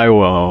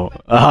won't.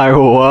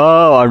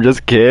 I'm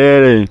just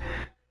kidding.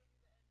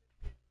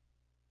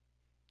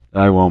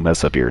 I won't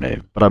mess up your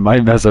name, but I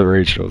might mess up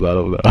Rachel's. I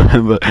don't know,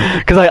 but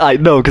because I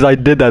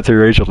did that to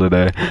Rachel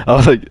today. I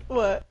was like,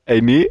 What?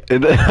 "Hey, Neat,"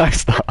 and then I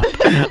stopped.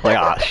 Like,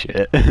 ah,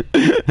 shit.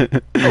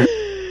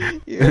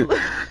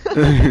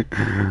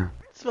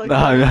 It's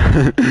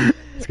fucking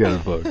It's kind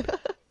of fucked.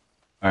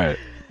 All right,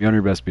 be on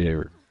your best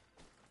behavior.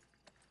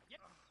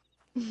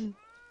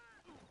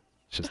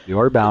 Just do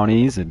our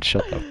bounties and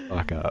shut the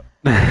fuck up.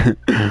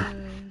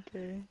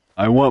 Okay.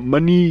 I want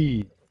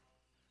money.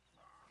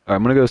 Alright,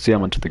 I'm gonna go see how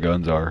much the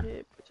guns are.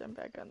 Okay, jump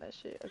back on that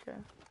shit. Okay.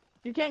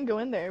 You can't go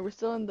in there. We're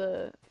still in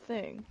the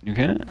thing. You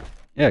can?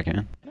 Yeah, I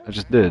can. I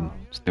just did. Oh.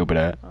 Stupid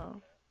ass. Oh,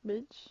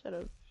 bitch, shut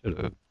up.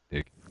 Shut up,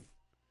 dick.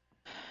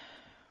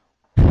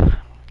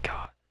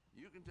 God.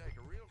 You can take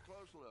a real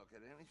close look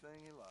at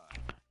anything you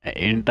like.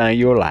 Anything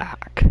you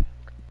like.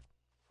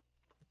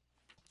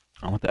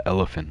 I want the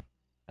elephant.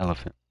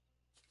 Elephant.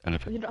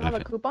 You don't have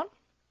a coupon?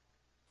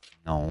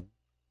 No.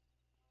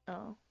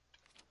 Oh.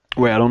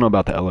 Wait, I don't know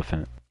about the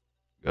elephant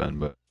gun,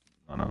 but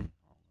I don't know.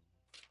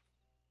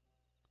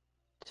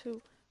 2,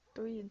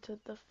 3 into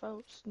the 4.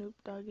 Snoop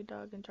Doggy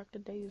Dogg and Chuck the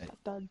Days at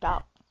the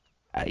dog.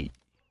 I.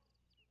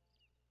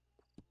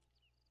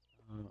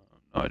 No,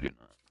 I do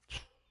not.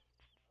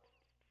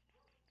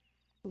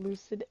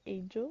 Lucid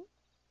Angel?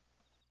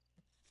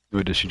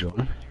 Wait, does she join?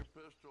 Your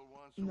pistol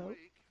once a No. week.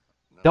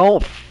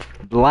 Don't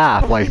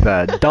laugh like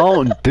that.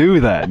 Don't do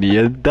that,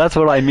 Nia. That's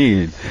what I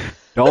mean.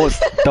 Don't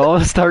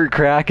start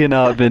cracking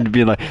up and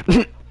being like,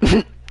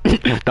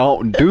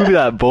 don't do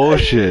that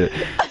bullshit.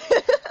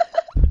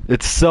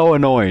 It's so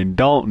annoying.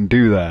 Don't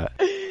do that.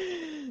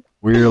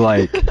 Where you're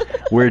like,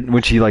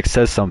 when she like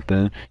says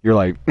something, you're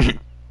like,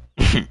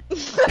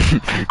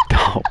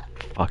 don't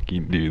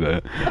fucking do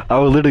that. I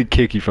will literally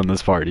kick you from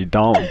this party.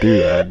 Don't do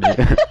that,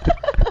 Nia.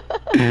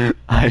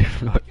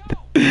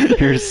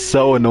 You're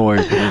so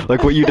annoying.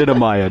 Like what you did to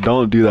Maya.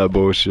 Don't do that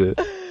bullshit.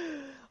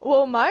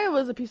 Well, Maya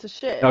was a piece of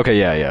shit. Okay,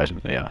 yeah,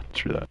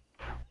 true that.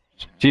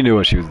 She knew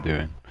what she was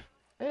doing.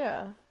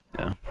 Yeah.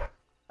 Yeah.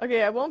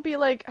 Okay, I won't be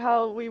like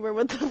how we were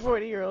with the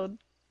 40-year-old.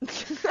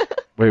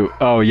 Wait,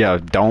 oh yeah,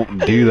 don't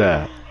do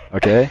that.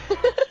 Okay?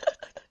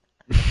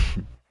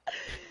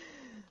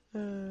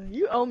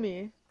 You owe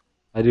me.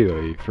 I do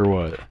owe you. For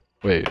what?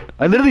 Wait,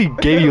 I literally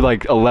gave you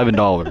like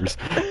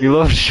 $11. You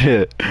love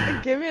shit.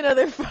 Give me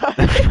another 5.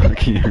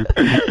 Fuck you.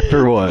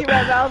 For what? Keep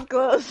my mouth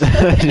closed.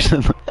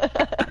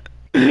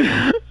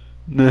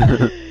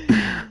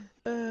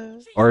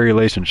 Our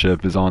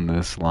relationship is on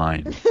this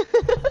line.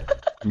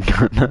 You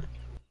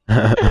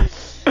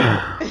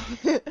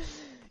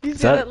Is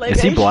see that, like,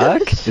 is he I-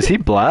 black? Is he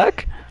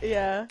black?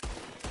 Yeah.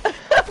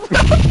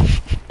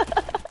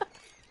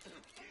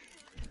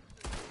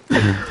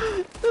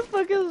 The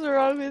fuck is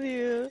wrong with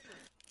you?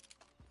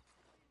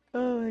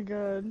 Oh my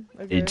god.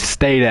 Okay. Hey,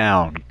 stay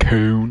down,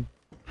 coon.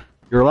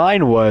 Your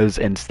line was,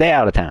 and stay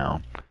out of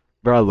town.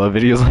 Bro, I love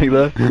videos like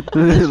that.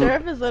 The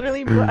sheriff is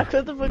literally black.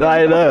 What the fuck is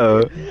I wrong know.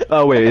 with you?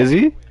 Oh wait, is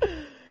he?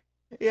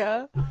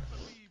 Yeah.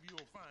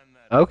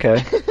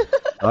 Okay.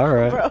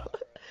 Alright. Bro,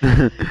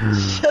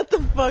 shut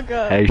the fuck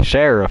up. Hey,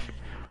 Sheriff.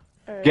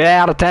 Alright. Get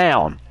out of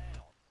town.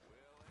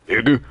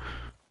 Nigga.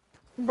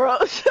 Bro,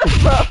 bro.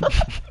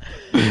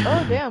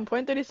 Oh damn,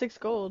 0.36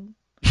 gold.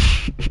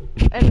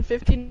 And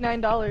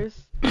 $59.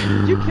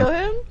 Did you kill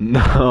him?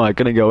 No, I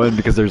couldn't go in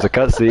because there's a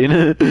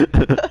cutscene.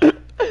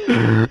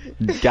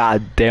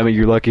 God damn it,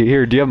 you're lucky.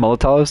 Here, do you have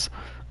Molotovs?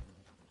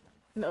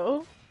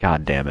 No.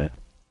 God damn it.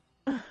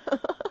 Look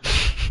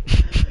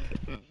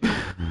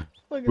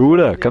at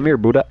Buddha, somebody. come here,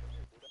 Buddha.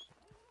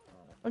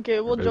 Okay,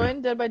 we'll Baby.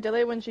 join Dead by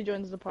Daylight when she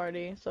joins the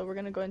party. So we're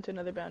gonna go into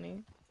another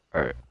bounty.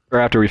 Alright. Or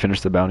after we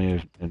finish the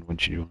bounty and when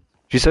she joins.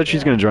 She said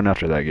she's Yeah. gonna join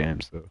after that game,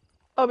 so.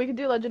 Oh, we can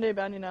do Legendary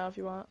Bounty now if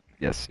you want.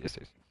 Yes.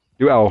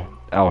 Do Owl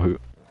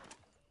Hoot.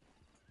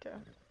 Okay.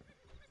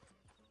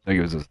 I think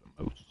it was the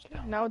most.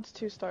 Now it's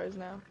 2 stars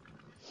now.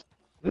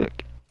 Look.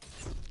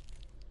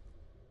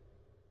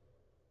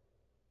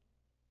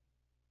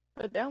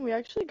 But damn, we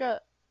actually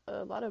got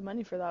a lot of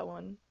money for that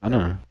one. I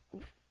know.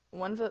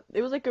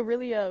 It was like a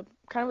really kind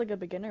of like a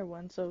beginner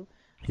one, so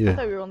I Yeah.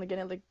 thought we were only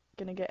gonna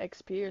get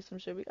XP or some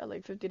shit. We got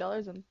like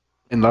 $50 and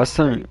And last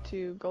time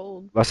 32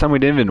 gold. we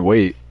didn't even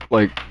wait.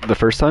 Like the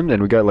first time,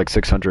 and we got like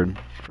 600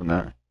 from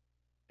that.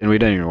 And we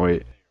didn't even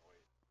wait.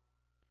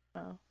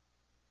 Oh.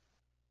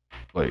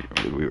 Like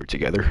we were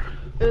together.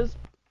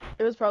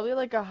 It was probably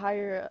like a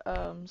higher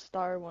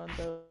star one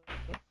though.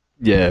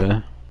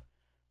 Yeah.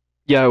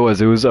 Yeah, it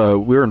was. It was.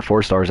 We were in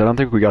 4 stars. I don't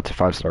think we got to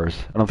 5 stars.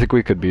 I don't think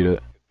we could beat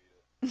it.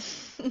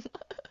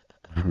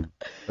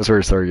 That's where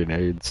we started getting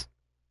AIDS.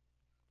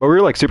 But we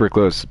were like super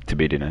close to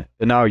beating it.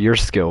 And now you're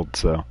skilled,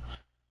 so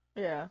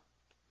Yeah.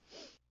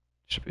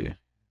 should be.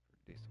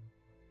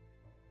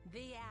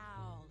 The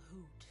Owl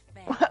Hoot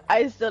family.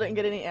 I still didn't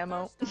get any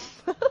ammo.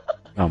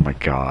 Oh my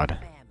god.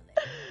 Family.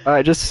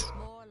 Alright, just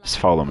More like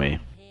follow me.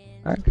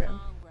 Hinge Okay.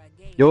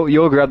 congregation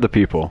You'll grab the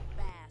people.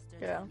 bastards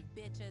Yeah. and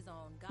bitches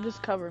on Just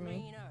God's cover me.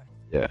 green earth.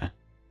 Yeah.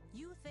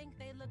 You think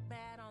they look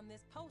bad on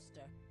this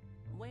poster?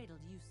 Wait till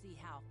you see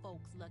how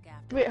folks look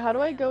after Wait, how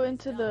do I go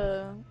themselves into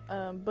done.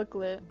 the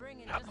booklet?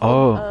 Bringing just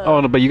Oh. Uh, Oh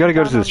no, but you gotta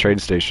go to down the on train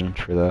the- station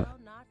for that. well,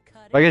 not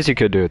cut I it. guess you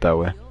could do it that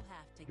way. You'll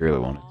have to You really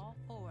get want it. all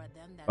 4 of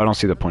them that I don't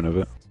see the are point of it.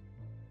 released.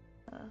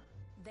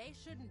 They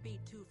shouldn't be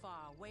too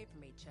far away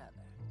from each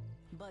other,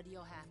 but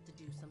you'll have to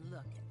do some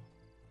looking.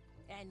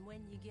 And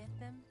when you get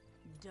them,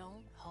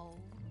 don't hold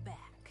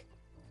back.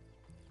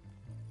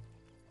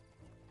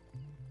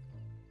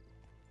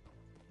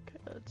 Okay,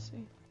 let's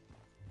see.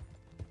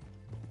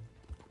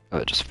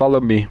 Just follow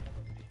me.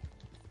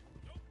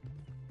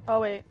 Oh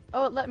wait.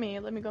 Oh, let me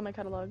go in my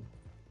catalog.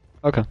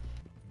 Okay.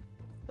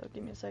 So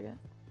give me a second.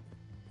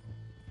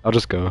 I'll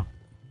just go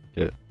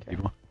get Okay.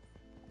 people.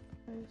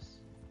 Nice.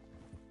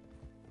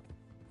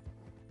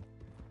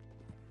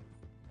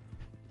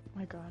 Oh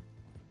my god.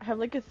 I have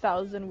like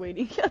 1,000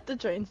 waiting at the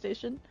train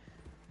station.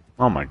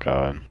 Oh my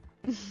god.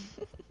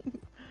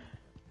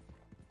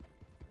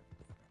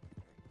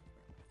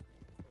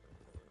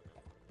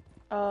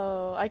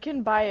 Oh, I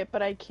can buy it,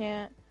 but I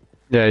can't.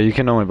 Yeah, you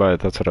can only buy it.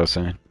 That's what I was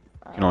saying.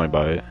 You can only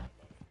buy it.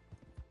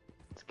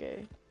 It's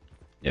gay.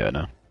 Yeah,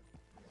 no.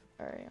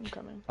 Alright, I'm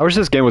coming. I wish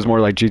this game was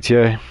more like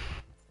GTA.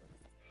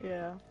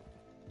 Yeah.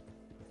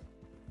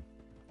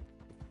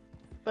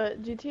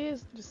 But GTA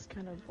is just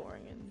kind of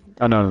boring and.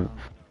 I know.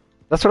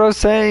 That's what I was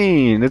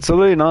saying. It's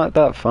literally not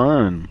that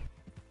fun.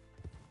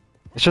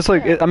 It's just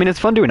like, Yeah. I mean, it's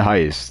fun doing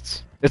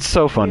heists. It's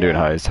so fun doing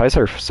Yeah. heists. Heists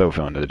are so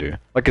fun to do.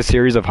 Like a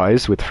series of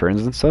heists with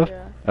friends and stuff.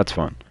 Yeah. That's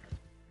fun.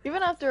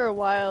 Even after a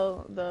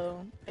while,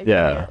 though, it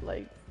Yeah. can get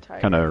like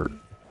tired. Kind of,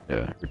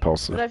 yeah,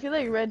 repulsive. But I feel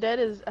like Red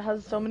Dead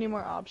has so many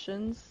more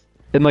options.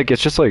 And like,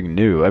 it's just like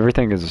new.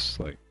 Everything is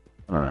like,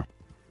 I don't know.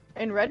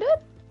 In Red Dead?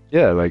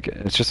 Yeah, like,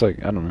 it's just like,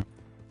 I don't know.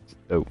 It's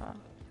dope.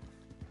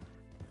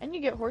 And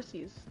you get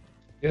horses.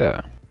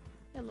 Yeah.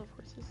 I love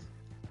horses.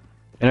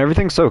 And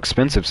everything's so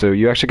expensive, so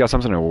you actually got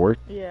something to work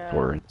Yeah.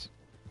 towards.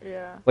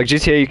 Yeah. Like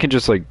GTA, you can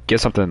just like get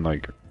something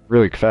like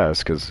really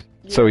fast because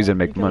it's so Yeah, easy to you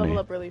make can money. level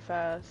up really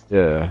fast.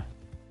 Yeah.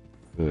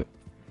 But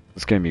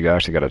this game you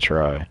actually gotta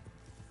try.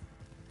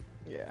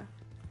 Yeah.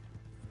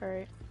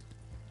 Alright.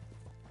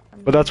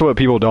 But that's what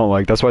people don't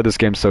like. That's why this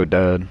game's so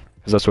dead.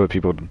 Because that's what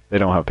people, they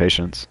don't have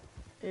patience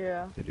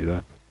Yeah. to do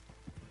that.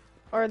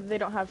 Or they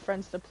don't have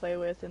friends to play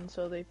with, and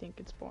so they think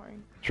it's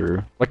boring.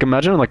 True. Like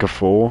imagine like a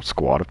full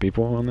squad of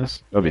people on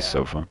this. That'd be Yeah.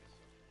 so fun.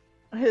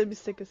 It'd be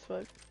sick as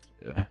fuck.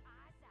 Yeah.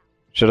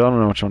 Shit, I don't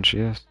know which one she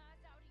is.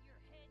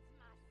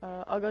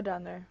 I'll go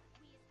down there.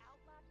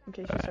 In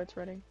case she Alright. starts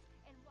running.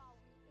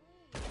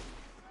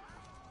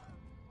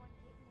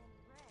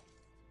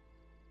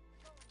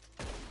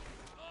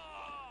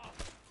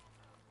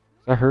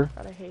 Is that her?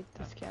 God, I hate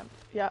this camp.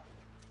 Yeah.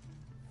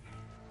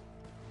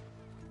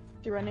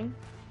 She running?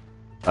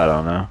 I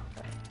don't know.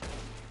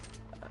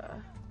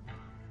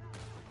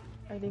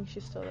 I think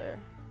she's still there.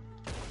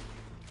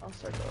 I'll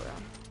circle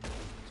around.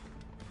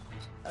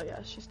 Oh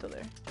yeah, she's still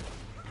there.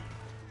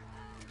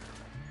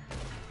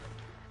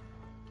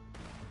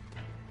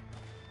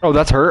 Oh,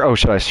 that's her? Oh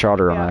shit, I shot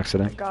her on Yeah,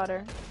 accident. Got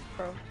her.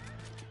 Bro.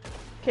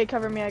 Okay,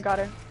 cover me. I got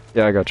her.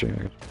 Yeah, I got you. I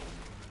got you.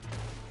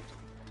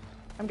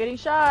 I'm getting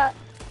shot.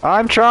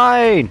 I'm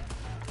trying!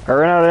 I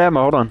ran out of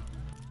ammo, hold on.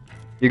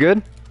 You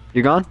good?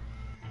 You gone?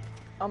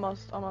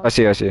 Almost. I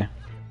see, I see.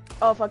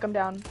 Oh, fuck, I'm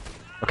down.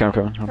 Okay, I'm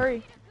coming.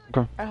 Hurry.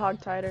 Okay. I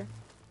hog-tied her.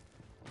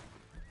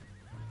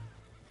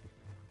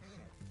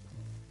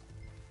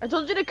 I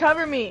told you to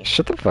cover me.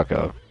 Shut the fuck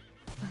up.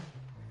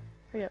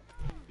 Hurry up.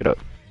 Get up.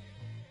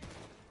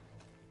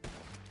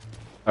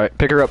 Alright,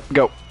 pick her up,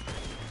 go.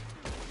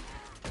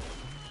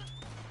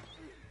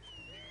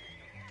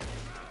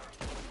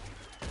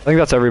 I think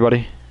that's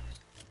everybody.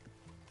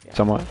 Yeah.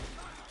 Somewhat.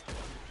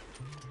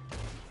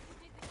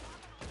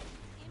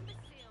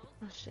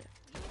 Oh, shit.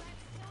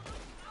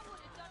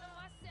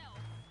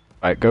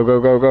 Alright, go,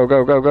 go, go, go,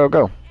 go, go, go,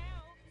 go.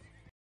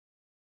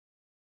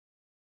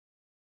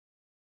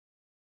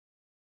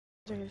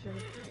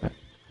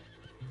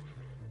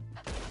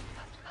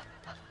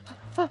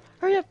 Oh,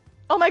 hurry up.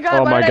 Oh my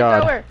god, Oh why my did I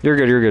throw god. her? You're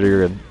good, you're good,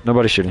 you're good.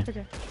 Nobody's shooting.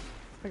 Okay.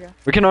 Okay.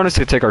 We can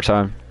honestly take our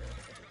time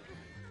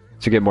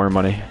to get more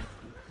money.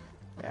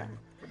 Yeah.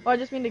 Well, I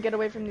just mean to get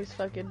away from these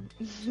fucking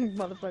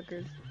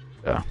motherfuckers.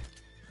 Yeah.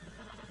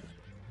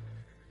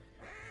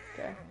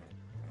 Okay.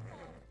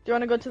 Do you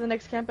want to go to the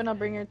next camp and I'll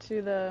bring her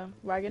to the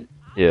wagon?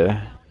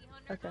 Yeah.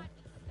 Okay.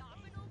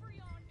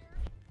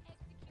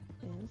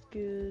 That's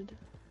good.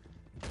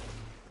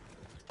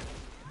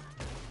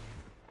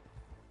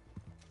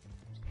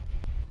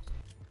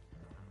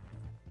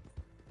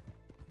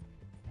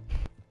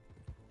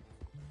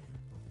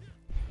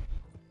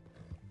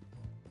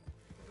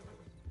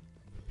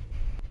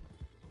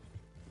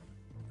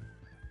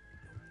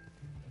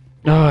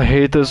 Oh, I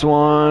hate this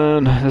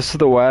one. This is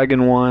the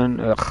wagon one.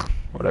 Ugh,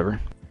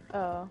 whatever.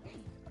 Oh.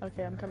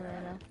 Okay, I'm coming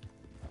right now.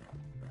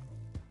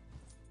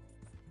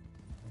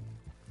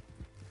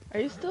 Are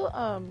you still,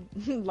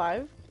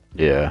 live?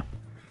 Yeah.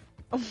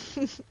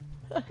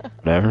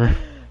 Whatever.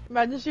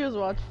 Imagine she was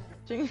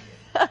watching.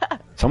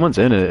 Someone's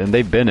in it, and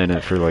they've been in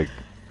it for like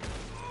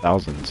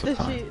thousands of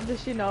times.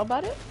 Does she know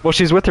about it? Well,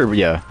 she's with her,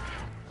 yeah.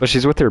 But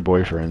she's with her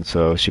boyfriend,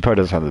 so she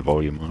probably doesn't have the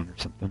volume on or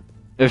something.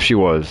 If she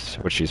was,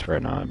 which she's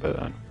probably not, but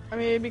I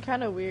mean, it'd be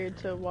kind of weird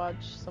to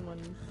watch someone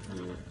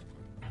you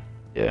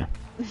yeah.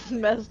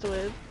 messed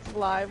with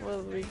live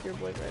with your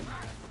boyfriend.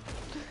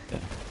 Yeah.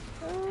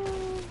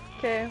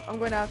 Okay, I'm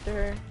going after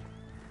her.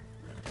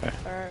 Okay.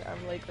 Alright,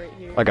 I'm like right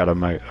here. I got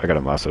him. I got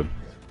him also.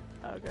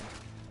 Oh, okay.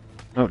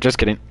 No, just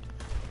kidding.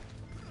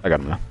 I got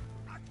him now.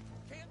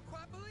 Can't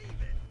quite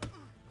believe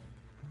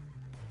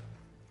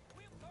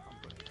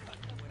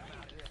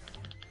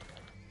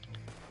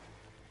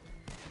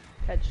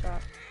it.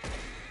 Headshot.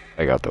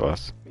 I got the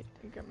last. You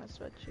think I'm a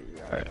sweatshirt?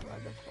 You are Alright. a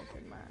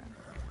motherfucking man.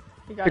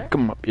 You got Pick it?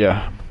 him up.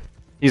 Yeah.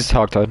 He's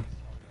hogtied.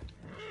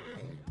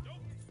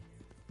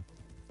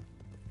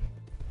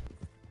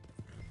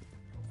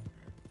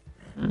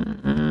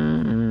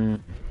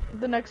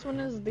 The next one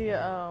is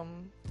the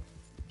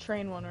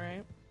train one,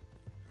 right?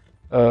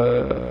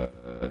 No,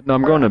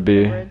 I'm Or going to the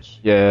B. bridge?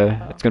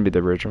 Yeah, Oh. it's gonna be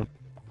the bridge one.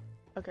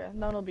 Okay,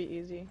 that'll be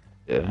easy.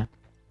 Yeah. That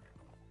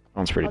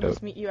one's pretty I'll dope.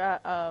 just meet you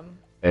at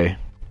A.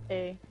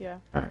 A. Yeah.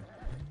 Alright.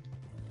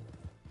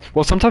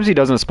 Well, sometimes he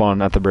doesn't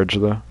spawn at the bridge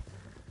though.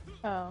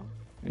 Oh.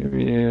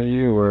 Yeah,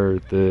 you were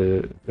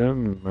the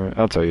them.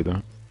 I'll tell you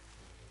though.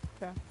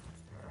 Okay.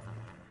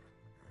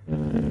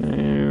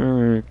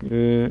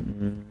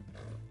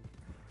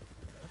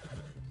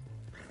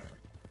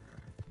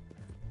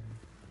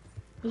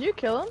 Did you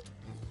kill him?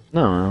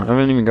 No, I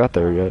haven't even got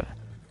there yet.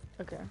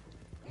 Okay.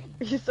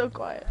 He's so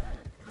quiet.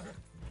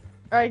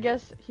 Or I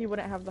guess he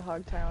wouldn't have the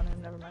hog tie on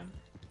him. Never mind.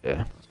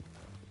 Yeah.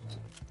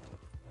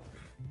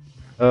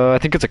 I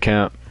think it's a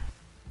camp.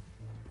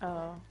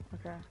 Oh.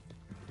 Okay.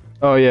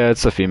 Oh yeah,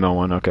 it's the female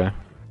one. Okay.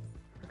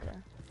 Okay.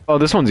 Oh,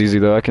 this one's easy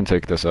though. I can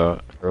take this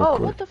out real Oh,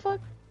 quick. what the fuck?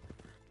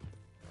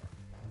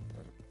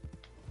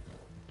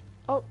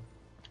 Oh,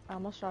 I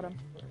almost shot him.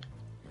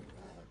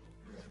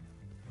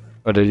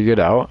 Oh, did you get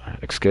out?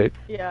 Escape?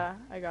 Yeah,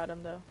 I got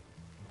him though.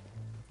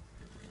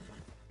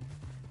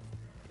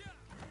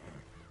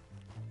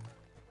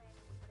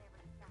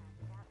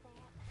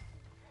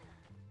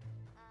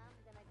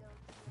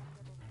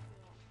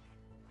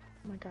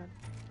 Oh my god.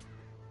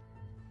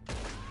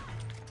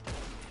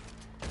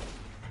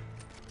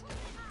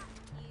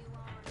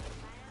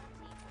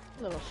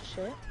 Little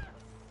shit.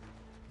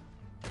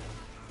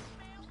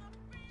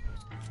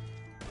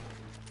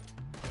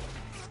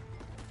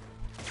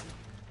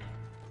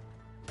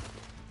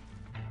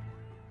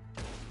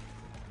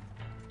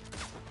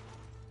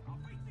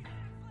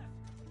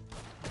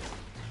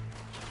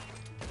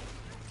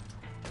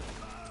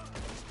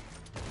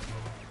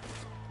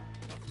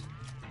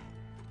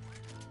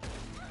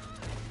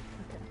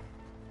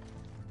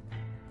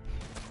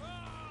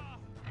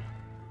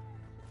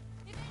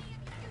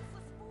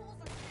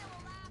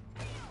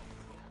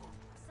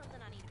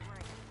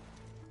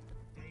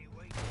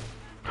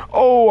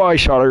 Oh, I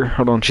shot her.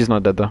 Hold on, she's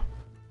not dead though.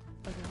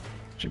 Okay.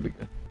 Should be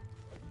good.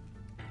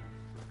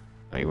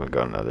 Oh, you went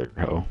got another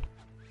hoe.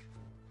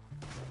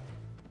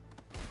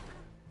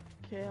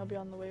 Okay, I'll be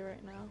on the way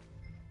right now.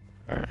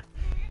 Alright.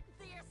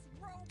 This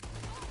rope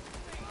off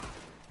me.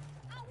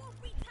 I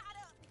won't be tied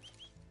up.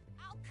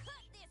 I'll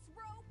cut this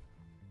rope,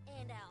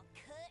 and I'll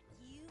cut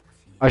you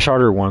too. I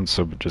shot her once,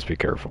 so just be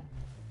careful.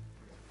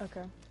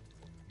 Okay.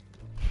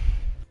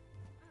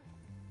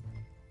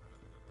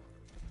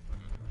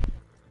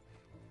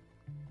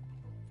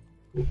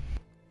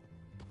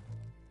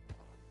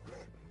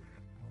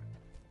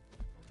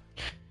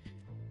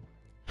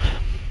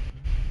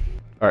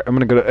 Alright, I'm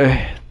gonna go to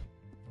A.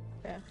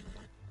 Yeah.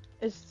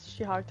 Is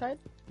she hogtied?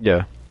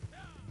 Yeah.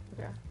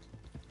 Okay.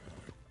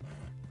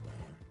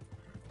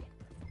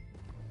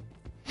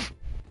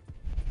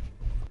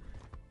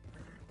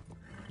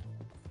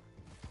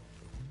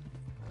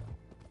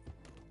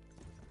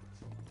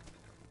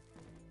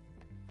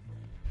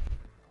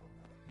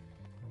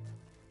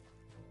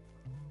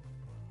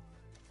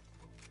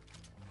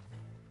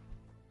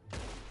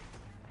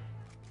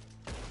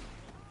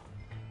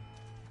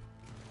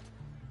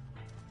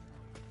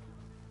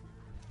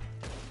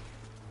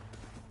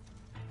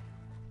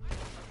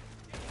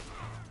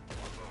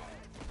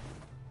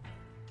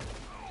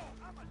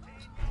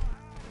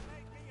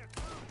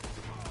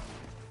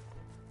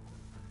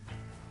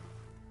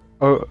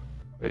 Oh,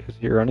 wait, is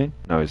he running?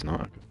 No, he's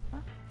not.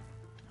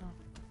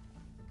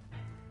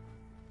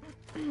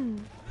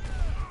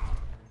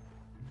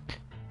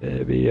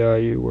 Baby,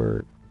 you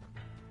work.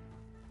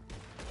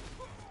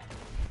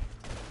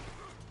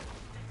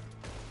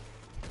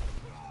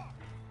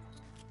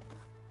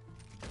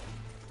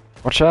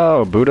 Watch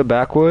out, Buddha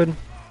backwood.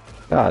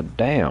 God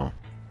damn.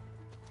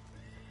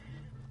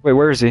 Wait,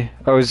 where is he?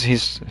 Oh,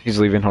 he's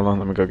leaving. Hold on,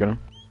 let me go get him.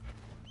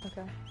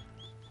 Okay.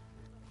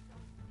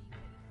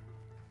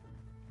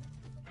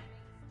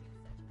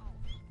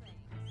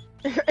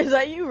 Is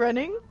that you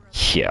running?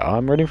 Yeah,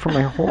 I'm ready for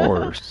my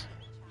horse.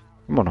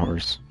 Come on,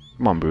 horse.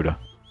 Come on, Buddha.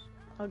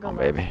 I'll go Come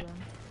on, last baby.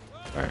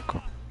 then. Alright,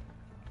 cool.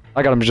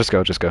 I got him. Just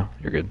go.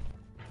 You're good.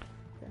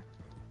 Okay.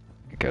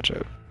 You catch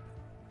up.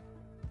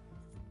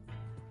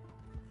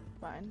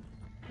 Fine.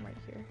 I'm right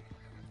here.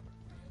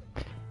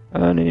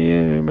 I need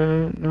you,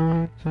 but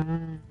no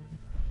time.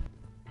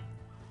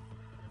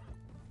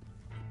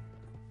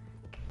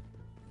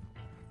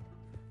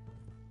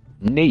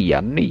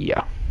 Nia.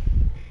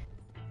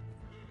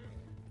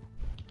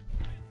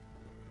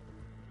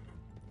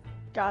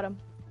 Got him.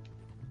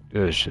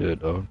 Good shit,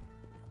 dog.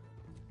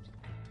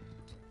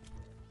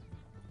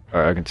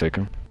 Alright, I can take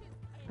him.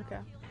 Okay.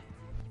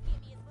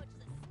 Give me as much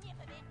as a sniff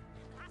of it.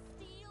 I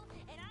steal,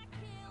 and I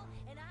kill,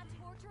 and I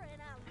torture,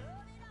 and I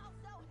love it all.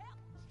 So help.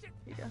 Here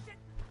you go.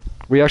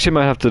 We actually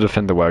might have to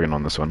defend the wagon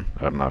on this one.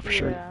 I'm not for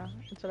sure. Yeah,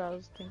 that's what I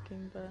was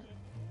thinking, but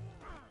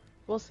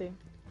we'll see.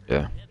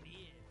 Yeah.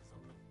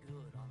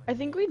 I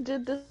think we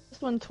did this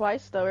one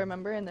twice though,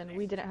 remember? And then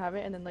we didn't have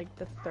it, and then like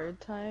the third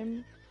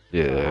time,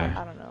 Yeah.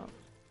 I don't know.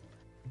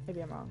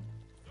 Maybe I'm wrong.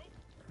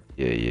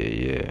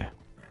 Yeah.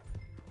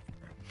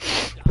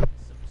 Got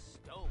some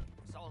stones,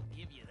 I'll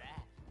give you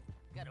that.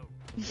 Got a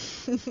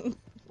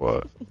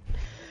What?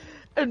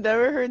 I've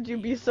never heard you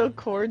be so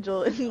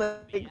cordial in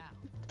like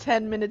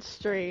 10 minutes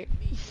straight.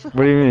 What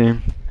do you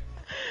mean?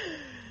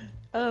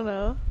 I don't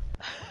know.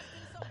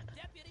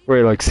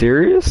 Wait, like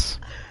serious?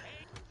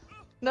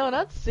 No,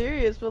 not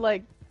serious, but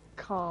like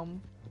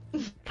calm.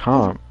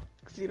 Calm.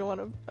 Cause you don't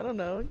want to. I don't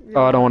know. You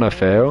Oh, I don't wanna wanna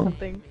fail?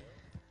 Something.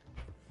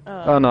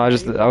 Oh no, I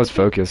was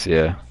focused,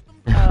 yeah.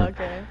 Oh,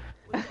 okay.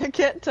 I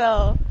can't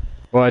tell.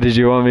 Why did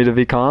you want me to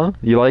be calm?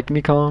 You like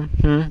me calm?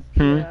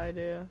 Yeah, I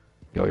do.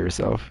 Kill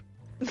yourself.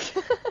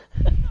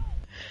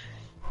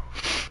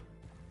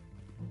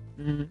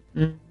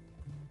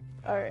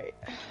 Alright.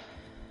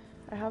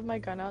 I have my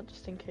gun out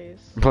just in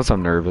case. Plus,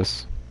 I'm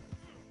nervous.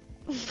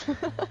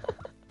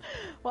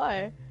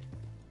 Why?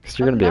 Cause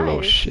you're gonna be a little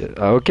Nice. shit.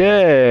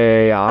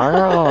 Okay,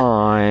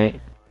 alright.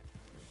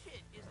 shit.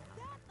 Is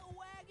that the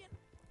wagon?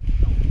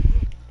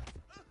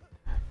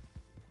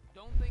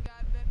 Don't think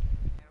I've been.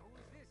 Now,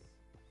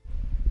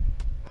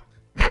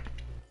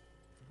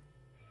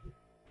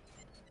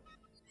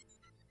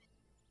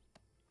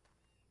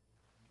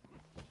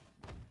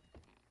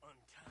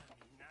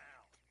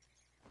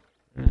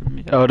 who is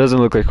this? Oh, it doesn't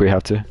look like we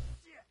have to.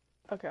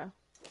 Okay.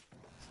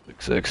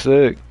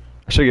 Sick.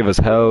 I should give us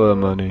hella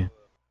money.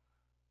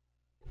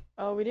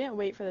 Oh, we didn't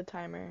wait for the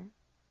timer.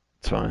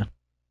 It's fine.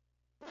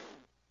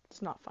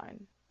 It's not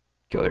fine.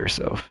 Kill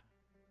yourself.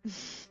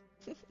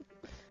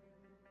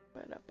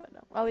 But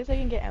at least I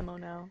can get ammo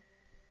now.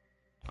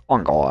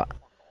 On God.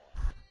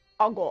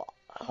 I'll go.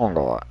 On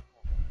God.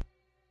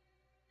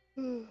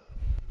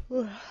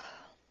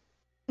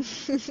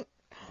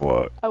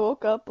 What? I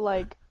woke up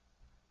like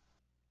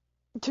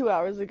 2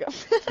 hours ago.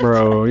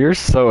 Bro, you're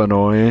so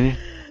annoying.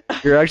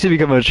 You're actually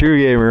becoming a true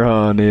gamer,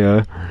 huh,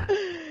 Nia?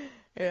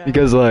 Yeah.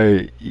 Because,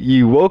 like,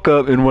 you woke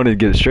up and wanted to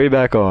get straight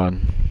back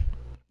on.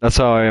 That's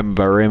how I am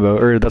about Rainbow.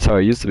 Or, that's how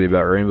I used to be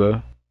about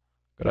Rainbow.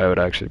 But I would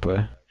actually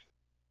play.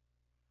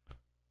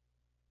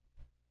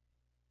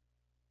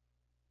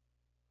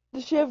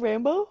 Does she have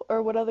Rainbow,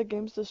 or what other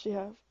games does she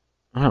have?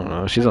 I don't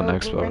know. She's Or on no,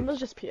 Xbox. Rainbow's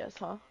just PS,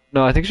 huh?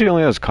 No, I think she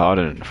only has COD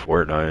and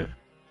Fortnite.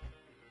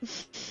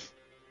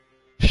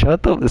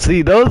 Shut the.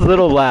 See those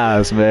little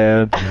laughs,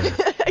 man.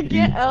 I You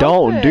can't help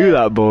don't do it.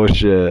 that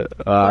bullshit.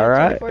 All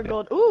right. 24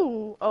 gold.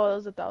 Ooh. Oh, that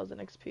was 1,000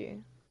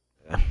 XP.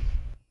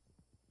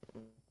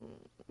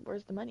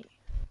 Where's the money?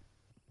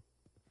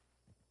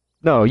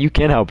 No, you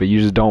can help it.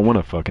 You just don't want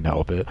to fucking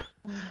help it.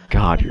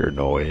 God, you're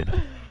annoying.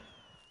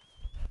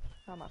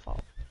 Not my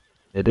fault.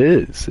 It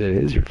is. It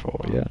is your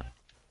fault. Yeah.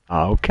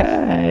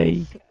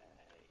 Okay.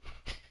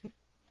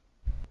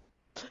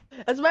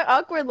 That's my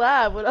awkward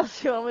laugh. What else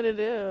do you want me to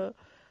do?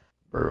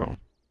 Bro.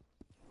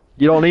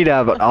 You don't need to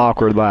have an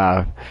awkward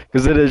laugh,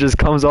 because then it just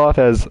comes off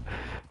as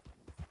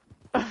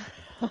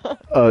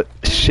a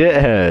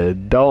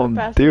shithead. Don't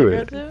Passive do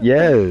it. aggressive?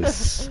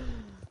 Yes.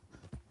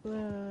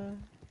 Uh,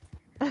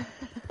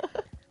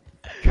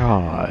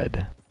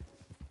 God.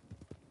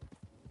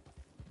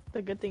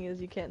 The good thing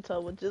is you can't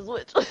tell which is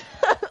which.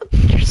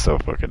 You're so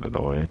fucking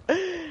annoying.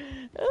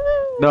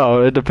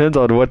 No, it depends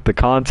on what the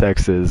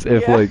context is.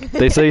 If Yeah. like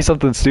they say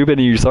something stupid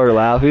and you start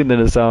laughing, then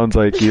it sounds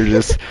like you're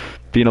just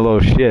being a little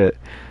shit.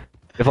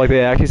 If like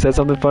they actually said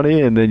something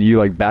funny and then you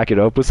like back it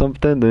up with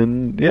something,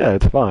 then yeah,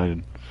 it's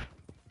fine.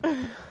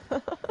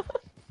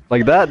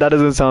 Like that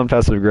doesn't sound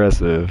passive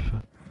aggressive.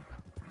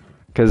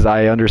 Cause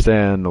I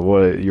understand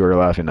what you were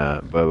laughing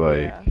at, but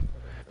like Yeah.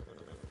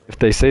 if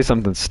they say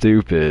something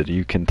stupid,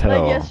 you can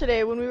tell. Like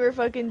yesterday when we were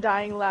fucking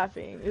dying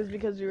laughing, it was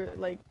because we were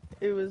like,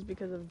 it was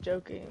because of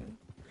joking.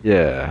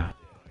 Yeah.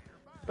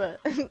 But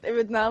if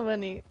it's not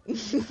funny,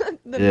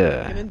 then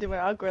Yeah. I'm gonna do my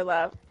awkward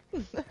laugh.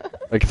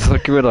 Like it's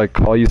like you would like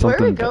call you Where are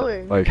we something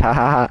going? like ha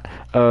ha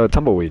ha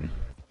tumbleweed.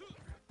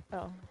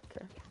 Oh,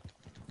 okay.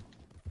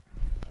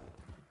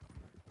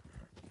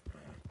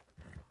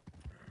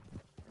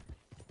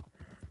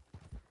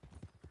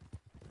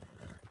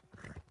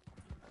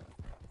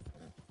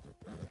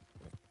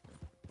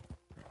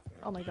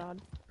 Oh my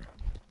god.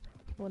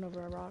 Went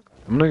over a rock.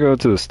 I'm gonna go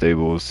to the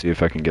stables, see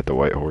if I can get the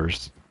white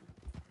horse.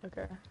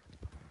 Okay.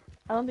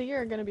 I don't think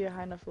you're gonna be a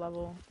high enough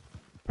level.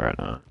 Right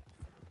now.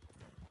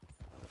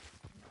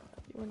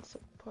 You want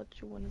support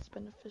you when it's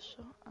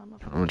beneficial. I'm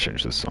gonna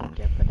change this song.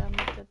 Yeah, but I'm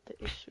not at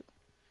the issue.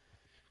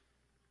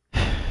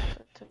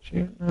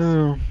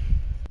 No.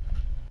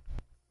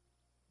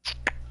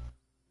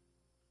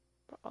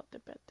 For all the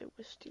bad they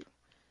wished you.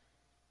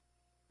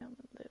 I'm gonna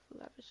live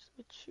lavish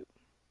with you.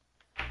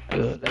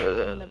 In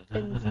the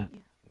Benzie.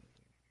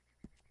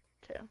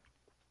 Okay.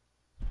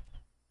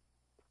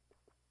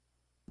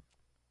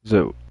 Is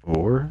it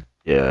war?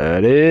 Yeah,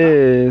 it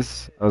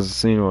is. I was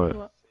seeing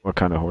What? what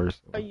kind of horse.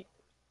 Oh,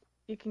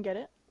 you can get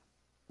it?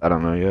 I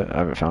don't know yet. I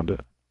haven't found it.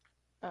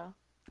 Oh.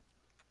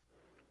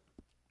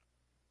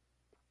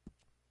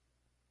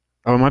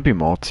 Oh, it might be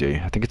multi.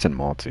 I think it's in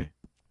multi.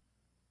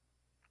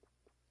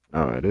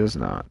 No, it is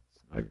not.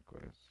 Mega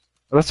Quest.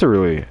 Oh,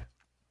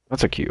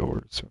 that's a cute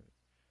horse.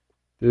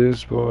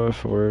 This boy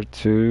for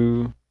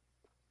two.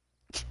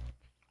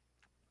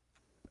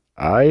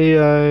 What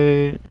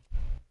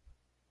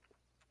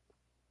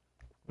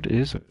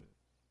is it?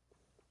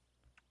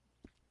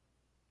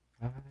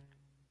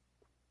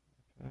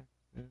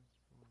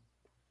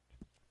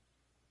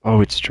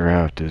 Oh, it's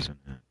draft, isn't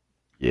it?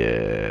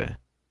 Yeah.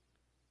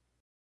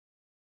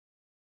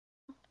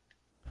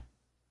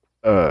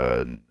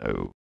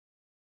 No.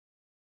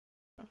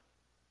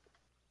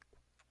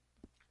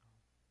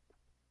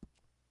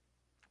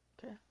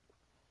 Okay.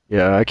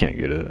 Yeah, I can't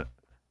get it.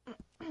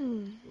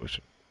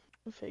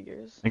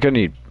 Figures. I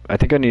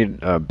think I need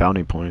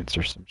bounty points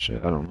or some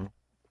shit. I don't know.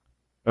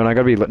 And I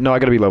gotta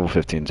be level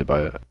 15 to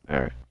buy it. All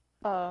right.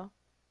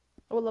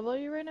 What level are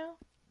you right now?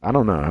 I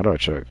don't know. How do I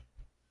check?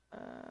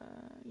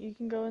 You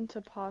can go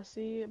into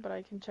Posse, but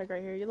I can check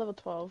right here. You're level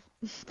 12.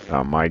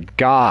 Oh my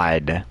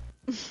god.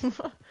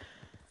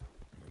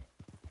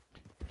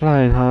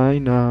 Flying high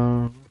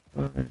now.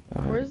 Flying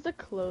high. Where's the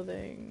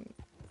clothing?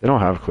 They don't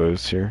have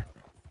clothes here.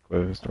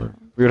 Clothes store.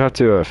 We would have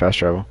to fast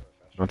travel.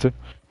 Want to?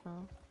 Oh,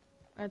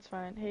 that's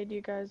fine. Hey, do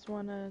you guys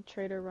want to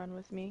trade or run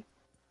with me?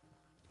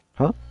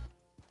 Huh?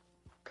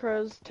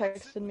 Crows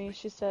texted me.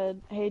 She said,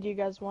 hey, do you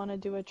guys want to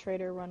do a trade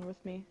or run with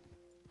me?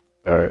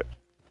 Alright.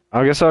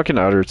 I guess I can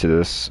add her to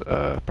this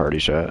party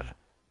chat.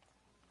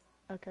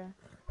 Okay.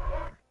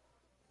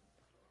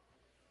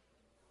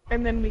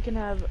 And then we can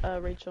have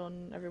Rachel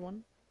and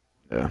everyone.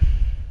 Yeah.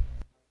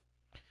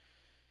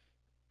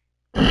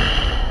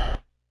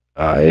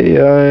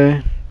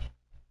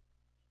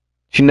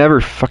 She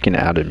never fucking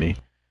added me.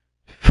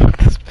 Fuck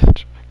this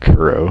bitch.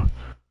 Crow.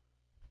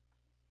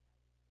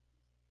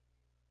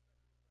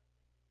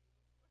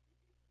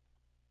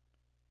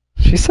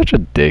 She's such a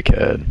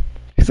dickhead.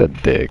 She's a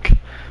dick.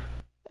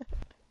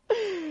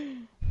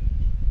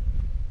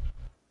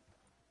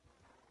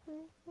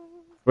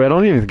 Wait, I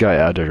don't even think I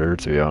added her,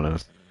 to be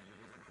honest.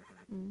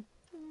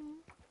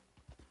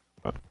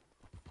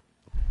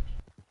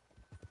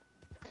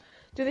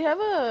 Do they have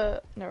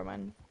a... Never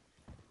mind.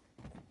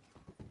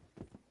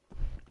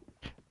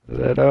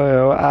 That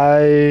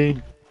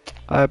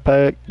I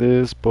packed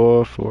this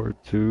boy for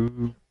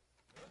two.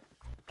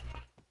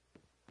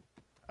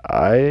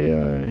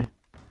 Hey,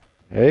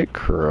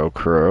 Crow.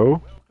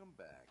 Welcome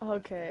back.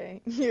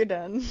 Okay, you're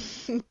done.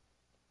 You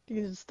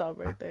can just stop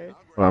right there.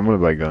 Well, I'm gonna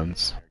buy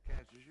guns.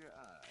 Catches your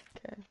eye.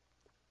 Okay.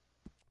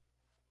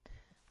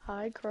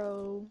 Hi,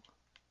 Crow.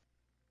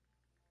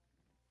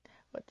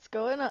 What's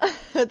going on?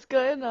 What's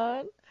going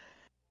on?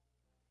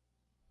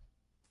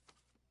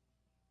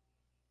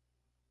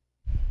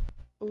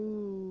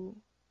 Ooh.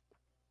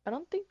 I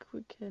don't think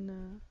we can,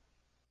 oh,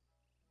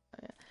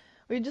 yeah.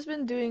 We've just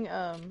been doing,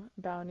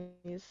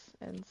 bounties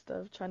and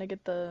stuff, trying to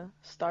get the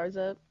stars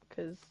up,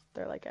 because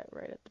they're, like,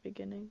 right at the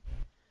beginning.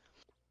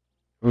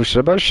 Ooh, should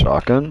I buy a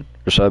shotgun?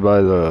 Or should I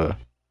buy the...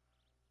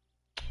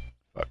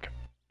 Fuck.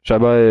 Should I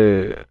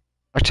buy...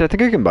 Actually, I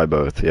think I can buy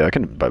both. Yeah, I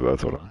can buy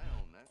both. Hold I on. own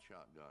that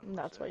shotgun. And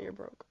that's why myself. you're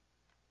broke.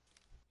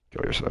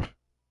 Kill yourself.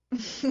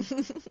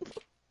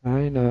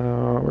 I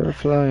know, we're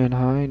flying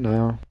high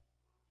now.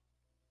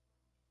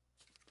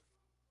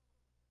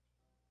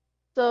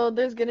 So,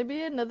 there's gonna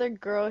be another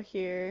girl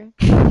here.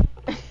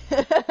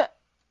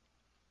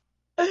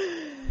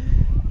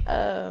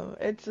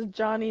 It's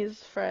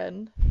Johnny's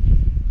friend.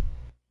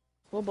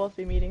 We'll both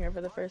be meeting her for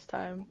the first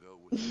time. Go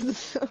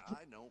with you.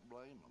 I don't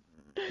blame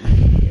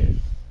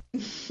them.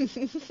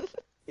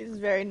 He's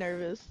very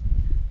nervous.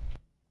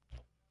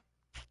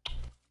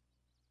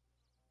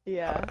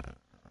 Yeah.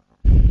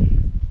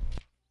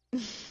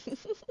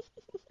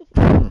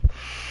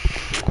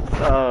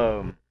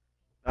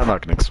 I'm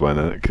not gonna explain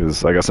it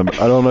because I guess I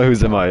don't know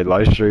who's in my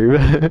live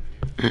stream.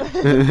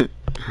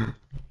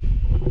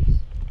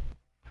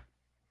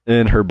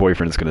 And her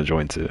boyfriend's gonna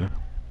join too.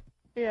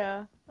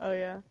 Yeah. Oh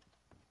yeah.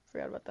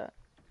 Forgot about that.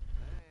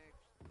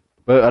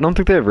 But I don't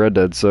think they have Red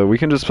Dead, so we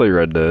can just play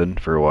Red Dead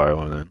for a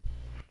while and then.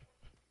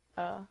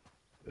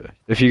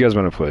 If you guys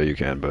want to play, you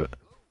can. But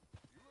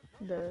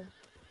The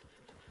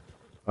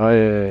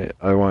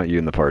I want you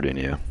in the party and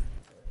you,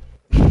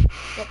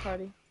 what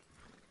party?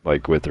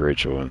 like with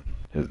Rachel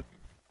and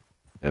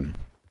him.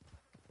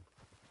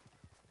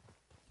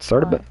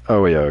 Start a Why? bet.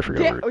 Oh yeah, I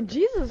forgot. Yeah, oh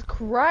Jesus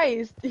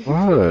Christ!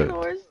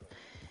 What?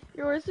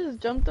 Your horse just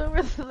jumped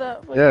over to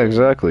that. Yeah,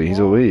 exactly. He's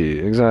a wall.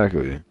 lead.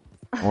 Exactly.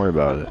 Don't worry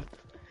about it. Don't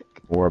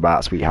worry about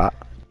it, sweetheart.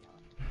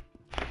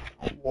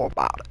 Don't worry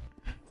about it.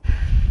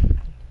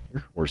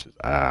 Your horse is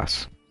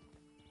ass.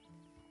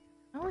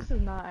 My horse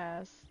is not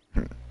ass.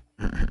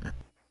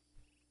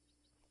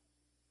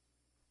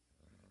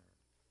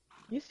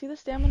 You see the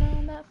stamina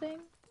on that thing?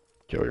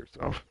 Kill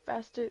yourself.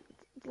 Faster,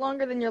 it's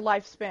longer than your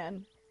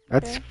lifespan.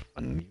 That's Okay.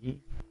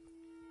 funny.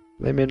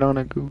 Blame it on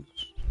a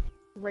goose.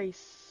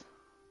 Race.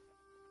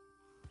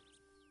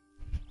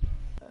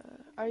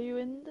 Are you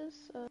in this?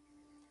 Do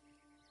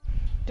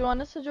you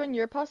want us to join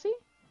your posse?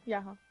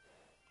 Yeah, huh?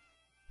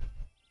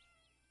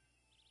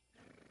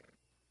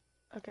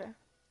 Okay.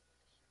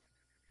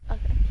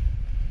 Okay.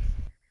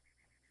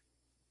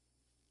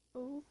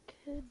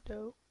 Okay,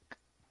 doke.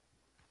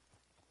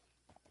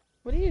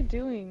 What are you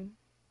doing?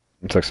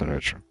 I'm texting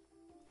Rachel.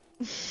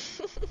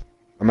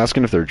 I'm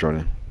asking if they're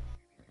joining.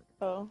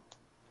 Oh.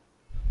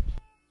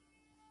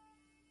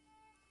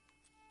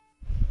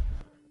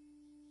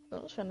 I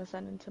was trying to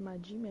sign into my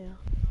Gmail.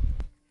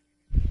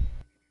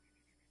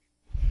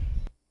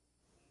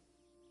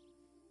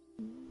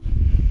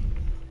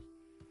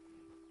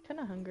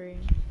 Kinda hungry.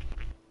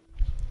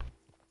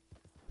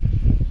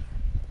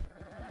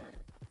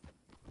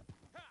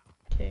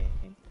 Okay.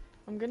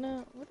 I'm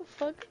gonna. What the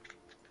fuck?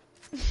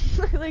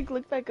 I like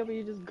look back up and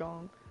you're just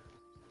gone.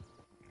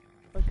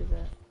 What the fuck is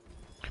that?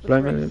 What's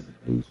Blame wrong? it on a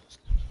goose.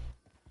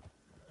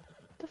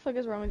 What the fuck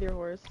is wrong with your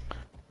horse?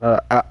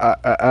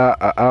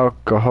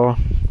 Alcohol.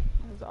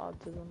 That's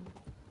autism.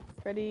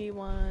 Ready?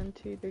 1,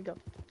 2, 3, go.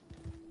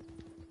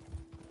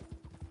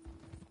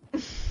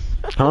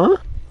 Huh?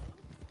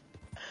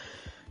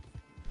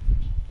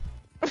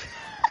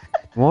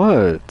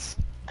 What?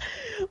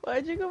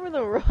 Why'd you go for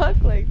the rock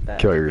like that?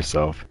 Kill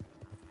yourself.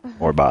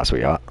 Or boss,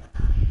 sweetheart.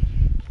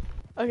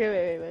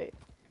 Okay, wait.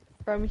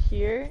 From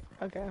here,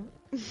 okay.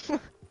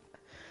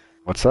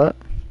 What's that?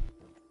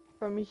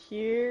 From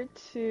here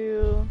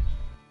to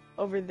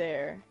over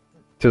there.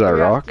 To that You have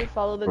rock? to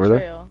follow the Over there?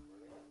 trail.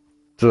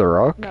 To the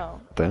rock?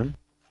 No. Then?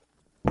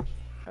 To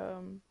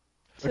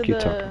Fuck you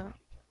talking.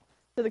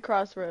 to the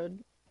crossroad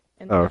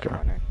in Oh, that okay.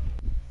 corner.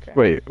 Okay.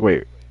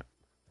 Wait.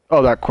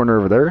 Oh, that corner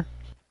over there?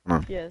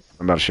 Yes.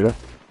 I'm about to shoot it.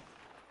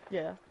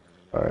 Yeah.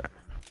 Alright.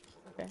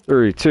 Okay.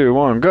 3, 2,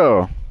 1,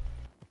 go!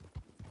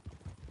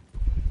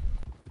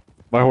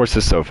 My horse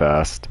is so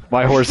fast.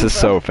 My horse is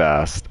so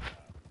fast.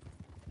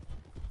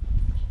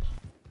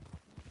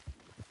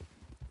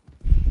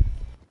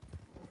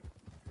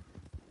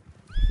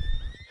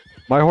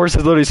 My horse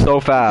is literally so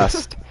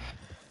fast.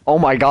 Oh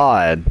my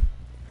god.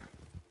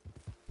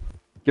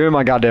 Give me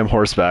my goddamn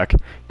horse back.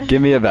 Give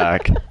me it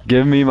back.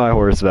 Give me my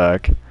horse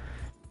back.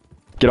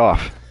 Get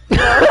off.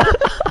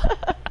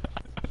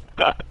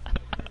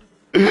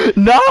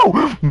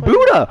 No!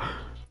 Buddha!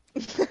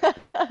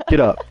 Get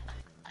up.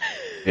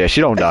 Yeah, she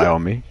don't die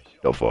on me.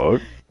 The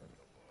fuck?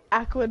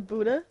 Aqua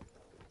Buddha?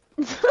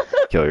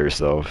 Kill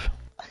yourself.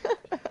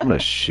 I'm gonna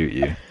shoot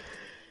you.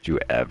 Do you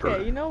ever.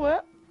 Okay, you know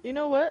what?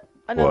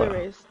 Another What?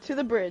 race. To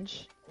the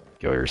bridge.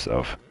 Kill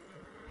yourself.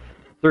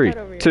 3, Right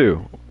over here.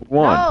 2,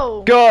 1,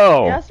 No!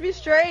 go! It has to be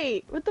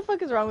straight. What the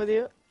fuck is wrong with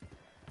you?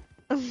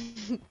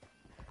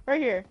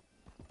 Right here.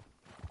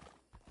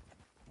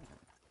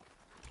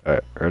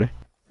 Alright, ready?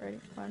 Ready?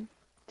 1,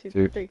 2,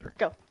 Two, 3,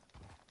 go.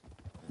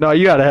 No,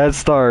 you had a head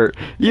start.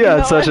 You had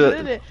No, such I a.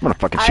 didn't. I'm gonna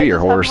fucking I shoot your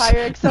just have horse.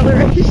 higher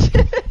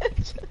acceleration.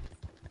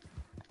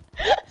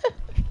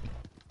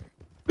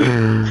 What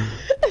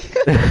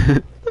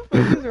the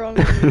fuck is wrong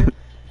with you?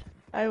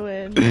 I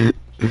win.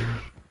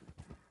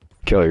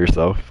 Kill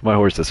yourself. My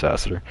horse is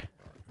faster.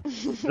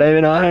 Blame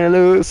it on it,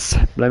 loose.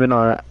 Blame it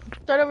on it.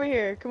 Start over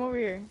here. Come over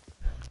here.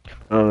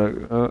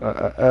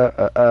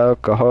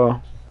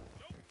 Alcohol.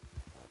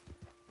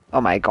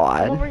 Oh my Come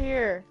god. over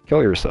here.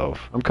 Kill yourself.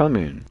 I'm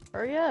coming.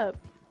 Hurry up.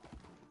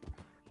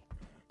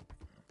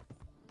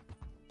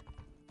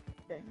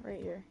 Okay, right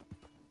here.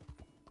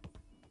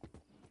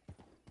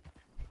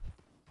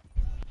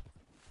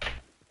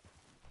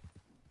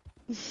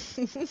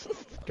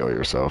 Kill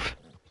yourself.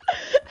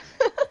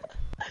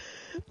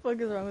 Fuck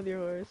is wrong with your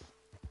horse?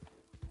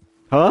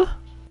 Huh?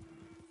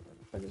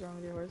 Fuck is wrong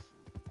with your horse?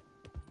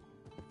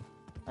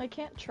 I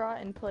can't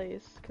trot in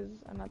place because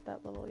I'm not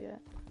that level yet.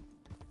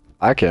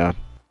 I can.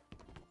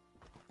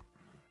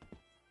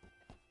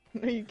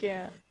 No, you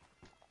can't.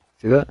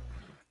 See that?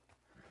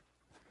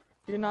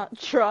 You're not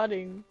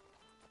trotting,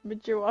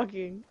 but you're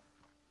walking.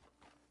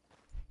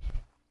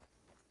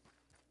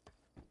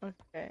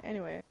 Okay,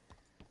 anyway.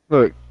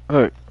 Look,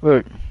 look,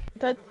 look.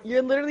 That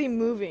you're literally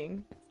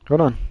moving.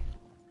 Hold on.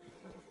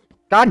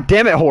 God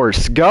damn it,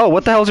 horse. Go.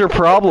 What the hell's your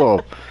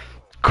problem?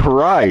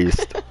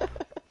 Christ.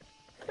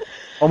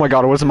 Oh my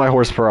god, it wasn't my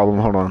horse problem.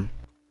 Hold on.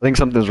 I think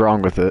something's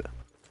wrong with it.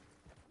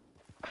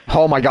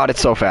 Oh my god, it's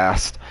so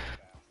fast.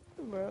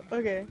 Bro,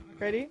 okay,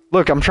 ready?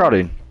 Look, I'm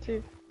trotting.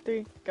 2,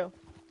 3, go.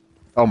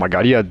 Oh my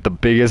god, you had the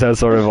biggest head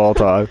start of all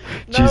time.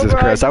 No, Jesus bro,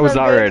 Christ, I just was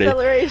have not good ready.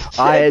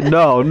 acceleration.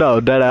 No,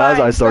 dead ass.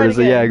 Fine, I started. start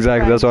So yeah, again.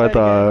 exactly. Fine, That's why I start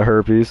thought again.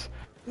 herpes.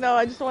 No,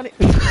 I just want it.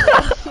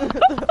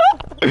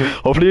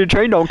 Hopefully your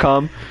train don't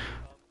come.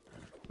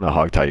 I'm gonna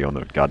hog tie you on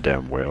the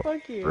goddamn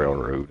Fuck you.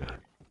 railroad.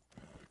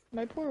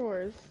 My poor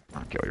horse.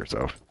 I'll kill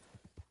yourself.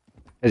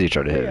 As you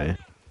try to hit me.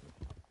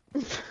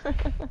 That's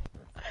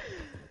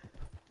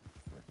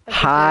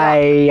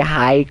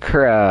a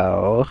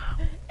Crow. rock.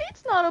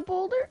 It's not a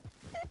boulder.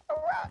 It's a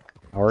rock.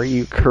 How are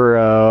you,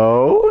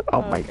 Crow?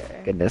 Oh my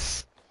Okay.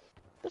 goodness.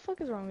 What the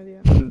fuck is wrong with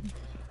you?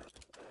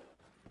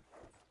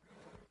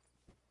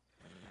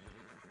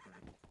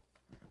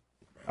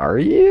 Are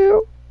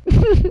you?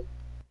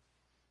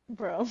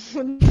 Bro,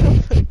 what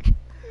the fuck?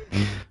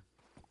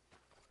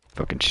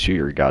 Fucking shoot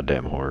your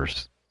goddamn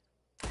horse.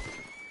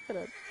 Shut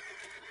up.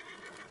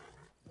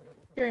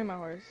 Carry my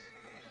horse.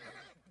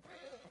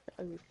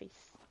 Ugly face.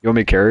 You want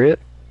me to carry it?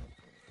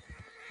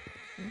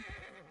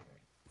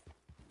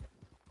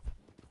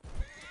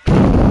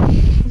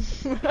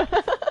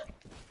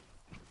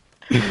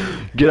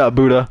 Get out,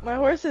 Buddha. My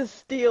horse is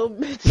steel,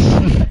 bitch.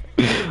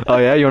 Oh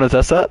yeah, you wanna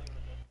test that?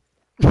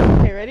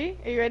 Okay, ready?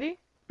 Are you ready?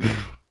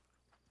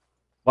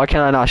 Why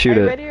can't I not Are shoot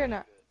you it? ready or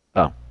not?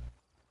 Oh.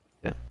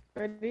 Yeah.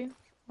 Ready?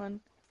 1.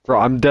 Bro,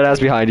 I'm dead ass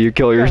behind you.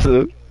 Kill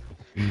yourself.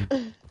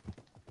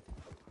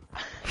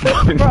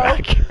 Bro,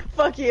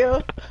 fuck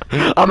you.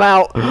 I'm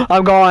out.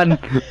 I'm gone.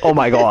 Oh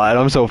my god,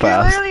 I'm so You're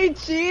fast. literally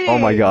cheating. Oh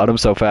my god, I'm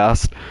so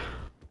fast.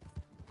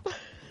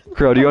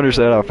 Crow, do you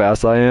understand how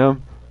fast I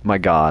am? My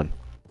god.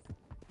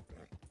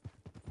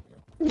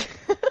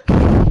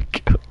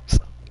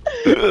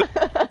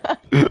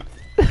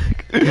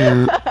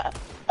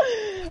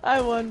 I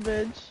won,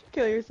 bitch.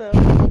 Kill yourself.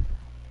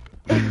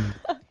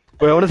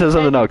 Wait, I want to test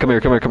something out. Come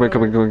here, come here, come here,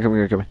 come here, come here, come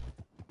here, come here.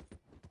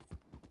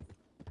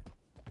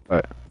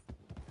 Alright.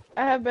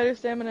 I have better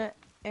stamina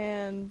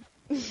and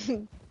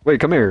Wait,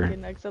 come here.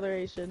 fucking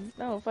acceleration.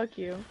 No, fuck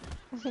you.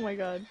 Oh my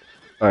god.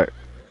 Alright.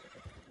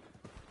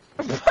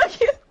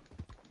 Fuck you.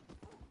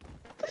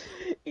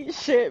 Eat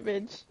shit,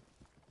 bitch.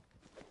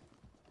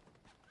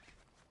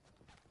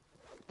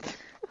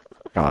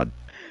 God.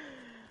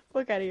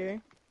 Fuck out of here.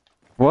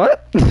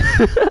 What?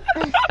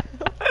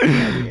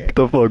 here. Get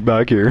the fuck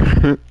back here.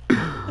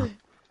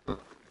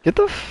 Get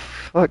the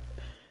fuck. What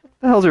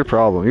the hell's your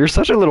problem? You're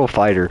such a little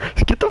fighter.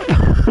 Get the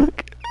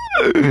fuck.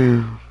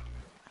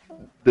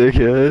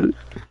 Dickhead.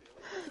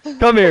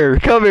 Come here,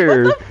 come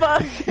here. What the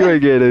fuck? You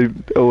ain't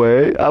getting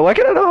away. Why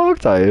can't I not hog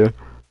tie you?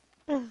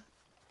 Get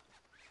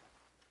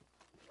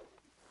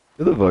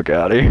the fuck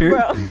out of here.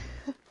 Bro.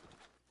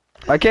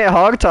 I can't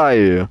hog tie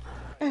you.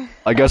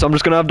 I guess I'm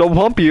just gonna have to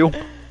hump you.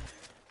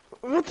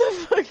 What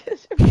the fuck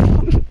is your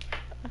problem?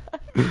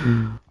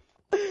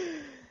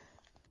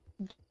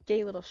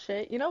 Gay little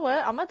shit. You know what?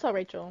 I'm gonna tell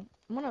Rachel.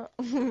 I'm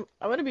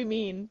gonna be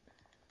mean.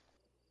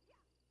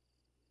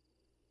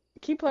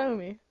 Keep playing with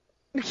me.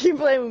 Keep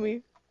playing with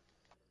me.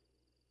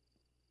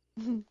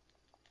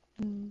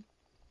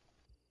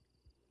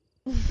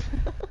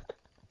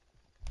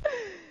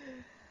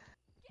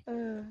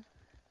 Oh.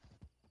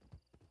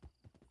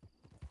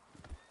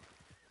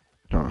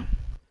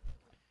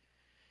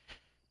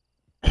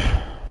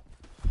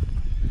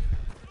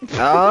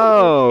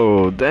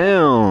 Oh,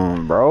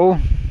 damn, bro.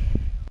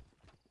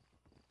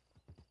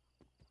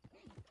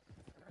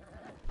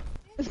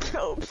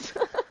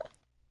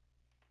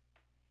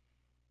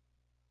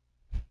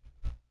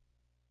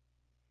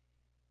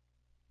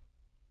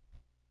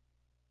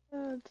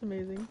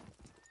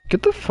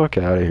 Get the fuck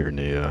out of here,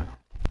 Nia.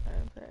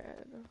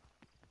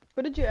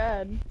 What did you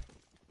add?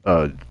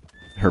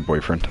 Her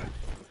boyfriend.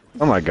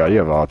 Oh my god, you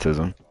have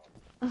autism.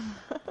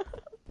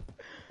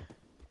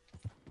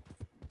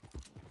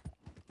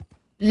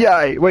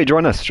 Yeah, wait,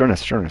 join us.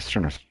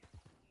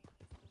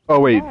 Oh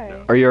wait,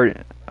 Why? are you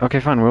already? Okay,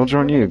 fine, we'll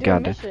join We're you.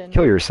 gonna do a God, mission.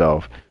 kill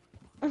yourself.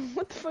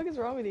 What the fuck is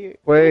wrong with you?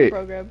 Wait.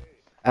 Program.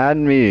 Add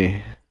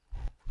me,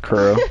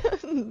 Kuro.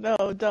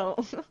 No,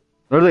 don't.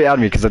 Literally add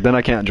me, because then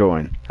I can't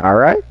join.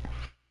 Alright?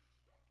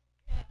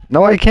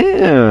 No, I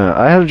can't.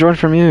 I had to join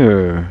from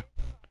you.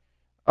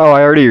 Oh,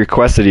 I already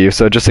requested you,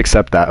 so just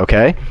accept that,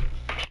 okay?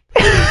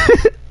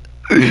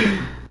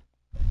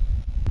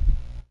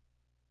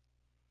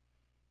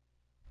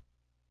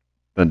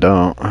 Then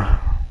don't.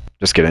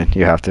 Just kidding,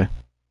 you have to.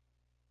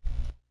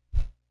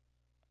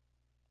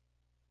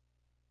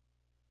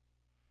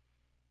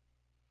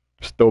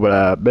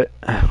 Stupid bit.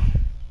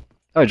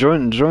 Oh,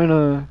 join,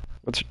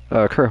 what's,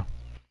 Kuro.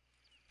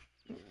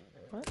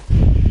 What?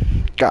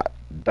 God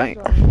dang.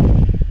 Sorry.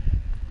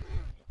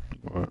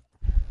 What?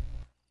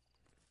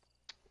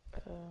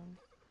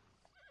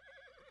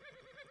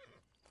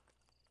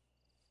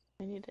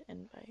 I need to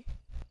invite.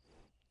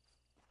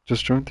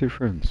 Just join through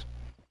friends.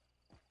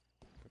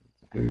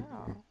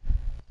 Oh.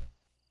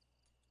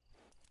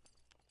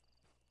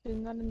 She's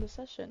not in the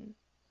session.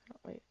 Oh,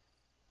 wait.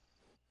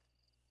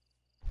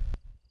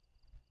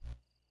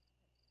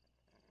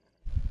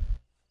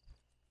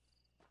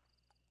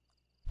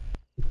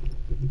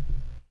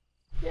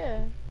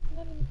 Yeah.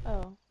 Not in,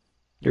 oh.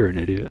 You're an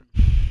idiot.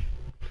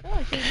 No,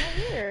 she's not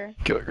here.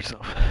 Kill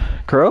yourself.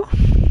 Kuro?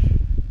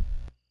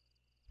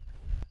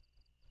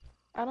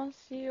 I don't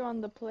see you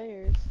on the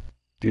players.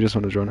 Do you just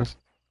want to join us?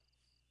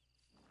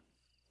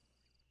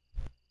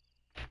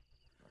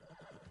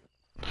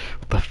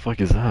 What the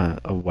fuck is that?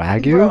 A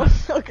wagyu?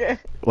 Bro, okay.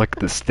 Like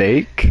the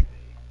steak?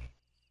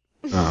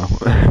 Oh.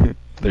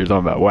 They're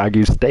talking about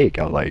wagyu steak.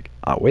 I was like,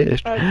 I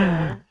wish.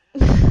 Okay.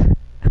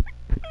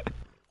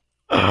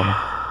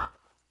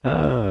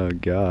 Oh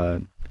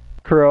god.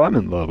 Kuro, I'm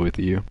in love with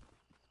you.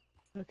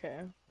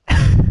 Okay.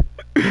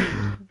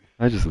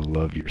 I just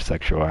love your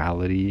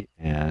sexuality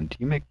and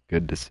you make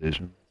good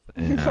decisions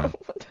and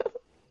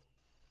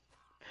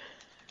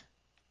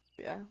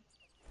Yeah.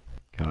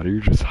 god, you're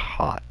just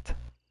hot.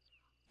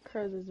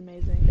 Crows is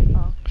amazing.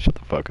 Oh. Shut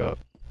the fuck up.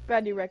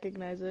 Glad you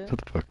recognize it. Shut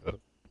the fuck up.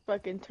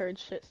 Fucking turd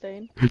shit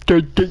stain. Shut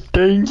the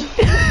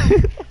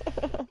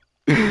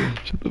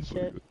fuck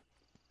Shit. up.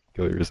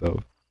 Kill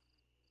yourself.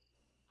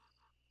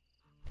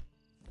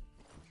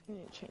 I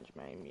need to change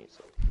my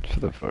music.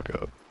 Shut the fuck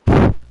up.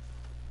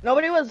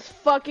 Nobody was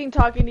fucking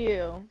talking to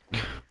you.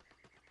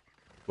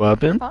 What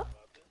happened? Huh?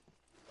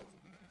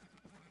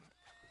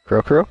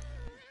 Kuro?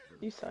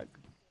 You suck.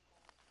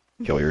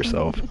 Kill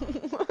yourself.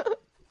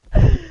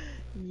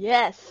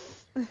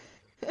 Yes.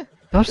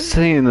 Stop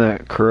saying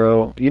that,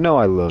 Kuro. You know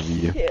I love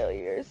you. Kill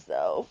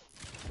yourself.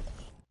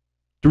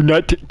 Do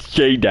not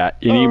say that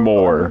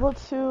anymore. Unable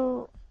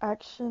to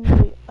action.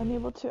 Wait,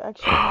 unable to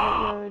action what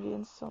you're already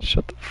installed.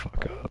 Shut the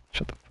fuck up.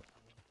 Shut the fuck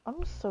up.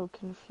 I'm so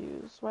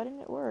confused. Why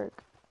didn't it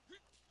work?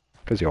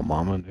 Cause your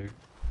mama knew.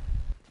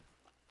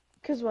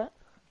 Cause what?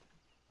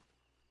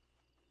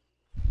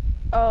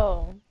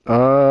 Oh.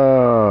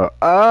 Oh.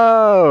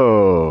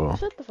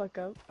 Shut the fuck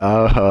up.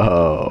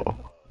 Oh.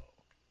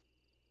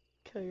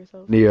 Kill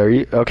yourself. Nia, are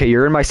you okay?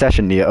 You're in my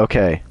session, Nia.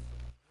 Okay.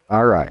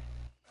 All right.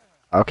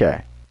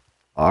 Okay.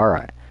 All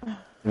right.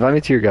 Invite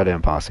me to your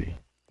goddamn posse.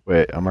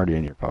 Wait, I'm already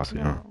in your posse.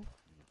 Huh? No.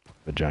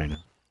 Vagina.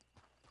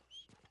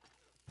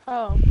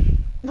 Oh.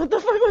 What the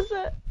fuck was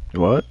that?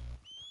 What?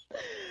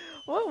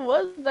 What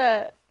was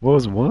that? What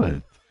was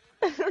what?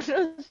 I don't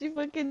know. She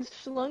fucking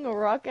slung a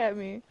rock at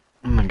me.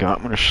 Oh my god,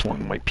 I'm gonna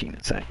slung my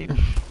penis at you.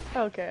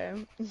 Okay.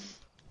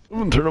 I'm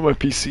gonna turn on my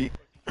PC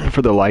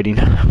for the lighting.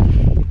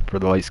 For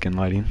the light skin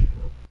lighting.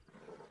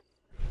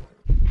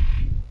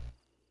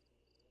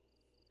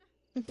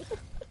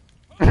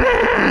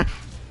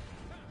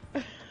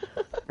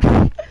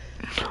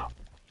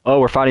 Oh,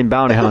 we're fighting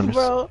bounty hunters.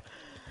 Bro,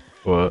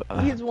 What?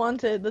 he's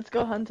wanted. Let's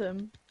go hunt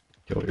him.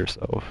 Kill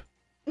yourself.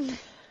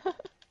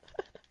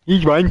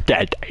 He's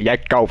wanted.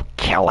 Let's go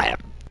kill him.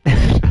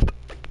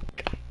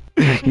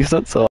 You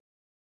sound so.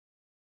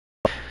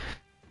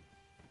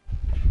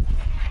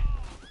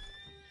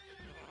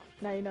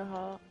 Now you know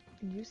how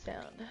you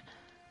sound.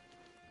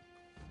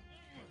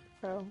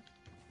 Bro.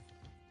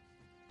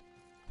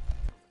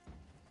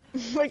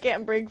 I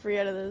can't break free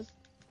out of this.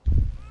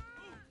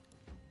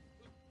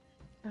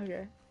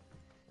 Okay.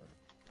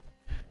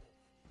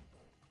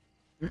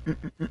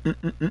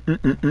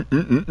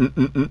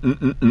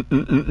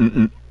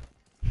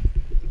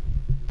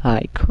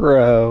 Hi,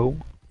 Crow.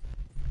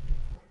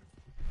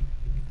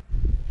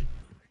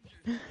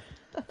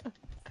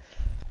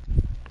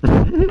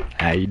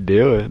 How you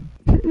doing?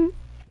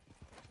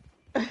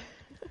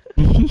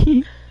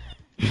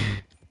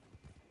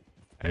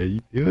 How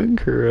you doing,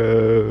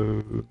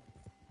 Crow?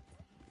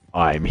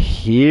 I'm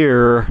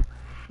here.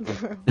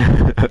 Bro.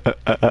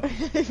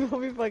 You'll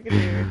be fucking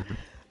weird.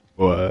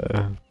 What?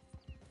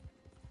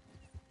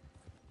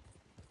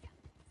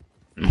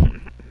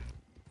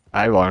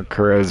 I'm on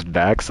Crow's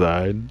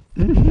backside.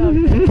 Fucking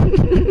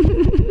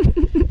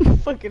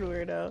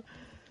weirdo.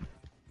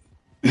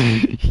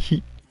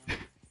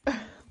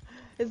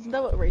 Isn't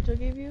that what Rachel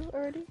gave you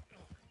already?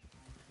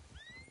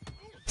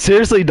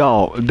 Seriously,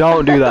 don't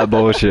do that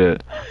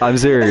bullshit. I'm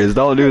serious.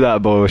 Don't do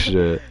that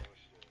bullshit.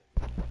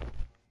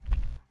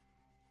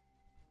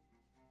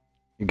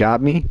 You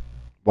got me?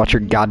 Watch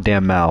your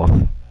goddamn mouth.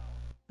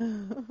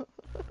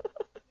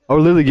 I'll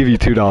literally give you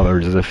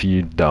 $2 if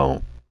you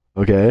don't.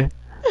 Okay?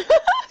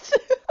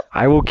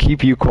 I will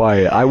keep you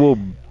quiet. I will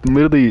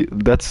literally.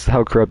 That's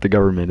how corrupt the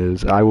government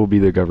is. I will be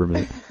the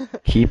government.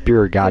 Keep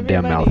your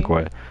goddamn mouth money.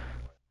 quiet.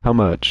 How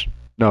much?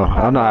 No,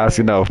 I'm not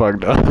asking. No, fuck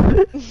no.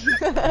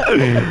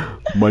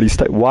 Money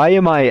Why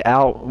am I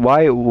out?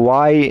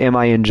 Why am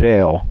I in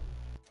jail?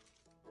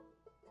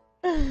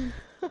 I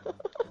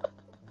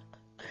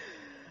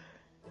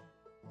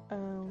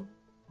don't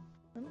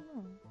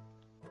know.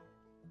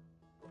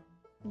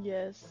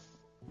 Yes.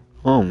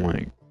 Oh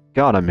my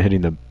god, I'm hitting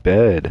the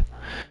bed.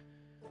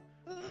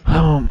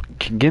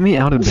 Get me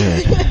out of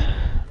bed,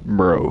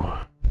 bro.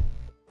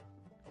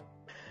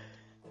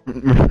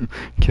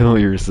 Kill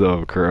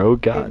yourself, Crow.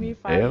 Give me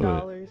God damn it.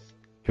 $5.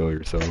 Kill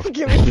yourself.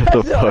 Give me Shut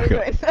the $5 fuck up.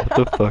 right Shut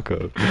the fuck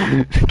up.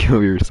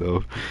 Kill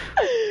yourself.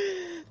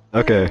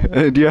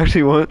 Okay. Do you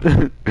actually want?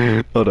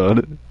 Hold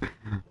on.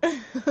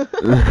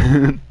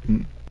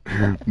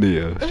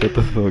 Neo, shut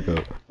the fuck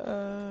up.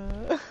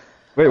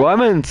 Wait, why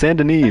am I in Saint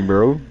Denis,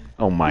 bro?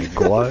 Oh my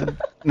god,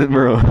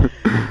 bro.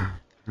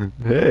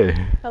 Hey.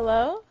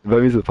 Hello?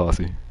 Invite me to the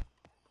posse.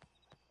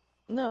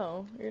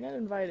 No, you're not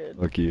invited.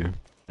 Fuck you.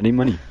 I need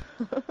money.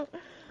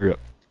 Hurry up.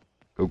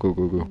 Go, go,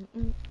 go, go.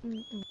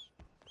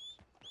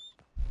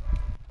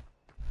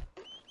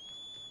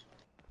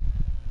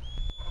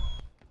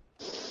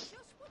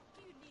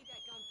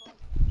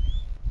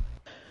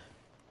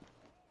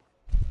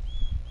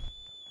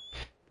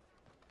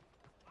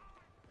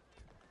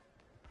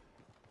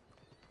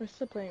 We're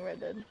still playing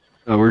Red Dead.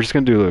 Oh, we're just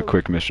gonna do a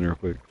quick mission real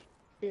quick.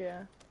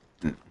 Yeah.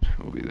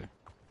 We'll be there.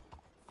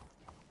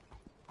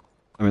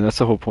 I mean, that's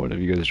the whole point of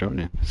you guys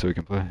joining, so we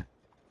can play.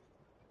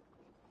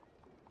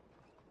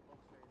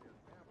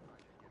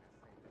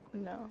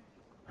 No.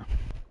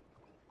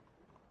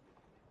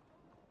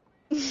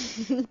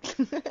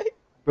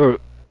 Bro.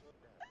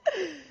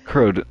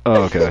 Crow.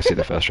 Oh, okay, I see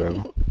the fast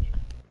travel.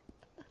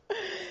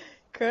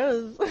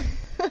 Crows.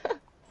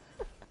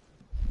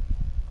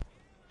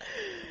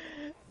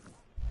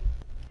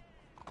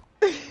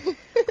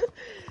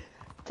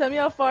 Tell me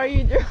how far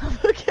you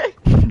drove, okay?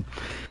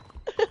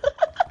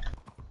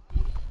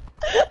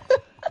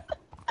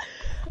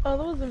 Oh,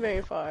 that wasn't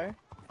very far.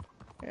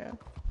 Yeah.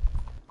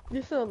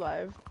 You're still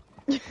alive.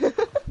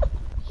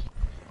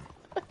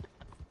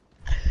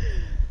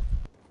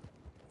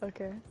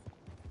 Okay.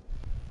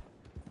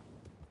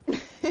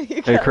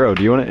 Hey, Crow,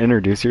 do you want to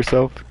introduce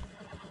yourself?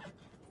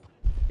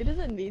 He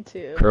doesn't need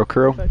to.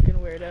 Crow? Fucking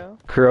weirdo.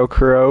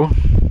 Crow.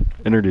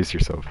 Introduce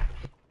yourself.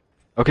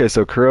 Okay,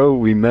 so Crow,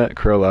 we met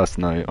Crow last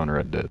night on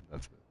Red Dead.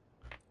 That's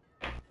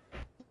it.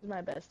 He's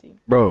my bestie.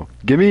 Bro,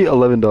 give me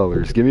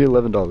 $11. Give me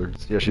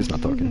 $11. Yeah, she's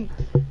not talking.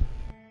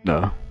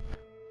 No.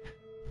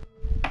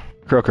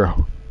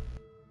 Crow.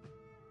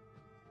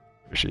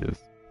 There she is.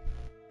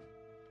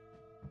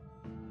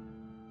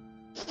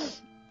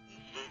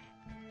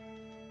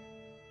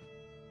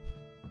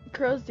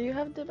 Crows, do you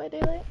have Dead by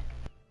Daylight?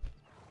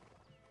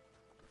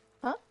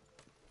 Huh?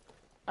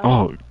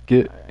 Oh,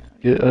 get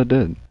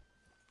dead.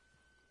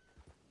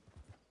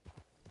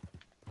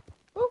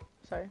 Oh,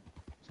 sorry.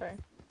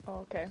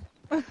 Oh, okay.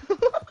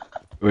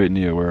 Wait,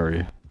 Nia, where are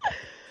you?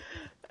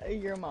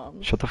 Your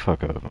mom. Shut the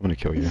fuck up. I'm gonna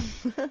kill you.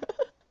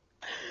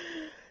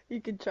 You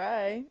could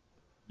try.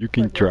 You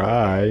can Fuck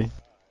try.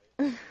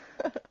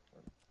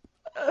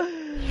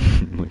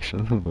 Like,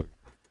 shut the fuck.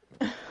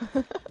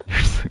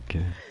 You're so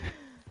gay.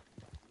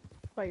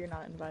 Why you're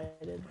not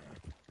invited?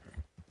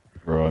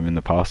 Bro, I'm in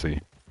the posse.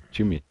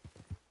 Chew me.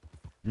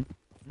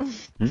 Oh.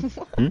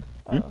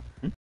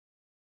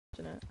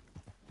 Fortunate.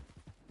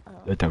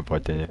 Oh. That's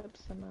unfortunate. Pick up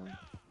some,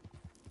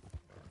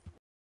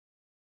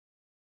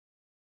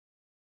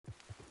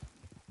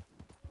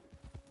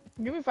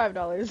 Give me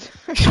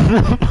 $5.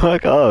 Shut the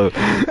fuck up.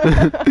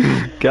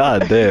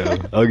 God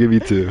damn. I'll give you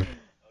 $2.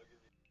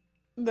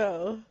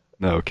 No.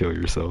 No, kill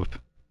yourself.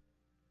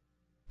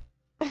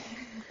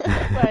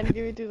 Fine,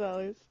 give me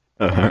 $2.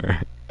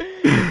 Alright.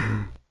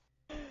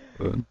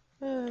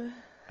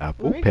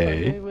 Apple Let me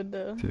Pay. close my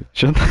window.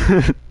 Shut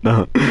the...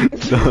 No.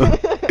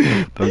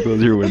 Don't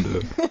close your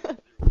window.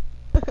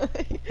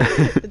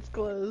 It's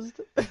closed.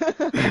 I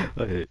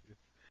hate you.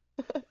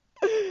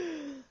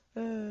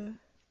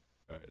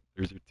 Alright,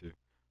 there's your 2.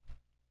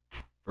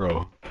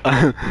 Bro.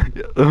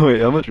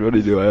 Wait, how much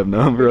money do I have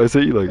now, bro? I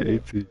sent you like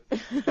 18.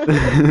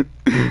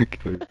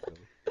 Kill yourself.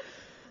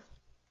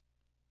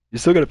 You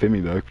still gotta pay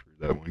me back for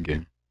that one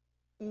game.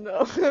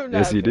 No, I'm not.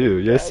 Yes, you do.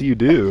 paying Yes, back. you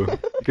do.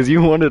 Because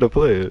you wanted to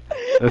play it.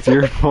 That's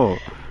your fault.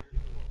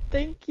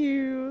 Thank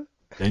you.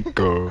 Thank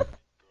God.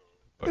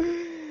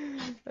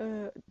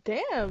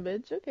 Damn,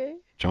 bitch. Okay.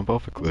 Jump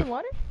off a Want cliff. some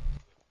water?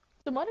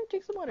 Some water?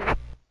 Drink some water.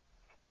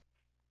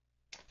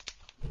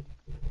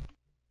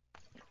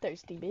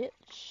 Thirsty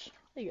bitch.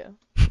 There you go.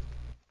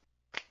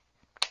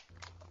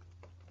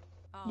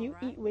 All You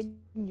right. eat when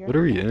you're What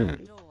are we hungry.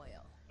 in? Doyle.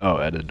 Oh,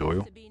 Etta Used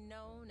Doyle. to be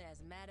known as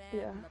Madame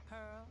Yeah.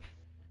 LaPearl.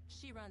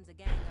 She runs a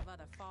gang of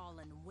other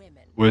fallen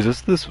women. Was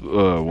this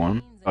And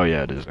one? trains and Oh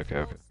yeah, it is. coaches Okay,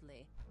 okay.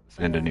 mostly.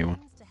 Send a Yeah. new one.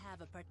 Seems to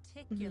have a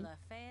particular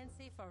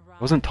fancy for I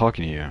wasn't robbing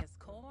talking to you. Vegas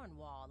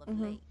Cornwall of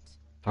Mhm. late.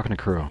 Talking to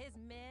Crow. His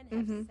men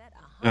have Mhm. set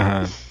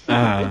Uh-huh.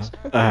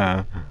 100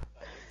 Uh-huh.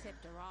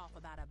 tipped her off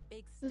about a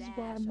big This is why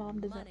stash of Mom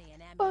doesn't money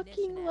and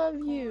fucking ammunition love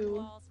at you.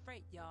 Cornwall's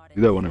freight yard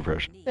Do that in one San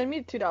impression. Denis. Send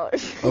me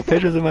 $2. Oh,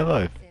 Pedro's in my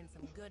life. Send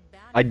some good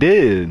bounty I hunters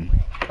did. your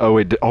way. Oh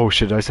wait. Oh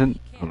shit. I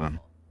sent. Be Hold on.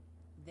 careful.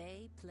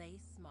 They play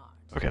smart.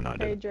 Okay, no, I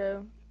didn't.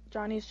 Pedro,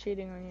 Johnny's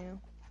cheating on you.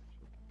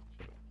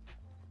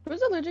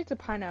 Who's allergic to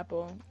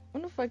pineapple?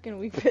 What a fucking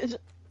weak bitch.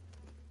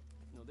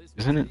 No, this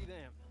Isn't must it? be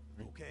them.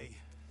 Okay,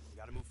 we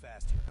gotta move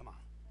fast here. Come on.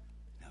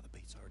 Now the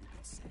bait's already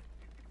been set.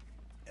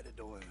 Etta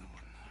Doyle and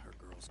her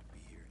girls could be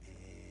here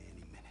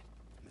any minute.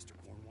 Mr.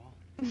 Cornwall,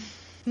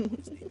 don't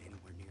his name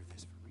anywhere near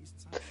this for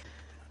reasons I'm sure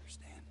you can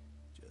understand.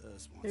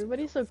 Just wants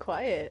Everybody's so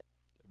quiet.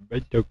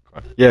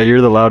 Yeah,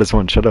 you're the loudest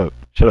one. Shut up.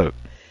 Shut up.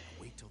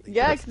 Wait till they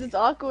Yeah, 'cause it's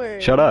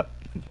awkward. Shut up.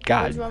 What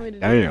God do you want me to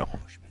do? damn.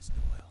 push Miss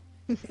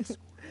Doyle.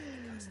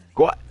 Escort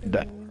What? her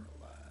alive.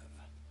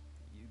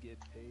 You get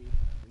paid,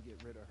 we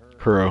get rid of her.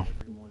 Crow.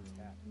 Everyone's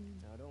happy.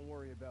 Now don't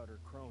worry about her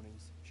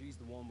cronies. She's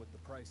the one with the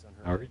price on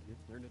her Are head. you?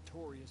 They're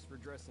notorious for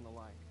dressing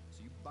alike.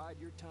 So you bide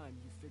your time,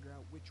 you figure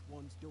out which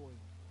one's Doyle.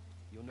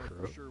 You'll know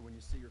Crow. for sure when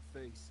you see her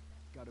face.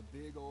 Got a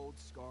big old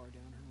scar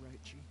down her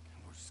right cheek.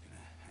 We're just gonna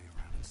hang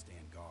around and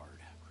stand guard,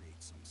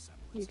 create some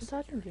semblance You of can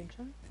talk to him, security,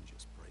 Jameson. and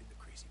just pray the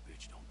crazy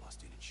bitch don't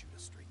bust in and shoot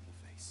us straight in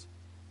the face.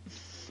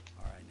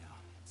 All right, now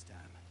it's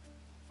time.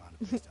 Find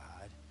a place to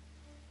hide,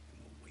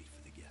 and we'll wait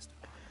for the guest of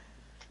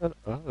honor.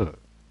 Shut up.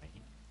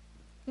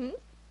 Hmm?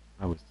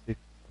 I was sick.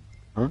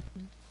 Huh?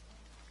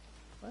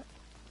 What?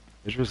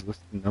 Pedro's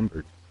listed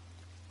numbered.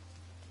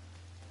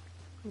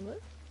 What?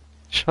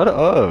 Shut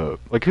up.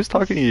 Like, who's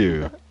talking to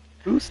you?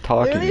 Who's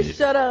talking to Literally, you?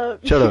 shut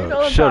up. Shut You up,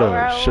 know the shut power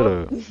up, shut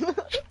hour.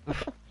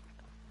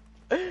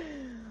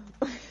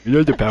 You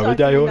know the power Talk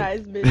to me dial?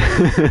 nice,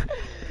 bitch.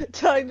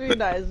 Talk to me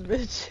nice,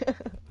 bitch.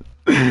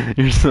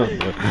 You're so.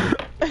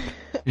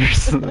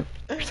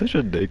 You're such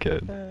a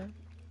dickhead.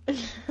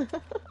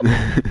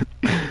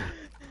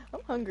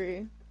 I'm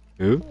hungry.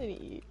 Who? I need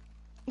to eat.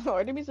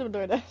 Order me some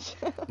DoorDash.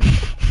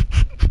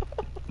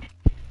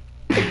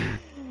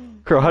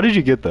 Crow, how did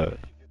you get that?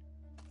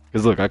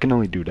 Cause look, I can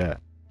only do that.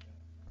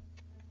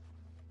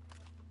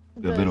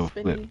 The little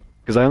spinny. flip.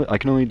 Cause I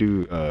can only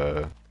do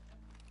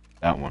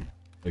that one,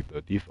 like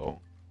the default.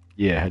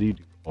 Yeah, how do you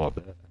do all of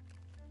that?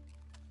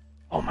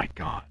 Oh my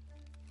god.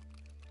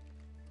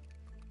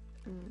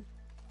 Mm.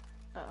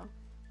 Oh.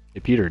 Hey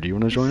Peter, do you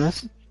want to join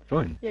us?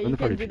 Join. Yeah, Join you the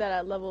party. can do that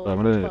at level I'm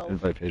gonna 12.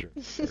 invite Pedro.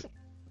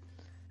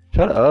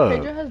 Shut up.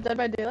 Pedro has Dead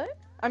by Daylight?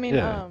 I mean,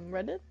 Yeah.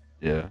 Reddit?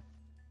 Yeah.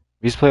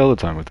 We used to play all the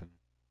time with him.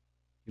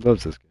 He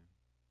loves this game.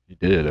 He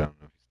did, I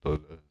don't know if he still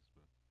does. But...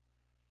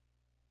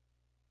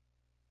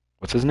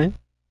 What's his name?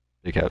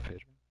 Big Hat Pedro?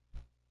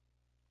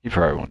 He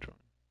probably won't join.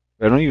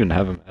 I don't even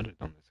have him added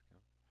on this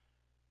account.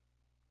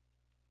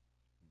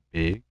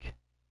 Big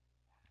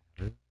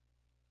Hat.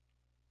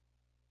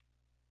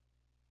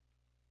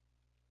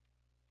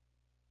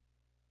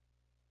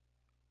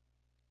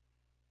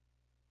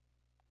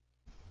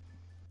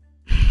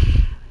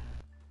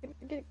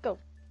 Get it, go.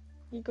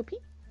 You go pee?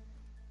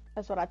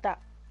 That's what I thought.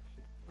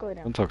 Go lay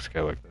down. Don't talk to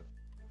Sky like that.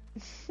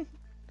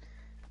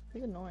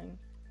 He's annoying.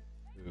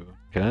 Ooh.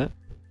 Cat?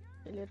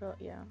 A little,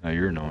 yeah. No,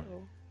 you're annoying.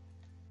 Little.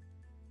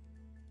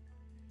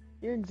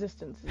 Your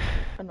existence is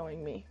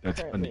annoying me That's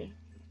currently. funny.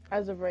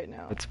 As of right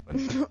now. That's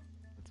funny.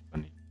 That's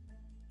funny.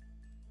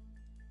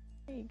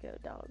 There you go,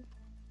 dog.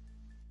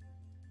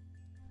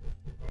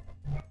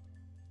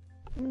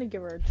 I'm gonna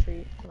give her a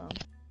treat. Hold on.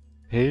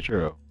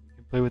 Pedro, you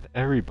can play with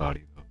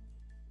everybody though.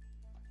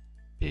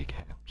 Big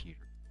Hat Peter.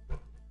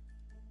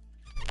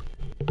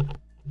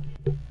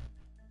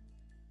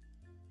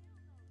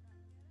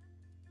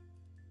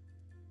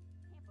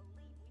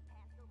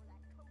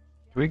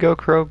 Can we go,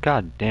 Crow?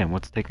 God damn,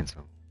 what's taking so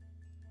long?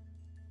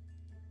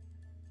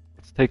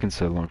 What's taking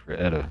so long for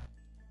Etta?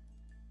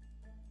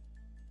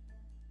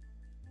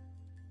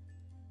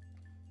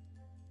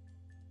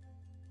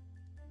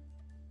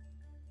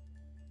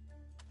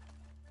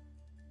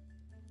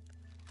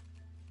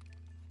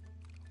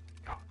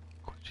 God,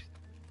 what she's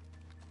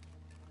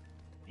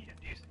need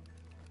a music.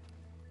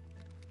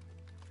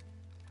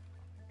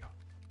 God.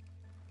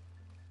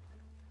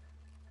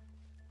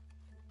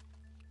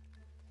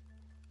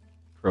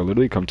 Crow,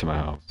 literally come to my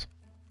house.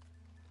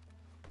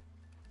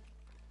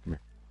 Come here.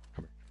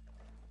 Come here.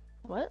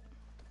 What?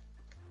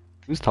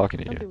 Who's talking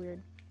to Don't be you?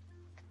 weird.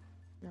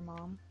 Your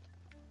mom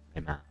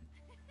Hey, man.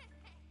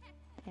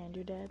 and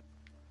your dad.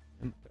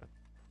 And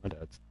my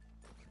dad's.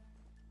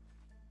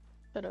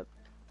 Shut up.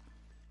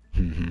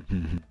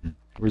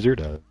 Where's your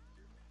dad?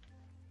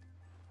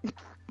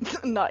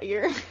 Not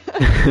here.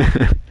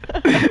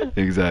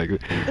 Exactly.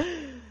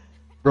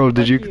 Bro,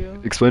 did Fuck you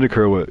you. explain to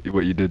Crow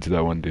what you did to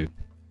that one dude?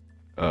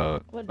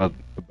 What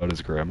About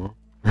his grandma?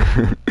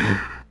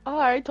 Oh,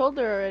 I told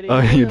her already. Oh,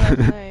 I told you her last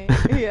did?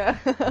 night. Yeah.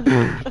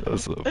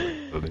 That's so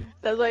funny.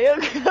 That's like, yo,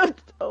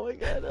 oh my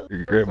god, that Your was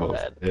so grandma's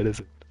bad.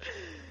 innocent.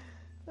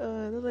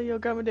 That's like, yo,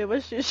 grandma did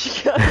what shit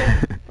she got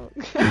it.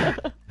 Oh,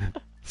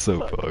 So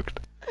fuck. fucked.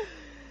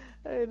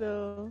 I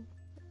know.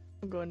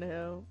 I'm going to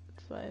hell.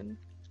 It's fine.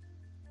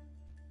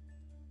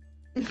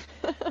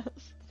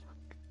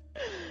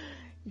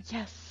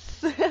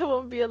 Yes, I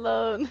won't be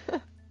alone.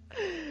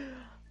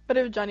 But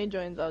if Johnny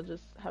joins, I'll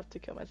just have to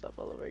kill myself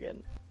all over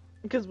again.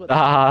 Because what?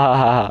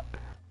 Ah.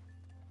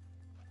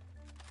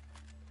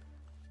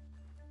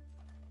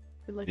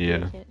 You're lucky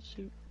Yeah. I can't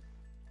shoot.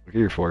 Look at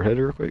your forehead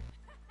real quick.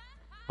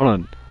 Hold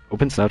on.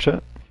 Open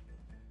Snapchat.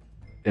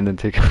 And then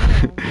take Oh,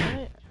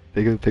 what?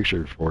 take a picture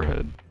of your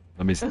forehead.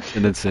 Let me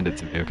and then send it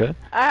to me, okay?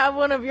 I have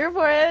one of your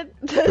forehead.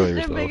 That Kill shit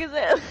yourself. big as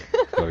hell.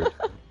 Kill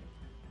yourself.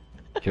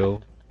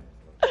 Kill.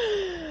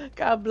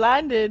 Got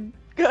blinded.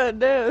 God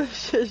damn,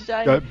 shit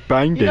shiny. Got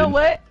banged You know in.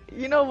 what?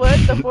 You know what?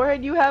 The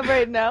forehead you have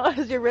right now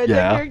as your Red Dead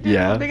Yeah, character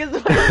yeah. is as big as the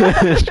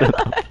Shut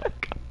the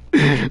fuck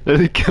up. Let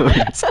me kill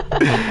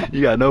yourself.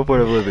 You got no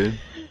point of living.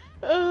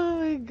 Oh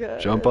my god.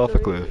 Jump that's off a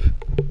cliff.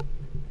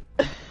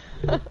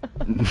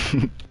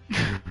 amazing.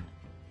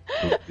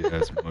 Stupid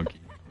ass monkey.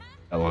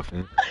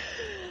 Elephant.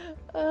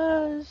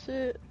 Oh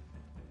shit.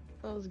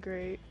 That was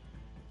great.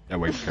 Yeah,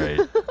 wait, great.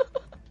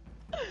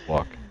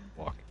 Walk,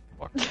 walk,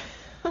 walk.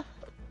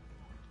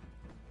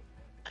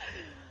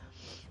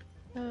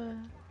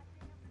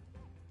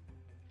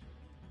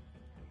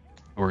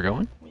 Where we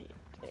going? Wait.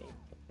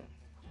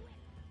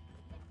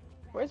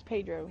 Where's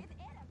Pedro?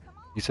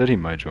 He said he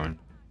might join.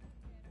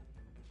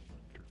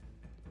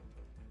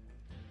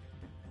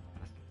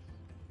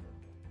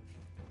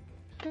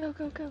 Go,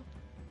 go, go.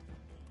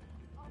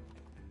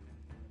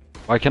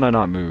 Why can I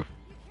not move?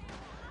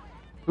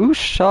 Who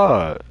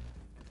shot?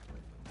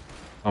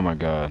 Oh my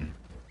god.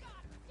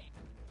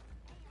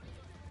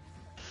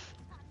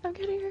 I'm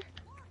getting her.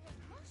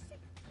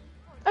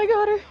 I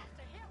got her.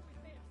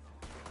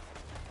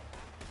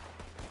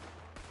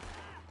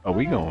 Oh,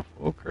 we going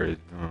full crazy.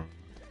 Oh.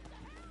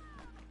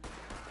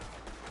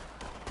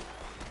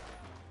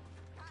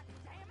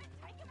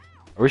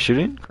 Are we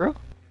shooting, Crow?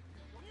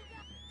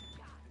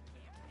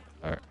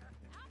 Alright.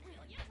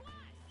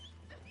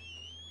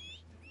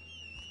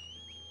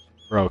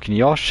 Bro, can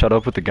y'all shut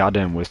up with the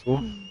goddamn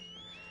whistle?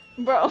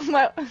 Bro,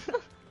 my.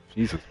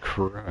 Jesus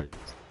Christ.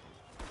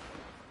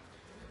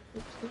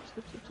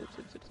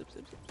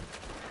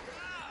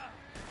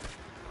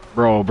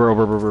 Bro.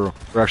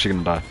 We're actually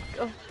gonna die.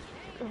 Oh,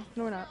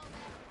 no, we're not.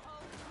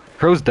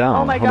 Crow's down.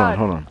 Oh my hold god. on,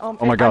 hold on. Oh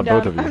Oh my god, I'm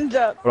both down. of you. I'm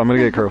down. But I'm gonna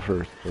get Crow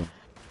first. So.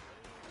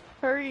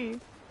 Hurry.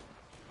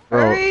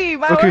 Bro, Hurry!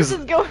 My look horse who's-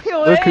 is going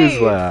away! Look who's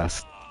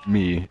last.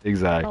 Me,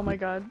 exactly. Oh my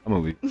god. I'm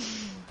elite.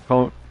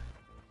 Call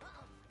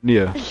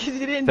Nia. You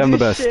didn't Sam do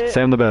the best. shit.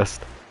 Sam the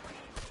best.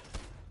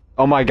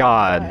 Oh my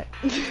god.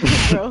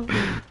 Bro.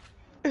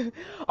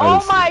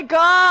 Oh my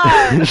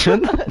god!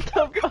 Shut What the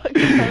the fuck is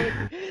wrong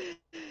with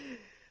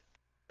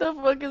The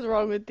fuck is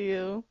wrong with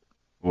you?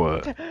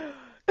 What?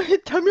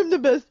 Tell me I'm the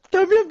best.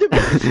 Tell me I'm the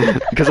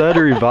best. Because I had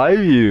to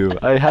revive you.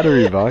 I had to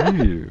revive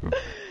you.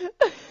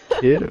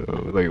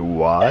 Kiddo. Like,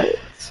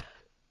 what?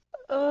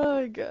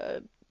 Oh my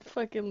god.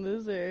 Fucking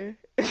loser.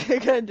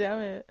 God damn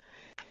it.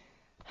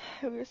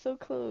 We were so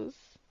close.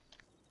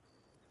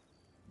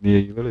 Nia,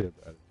 you literally have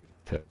that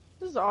attitude.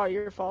 This is all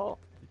your fault.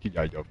 You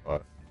got your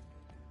fault.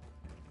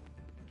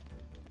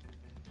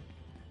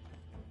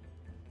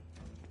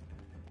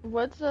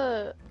 What's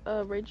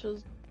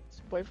Rachel's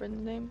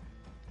boyfriend's name?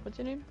 What's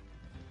your name?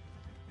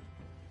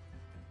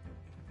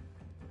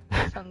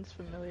 Sounds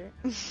familiar.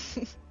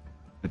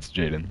 It's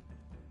Jaden.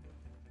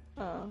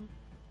 Oh.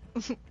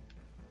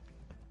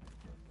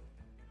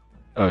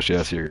 Oh, she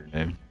asked you your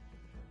name.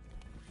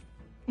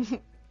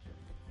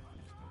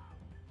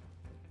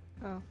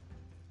 Oh.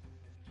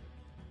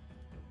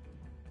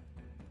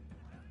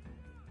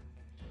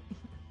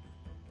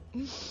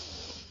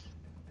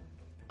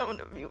 I'm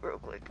gonna mute real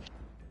quick.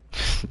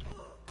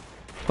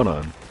 Hold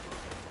on.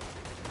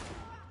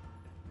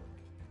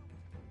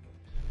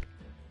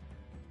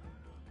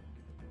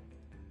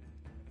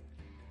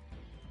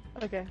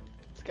 Okay,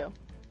 let's go.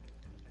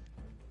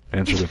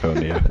 Answer the phone,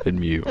 Nia, and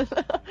mute.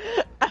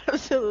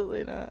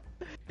 Absolutely not.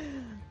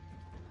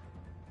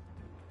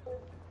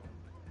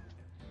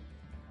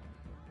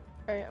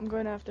 Alright, I'm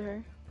going after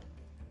her.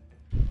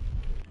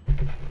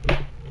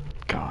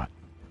 God.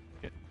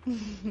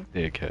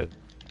 Dickhead.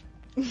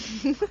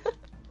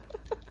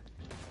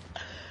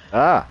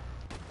 Ah!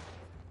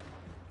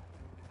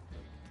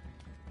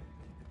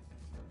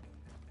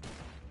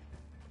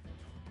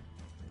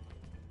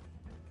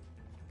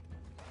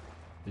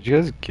 Did you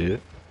guys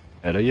get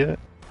Etta yet?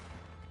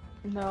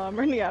 No, I'm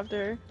running after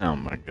her. Oh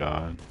my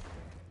god.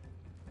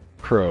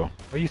 Crow,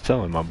 what are you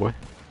selling, my boy?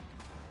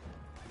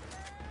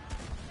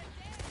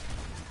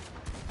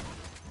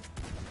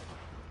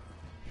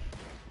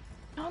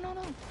 No, no,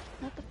 no.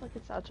 Not the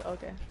fucking Satchel.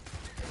 Okay.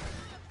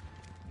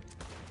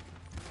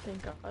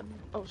 Thank God.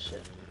 Oh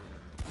shit.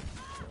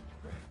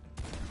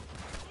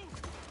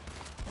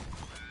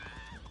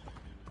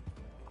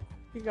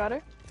 You got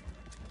her?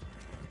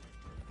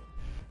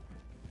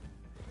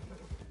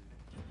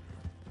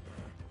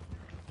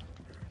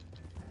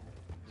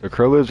 So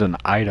Crow lives in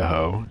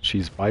Idaho.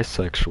 She's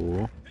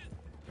bisexual.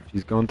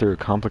 She's going through a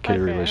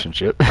complicated Okay.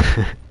 relationship.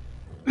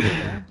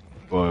 Yeah.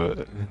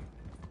 But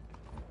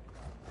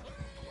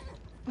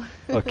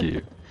fuck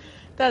you.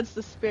 That's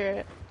the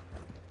spirit.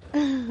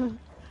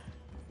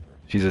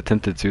 She's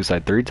attempted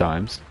suicide 3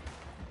 times.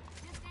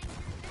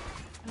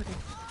 Okay.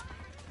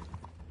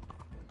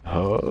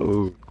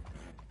 Oh.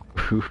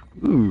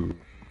 Ooh.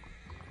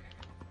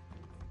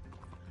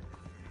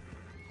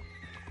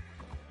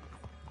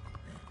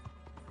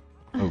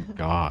 Oh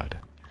God.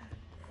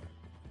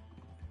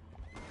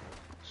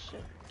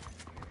 Shit.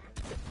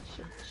 Shit,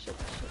 shit, shit.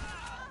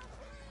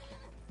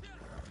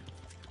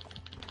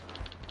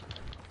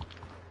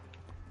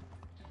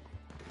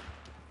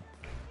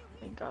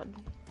 Thank God.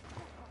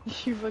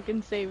 You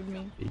fucking saved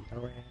me.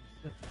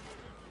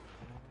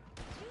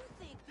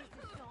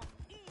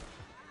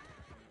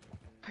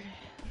 Okay,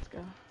 let's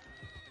go.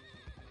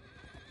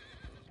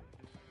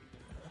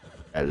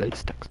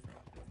 LA's Texas.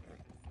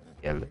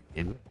 LA.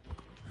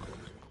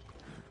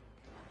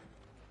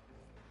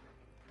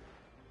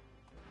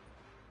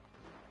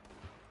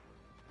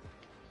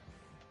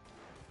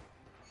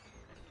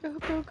 Go,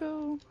 go,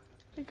 go.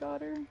 I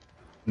got her.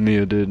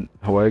 Nia, did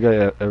Hawaii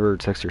guy ever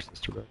text your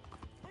sister back?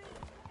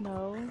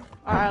 No. Oh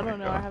I my don't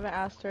know. I God. haven't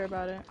asked her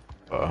about it.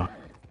 No,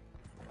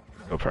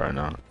 probably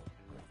not.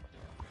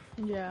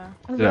 Yeah.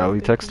 Did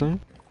Ellie text him?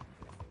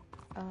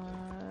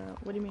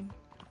 What do you mean?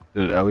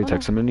 Did Ellie Oh,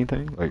 text no. him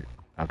anything? Like,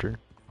 after?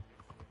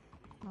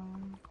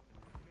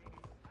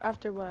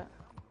 After what?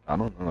 I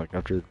don't know, like,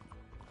 after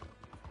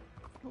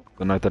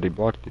the night that he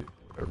blocked you.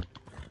 Whatever.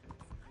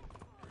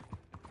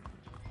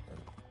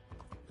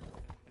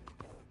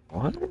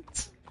 What?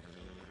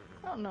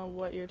 I don't know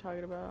what you're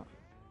talking about.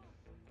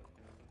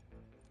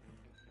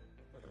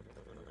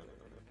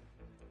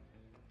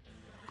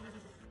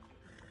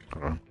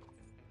 Hold on.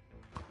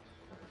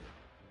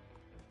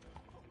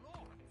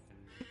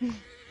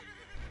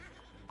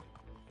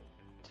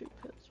 Two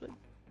pills with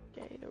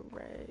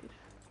Gatorade.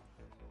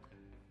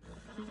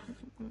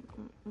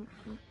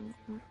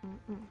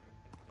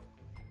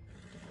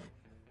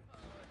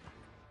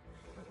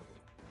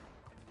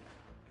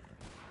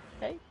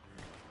 Hey.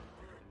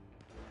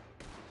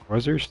 Why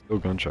is there still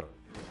gunshot?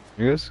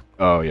 You guys?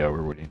 Oh, yeah,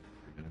 we're waiting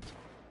 3 minutes.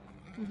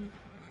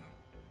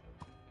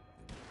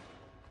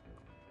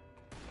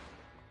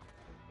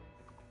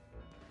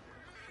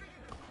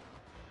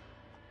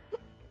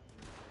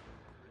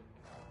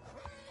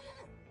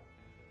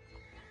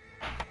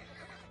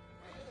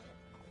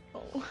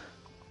 Oh.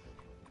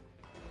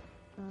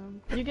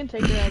 You can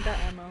take her. I got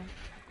ammo.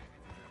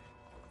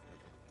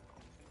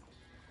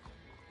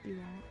 You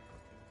want?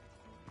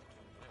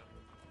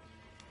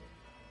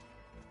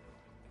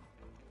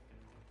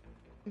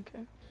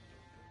 Okay.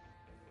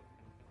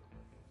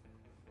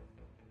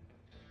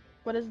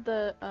 What is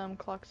the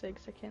clock say?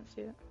 'Cause I can't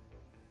see it.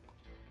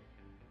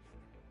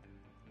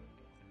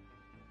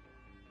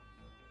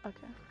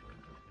 Okay.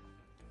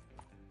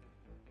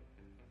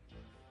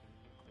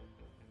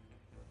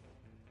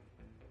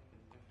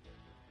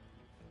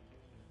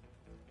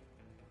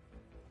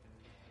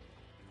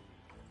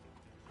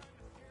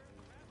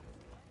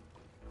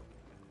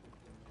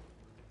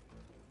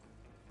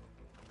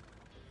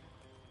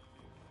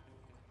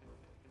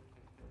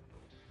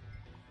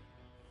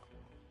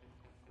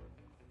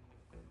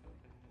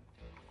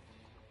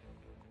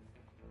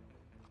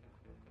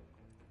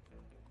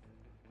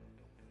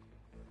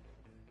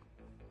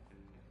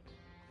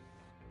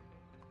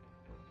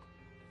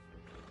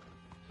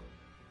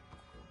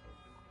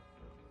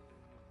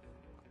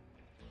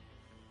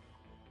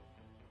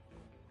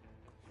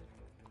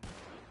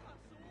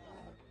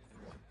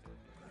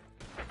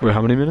 Wait,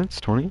 how many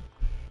minutes? 20?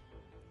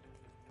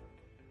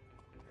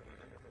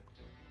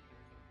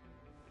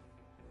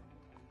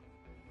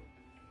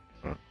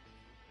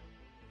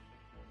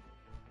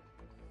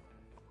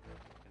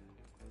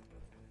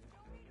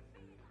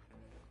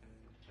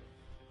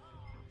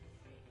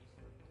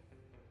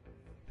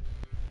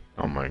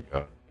 Oh my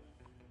God.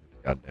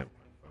 Goddamn.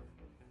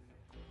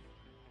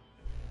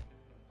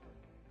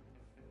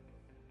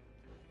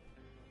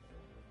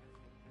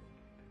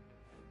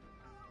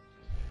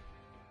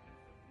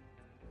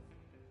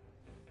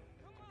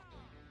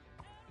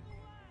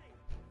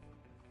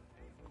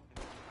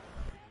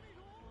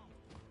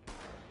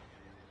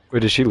 Wait,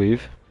 did she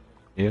leave?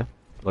 Yeah?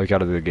 Like,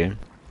 out of the game?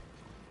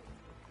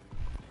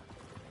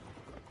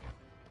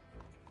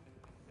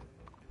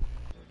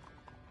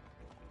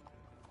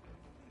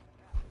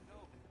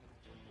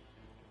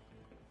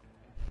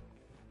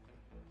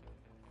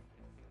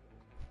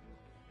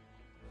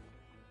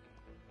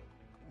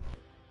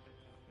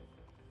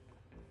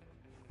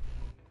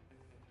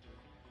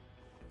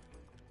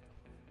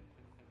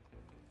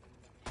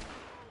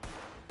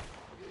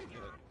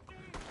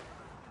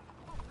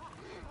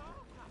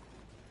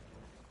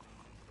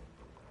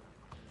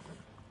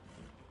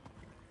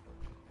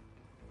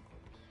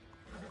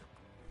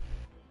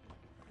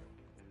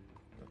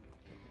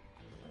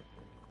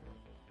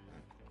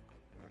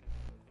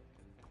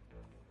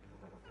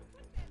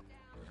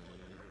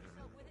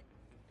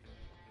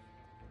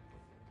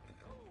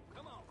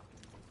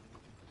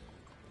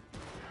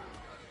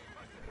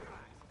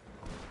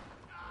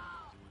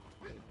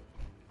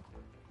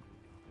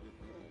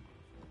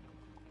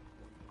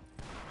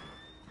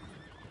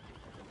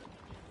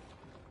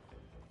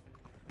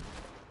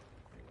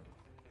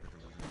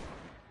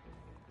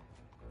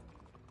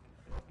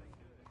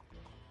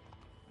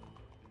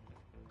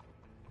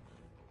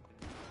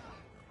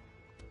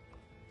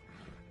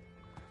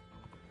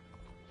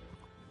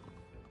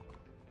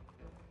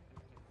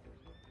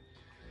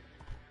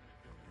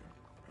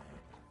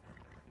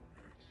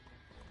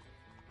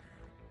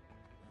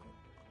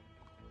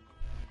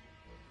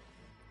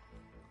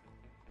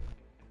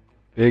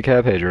 Big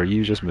Cat Pedro,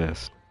 you just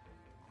missed.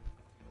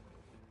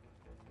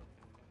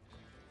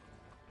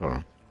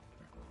 Oh.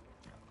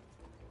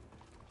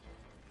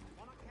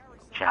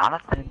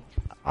 Jonathan.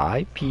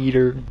 Hi,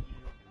 Peter.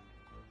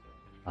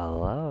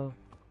 Hello.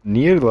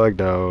 Nia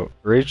lagged out.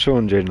 Rachel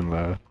and Jaden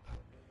left.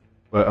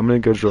 But I'm gonna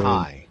go join.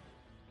 Hi.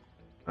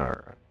 Alright.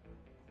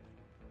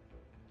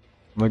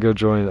 I'm gonna go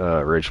join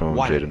Rachel and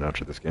Why? Jaden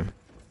after this game.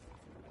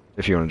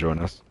 If you want to join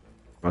us.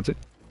 Want to?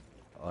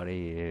 What are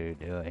you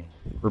doing?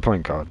 We're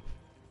playing COD.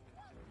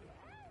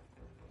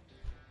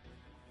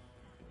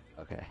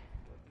 Okay.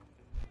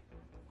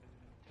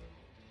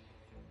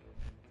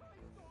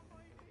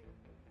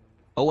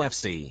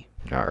 OFC.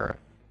 Alright.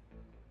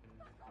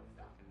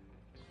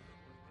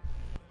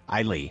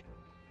 Iley.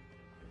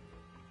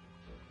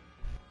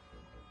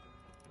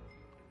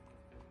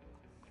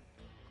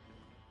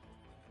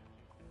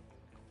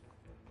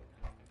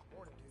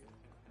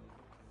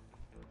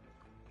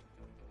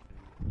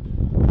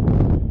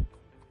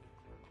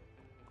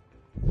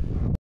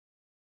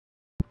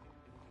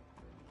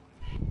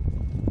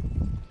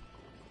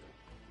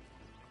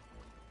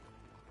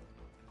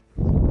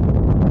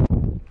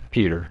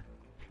 Peter.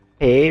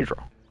 Pedro.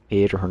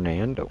 Pedro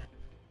Hernando.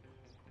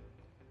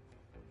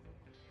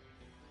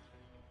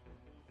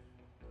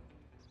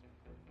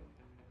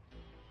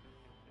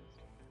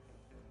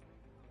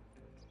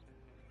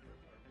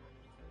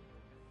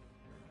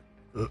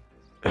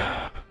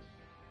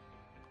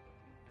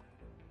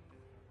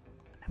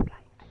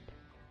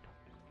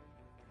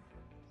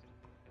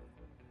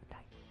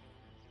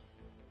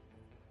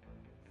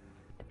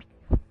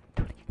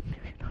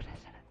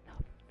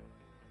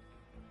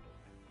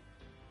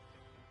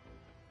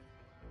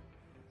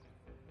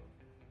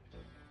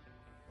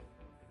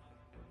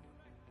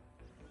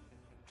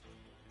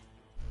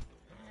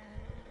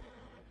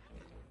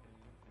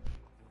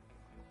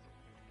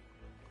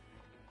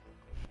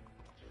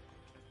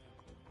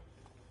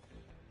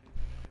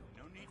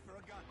 No need for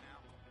a gun now.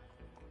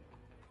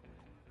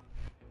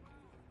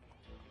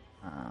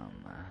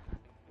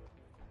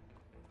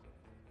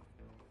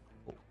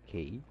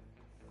 Okay.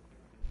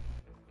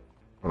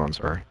 Hold on,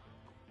 sorry.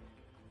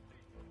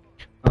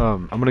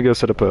 I'm gonna go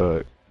set up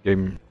a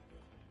game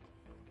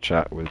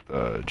chat with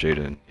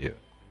Jaden, Nia.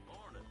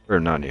 Or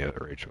not Nia,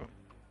 Rachel.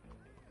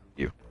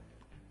 You.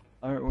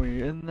 Aren't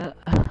we in that?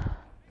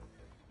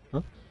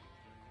 Huh?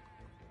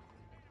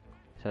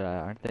 So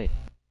aren't they?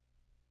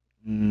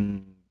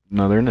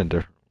 No, they're in a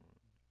different.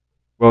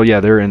 Well,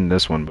 yeah, they're in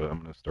this one, but I'm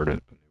gonna start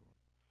it.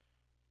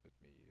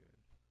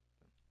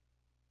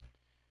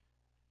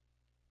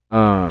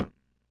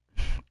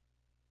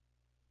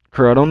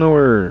 Kerr, I don't know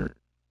where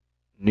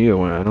Nia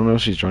went. I don't know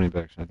if she's joining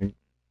back. I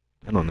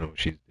don't know what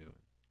she's doing.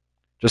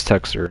 Just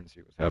text her and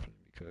see what's happening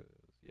because,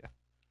 yeah.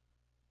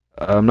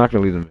 I'm not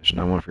gonna leave the mission.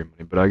 I want free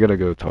money, but I gotta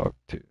go talk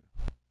to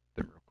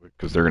them real quick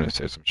because they're gonna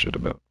say some shit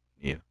about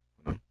Nia.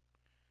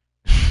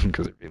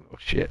 Because they're being little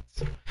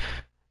shits.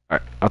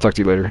 Alright, I'll talk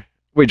to you later.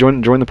 Wait,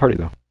 join the party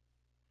though.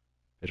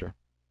 Pedro.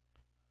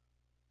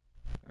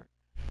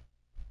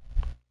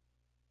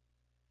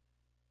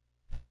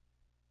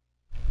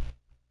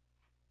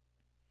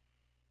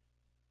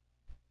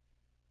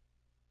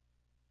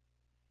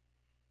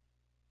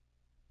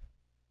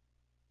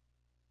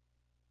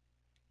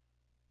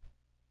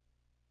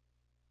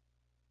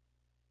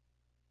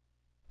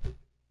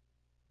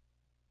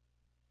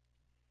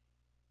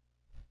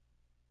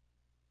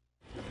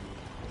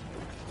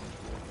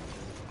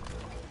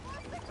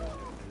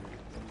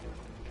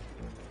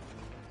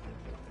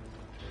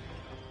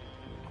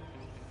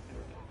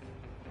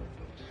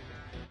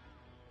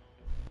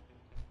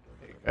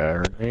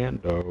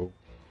 Hernando.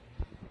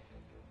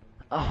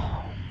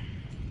 Oh.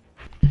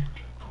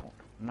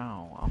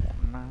 No. Oh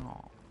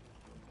no.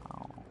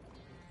 Oh.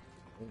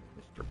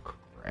 Mr.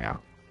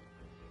 Crap.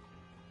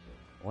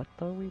 What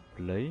are we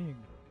playing?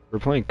 We're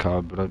playing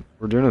COD, but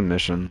we're doing a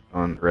mission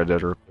on Red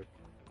Dead real quick.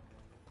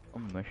 A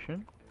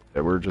mission?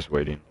 Yeah, we're just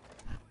waiting.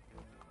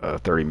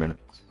 30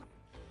 minutes.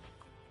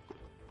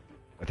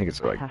 I think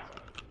it's like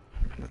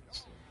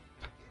minutes.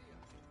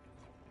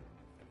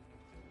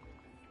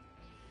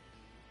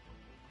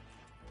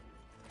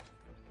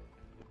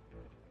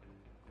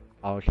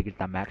 Oh, she gets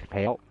the max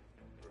payout?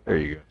 There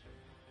you go.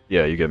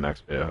 Yeah, you get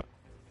max payout.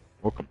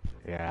 Welcome.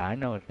 Yeah, I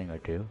know a thing or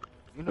two.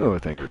 You know a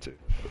thing or two.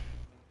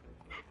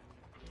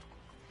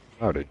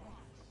 Howdy.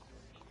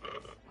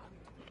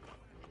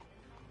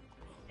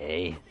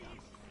 Hey.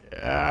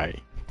 Aye.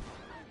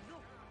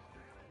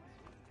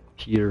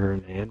 Peter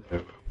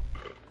Hernando.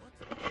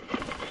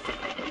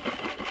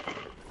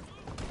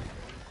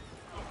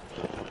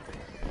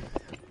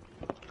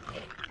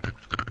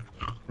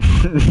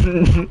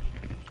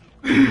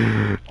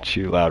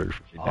 Chew louder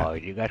for me now. Oh,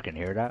 you guys can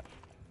hear that?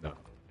 No.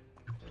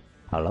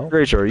 Hello?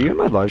 Rachel, are you in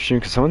my live stream?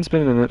 Because someone's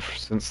been in it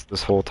since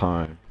this whole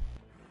time.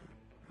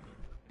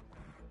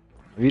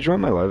 Have you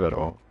joined my live at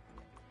all?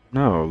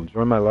 No,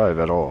 join my live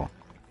at all.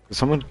 'Cause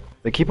someone,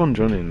 they keep on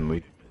joining and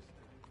leaving.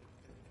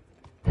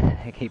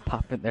 They keep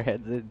popping their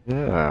heads in.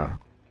 Yeah.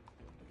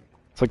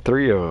 It's like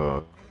 3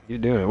 of you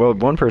doing it. Well,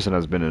 one person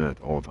has been in it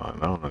the whole time.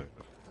 I don't know.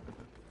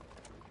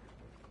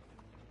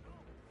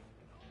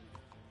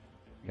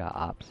 Got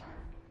ops.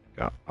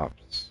 Got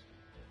ops.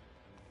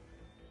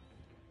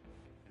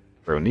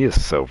 Bro,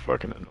 Nia's so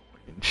fucking annoying.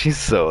 She's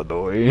so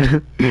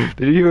annoying. Did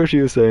you hear what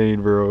she was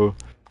saying, bro?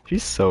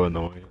 She's so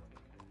annoying.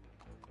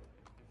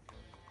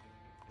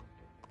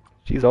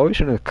 She's always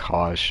trying to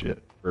cause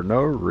shit for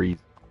no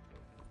reason.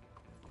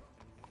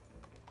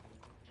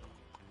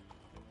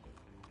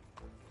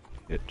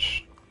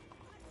 Bitch.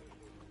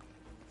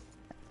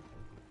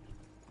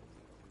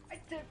 I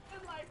took the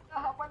life to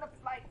hop on a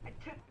flight. I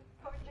took the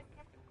project.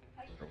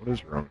 What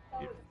is wrong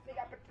with you?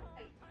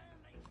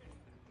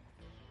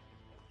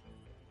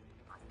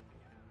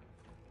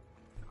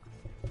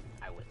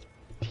 I was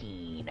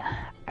 15.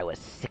 I was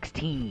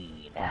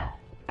 16.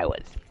 I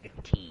was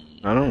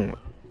 15. I don't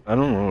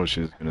know what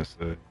she's gonna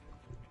say.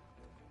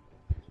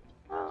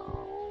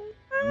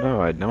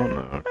 No, I don't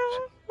know.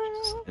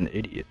 She's an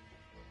idiot.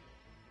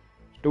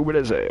 Stupid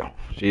as hell.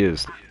 She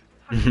is.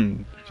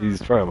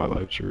 She's probably my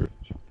life true.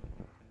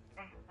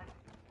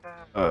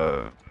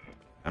 I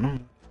don't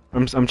know.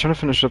 I'm trying to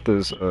finish up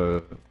this,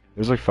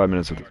 there's like 5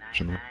 minutes of this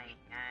mission left.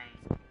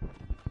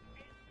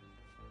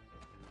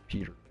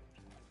 Peter.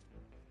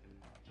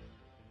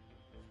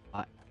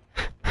 What?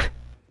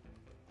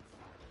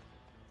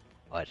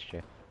 Oh, that's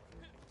true.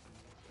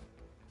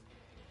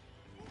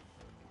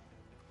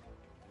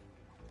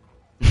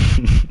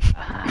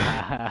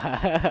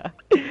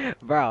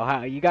 Bro,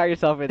 how you got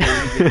yourself in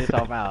there, you get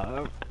yourself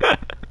out.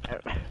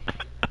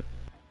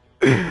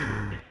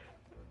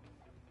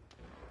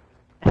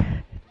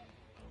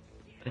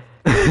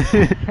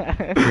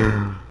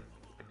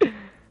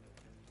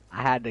 I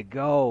had to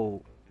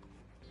go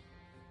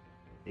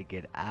to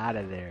get out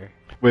of there.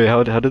 Wait,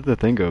 how did the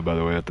thing go, by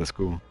the way, at the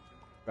school?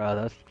 Bro,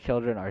 those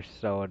children are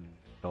so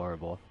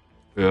adorable.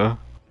 Yeah?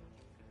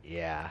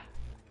 Yeah.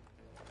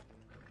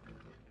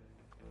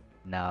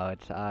 No,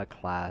 it's a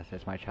class.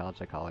 It's my child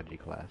psychology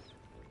class.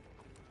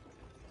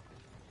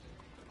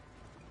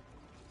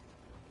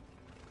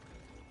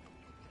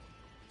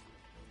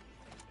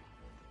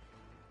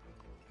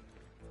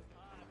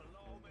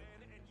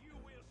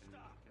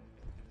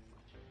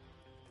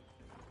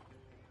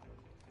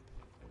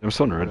 I'm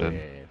still in Red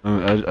Dead.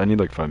 I need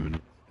like 5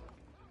 minutes.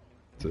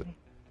 That's it.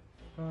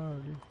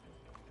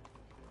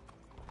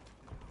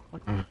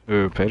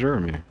 Pedro or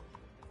me?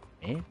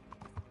 Me?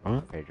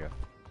 What? Pedro.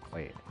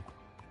 Wait.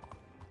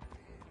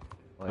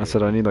 I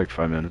said I need like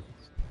 5 minutes.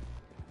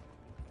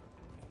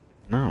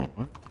 No,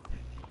 what?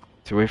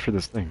 To wait for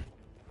this thing.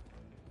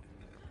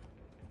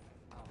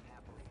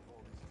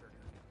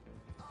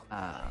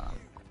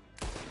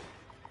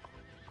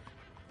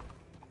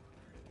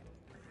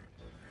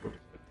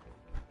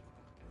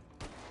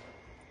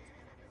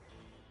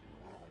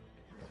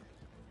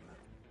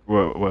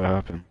 What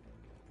happened?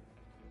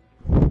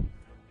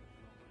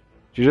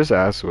 She just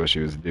asked what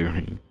she was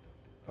doing.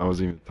 I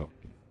wasn't even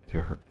talking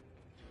to her.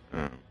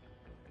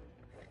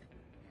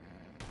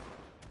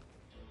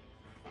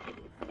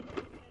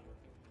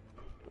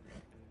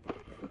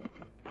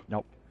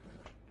 Nope.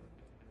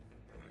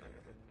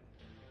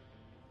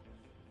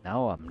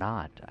 No, I'm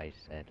not, I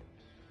said.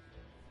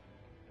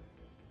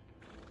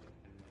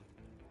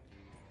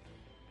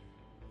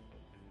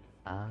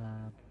 I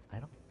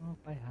don't know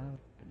if I have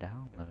it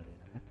downloaded.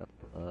 I have to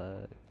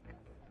look.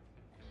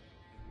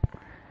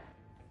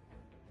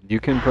 You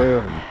can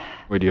play.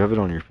 Wait, do you have it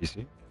on your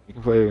PC? You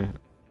can play.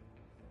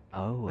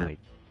 Oh, I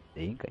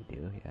think I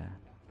do, yeah.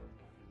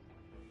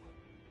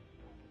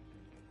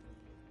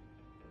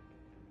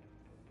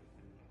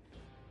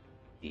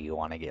 Do you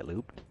want to get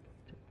looped?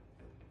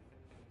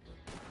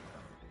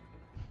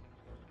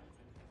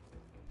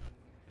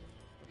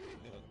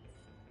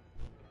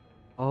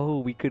 Oh,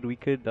 we can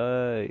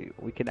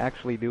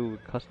actually do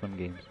custom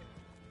games.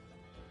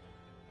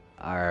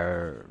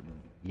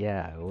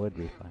 Yeah, it would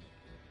be fun.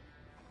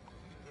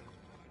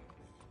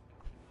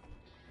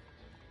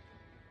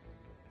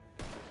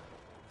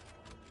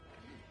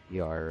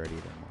 You are already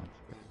the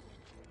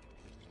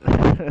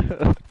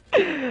monster.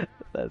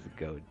 Let's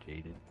go,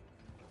 Jaden.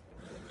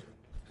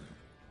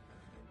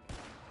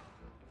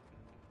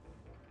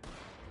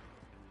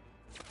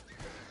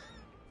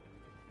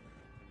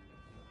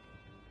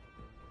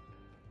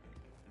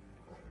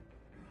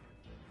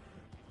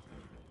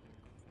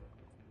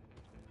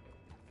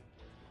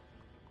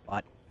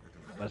 What?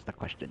 What's the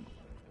question?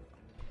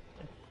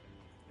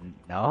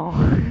 No?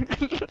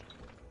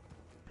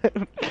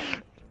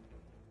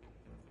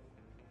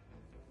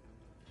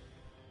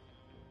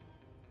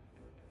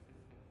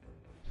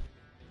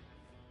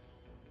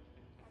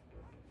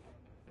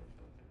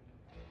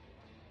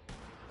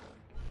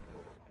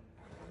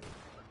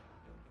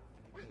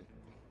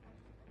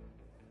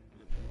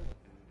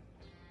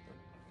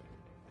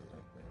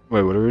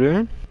 Wait, what are we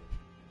doing?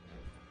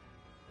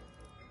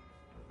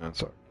 No,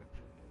 sorry.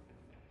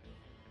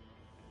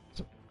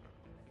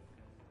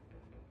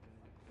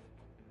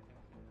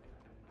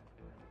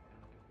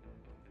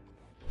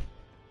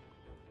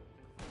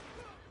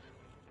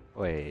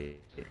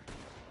 Wait.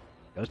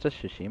 Ghost of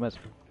Tsushima's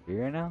free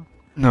right now?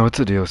 No, it's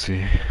a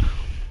DLC.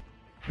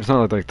 It's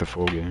not like the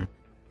full game.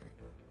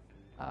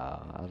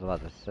 I was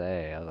about to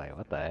say, I was like,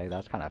 what the heck?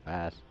 That's kind of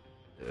fast.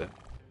 Yeah.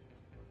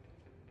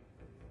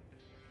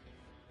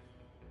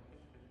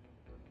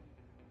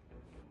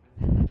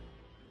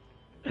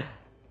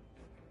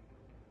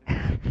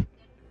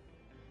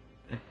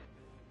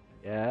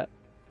 Yeah.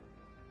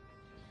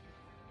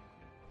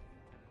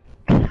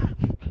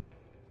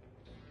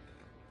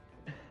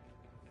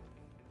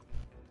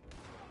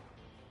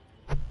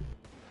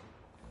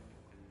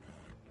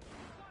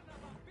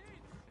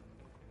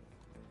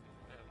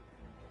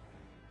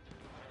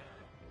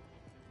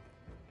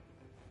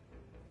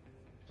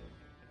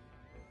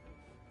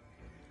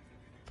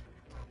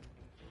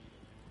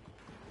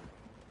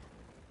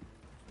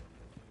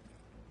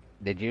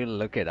 Did you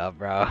look it up,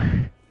 bro? Let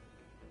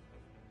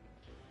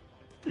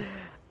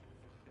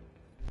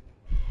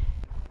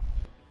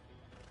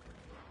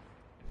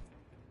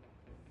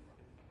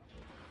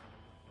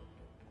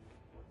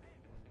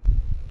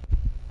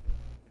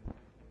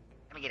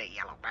me get a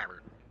yellow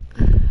bird.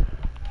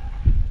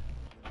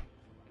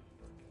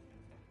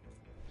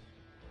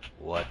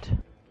 What?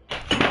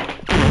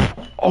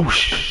 Oh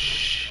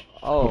shh.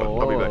 Oh, Hold on,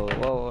 I'll be back.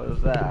 what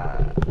was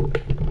that?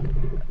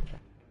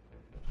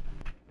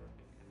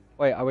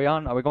 Wait, are we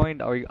on? Are we going?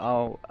 Are we?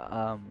 Oh,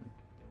 I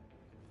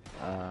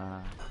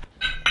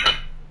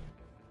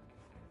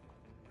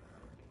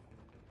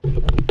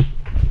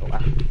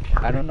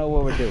don't know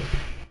what we're doing.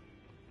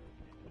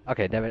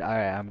 Okay, David. All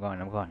right, I'm going.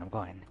 I'm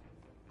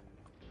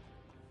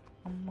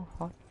a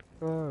hot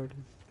girl.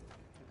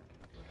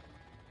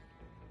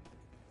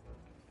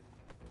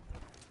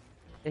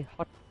 A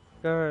hot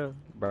girl.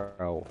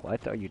 Bro,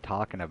 what are you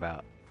talking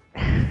about?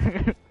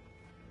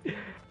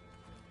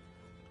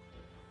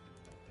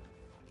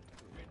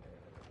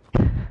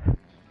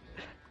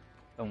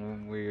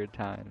 Some weird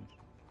times.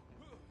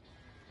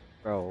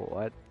 Bro,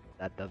 what?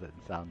 That doesn't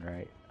sound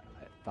right.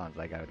 It sounds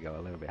like I would go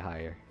a little bit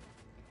higher.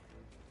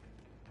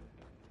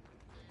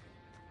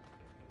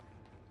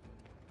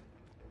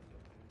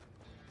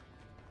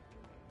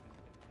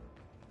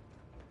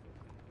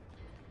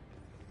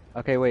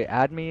 Okay, wait,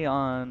 add me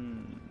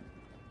on...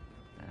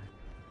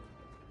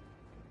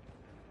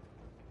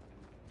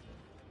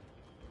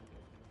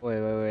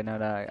 Wait,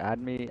 no, add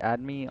me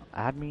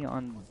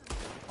on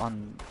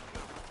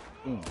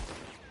Steam.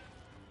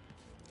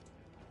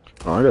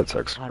 Oh, I got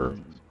text for.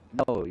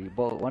 No,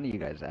 well, one of you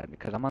guys add me,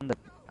 because I'm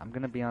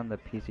gonna be on the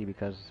PC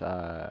because,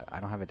 I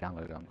don't have it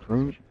downloaded on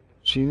PlayStation.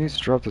 She needs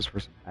to drop this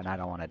person. And I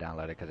don't want to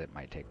download it because it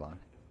might take long.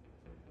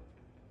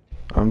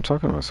 I'm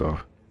talking to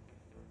myself.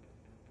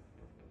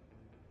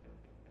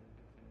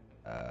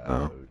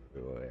 Oh.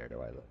 Where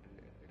do I look?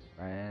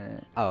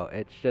 Right. Oh,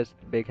 it's just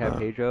Big Hat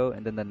Pedro,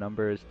 and then the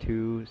number is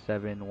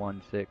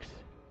 2716.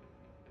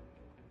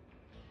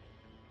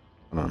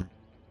 Hold on.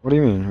 What do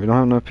you mean? We don't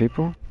have enough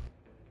people?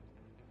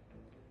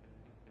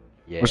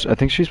 Yeah. I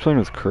think she's playing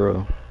with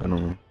Kuro. I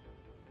don't know.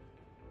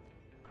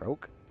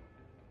 Croak?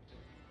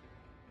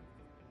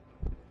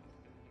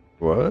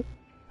 What?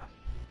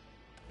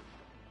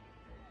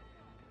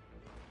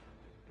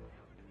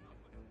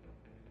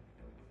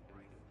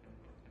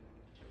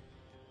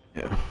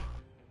 Yeah.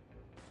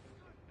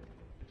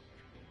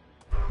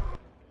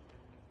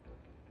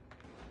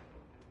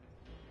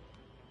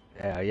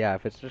 Yeah,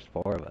 if it's just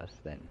 4 of us,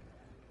 then...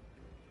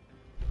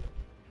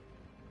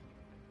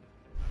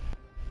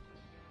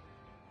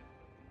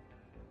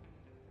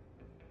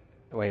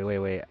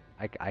 Wait.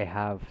 I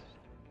have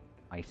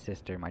my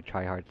sister, my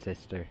tryhard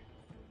sister.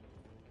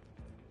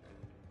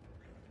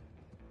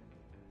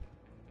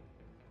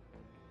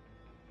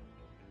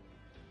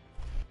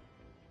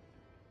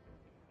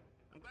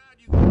 I'm glad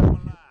you came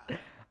alive.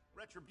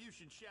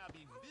 Retribution shall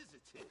be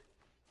visited.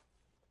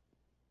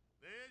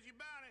 There's your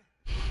bounty.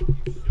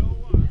 You sure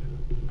are.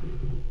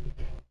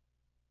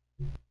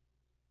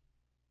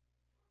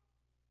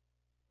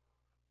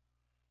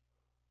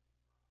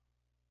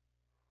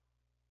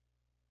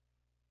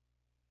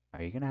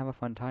 Are you gonna have a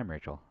fun time,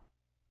 Rachel?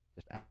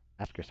 Just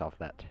ask yourself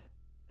that.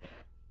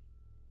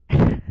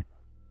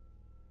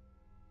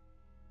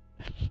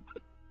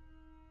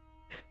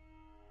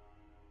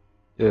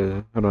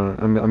 Yeah, hold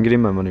on. I'm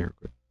getting my money real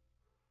quick.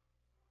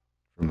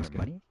 From this game.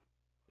 Money?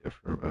 Yeah,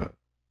 from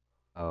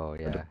Oh,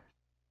 yeah.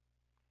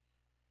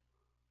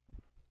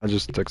 I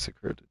just texted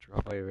her to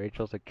drop. Wait,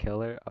 Rachel's a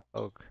killer?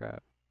 Oh,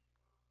 crap.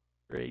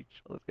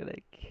 Rachel's gonna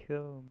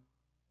kill me.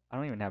 I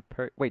don't even have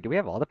perks. Wait, do we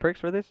have all the perks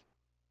for this?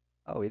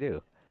 Oh, we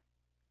do.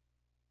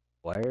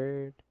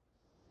 Word.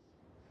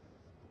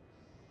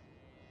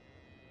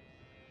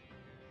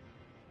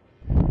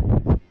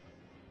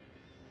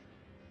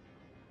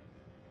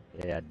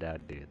 Yeah,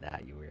 don't do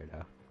that, you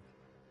weirdo.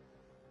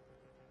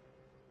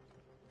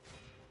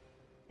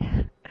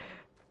 You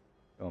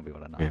won't be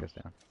able to knock us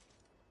down.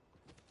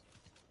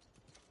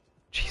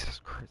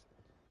 Jesus Christ.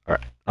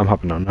 Alright, I'm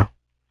hopping on now.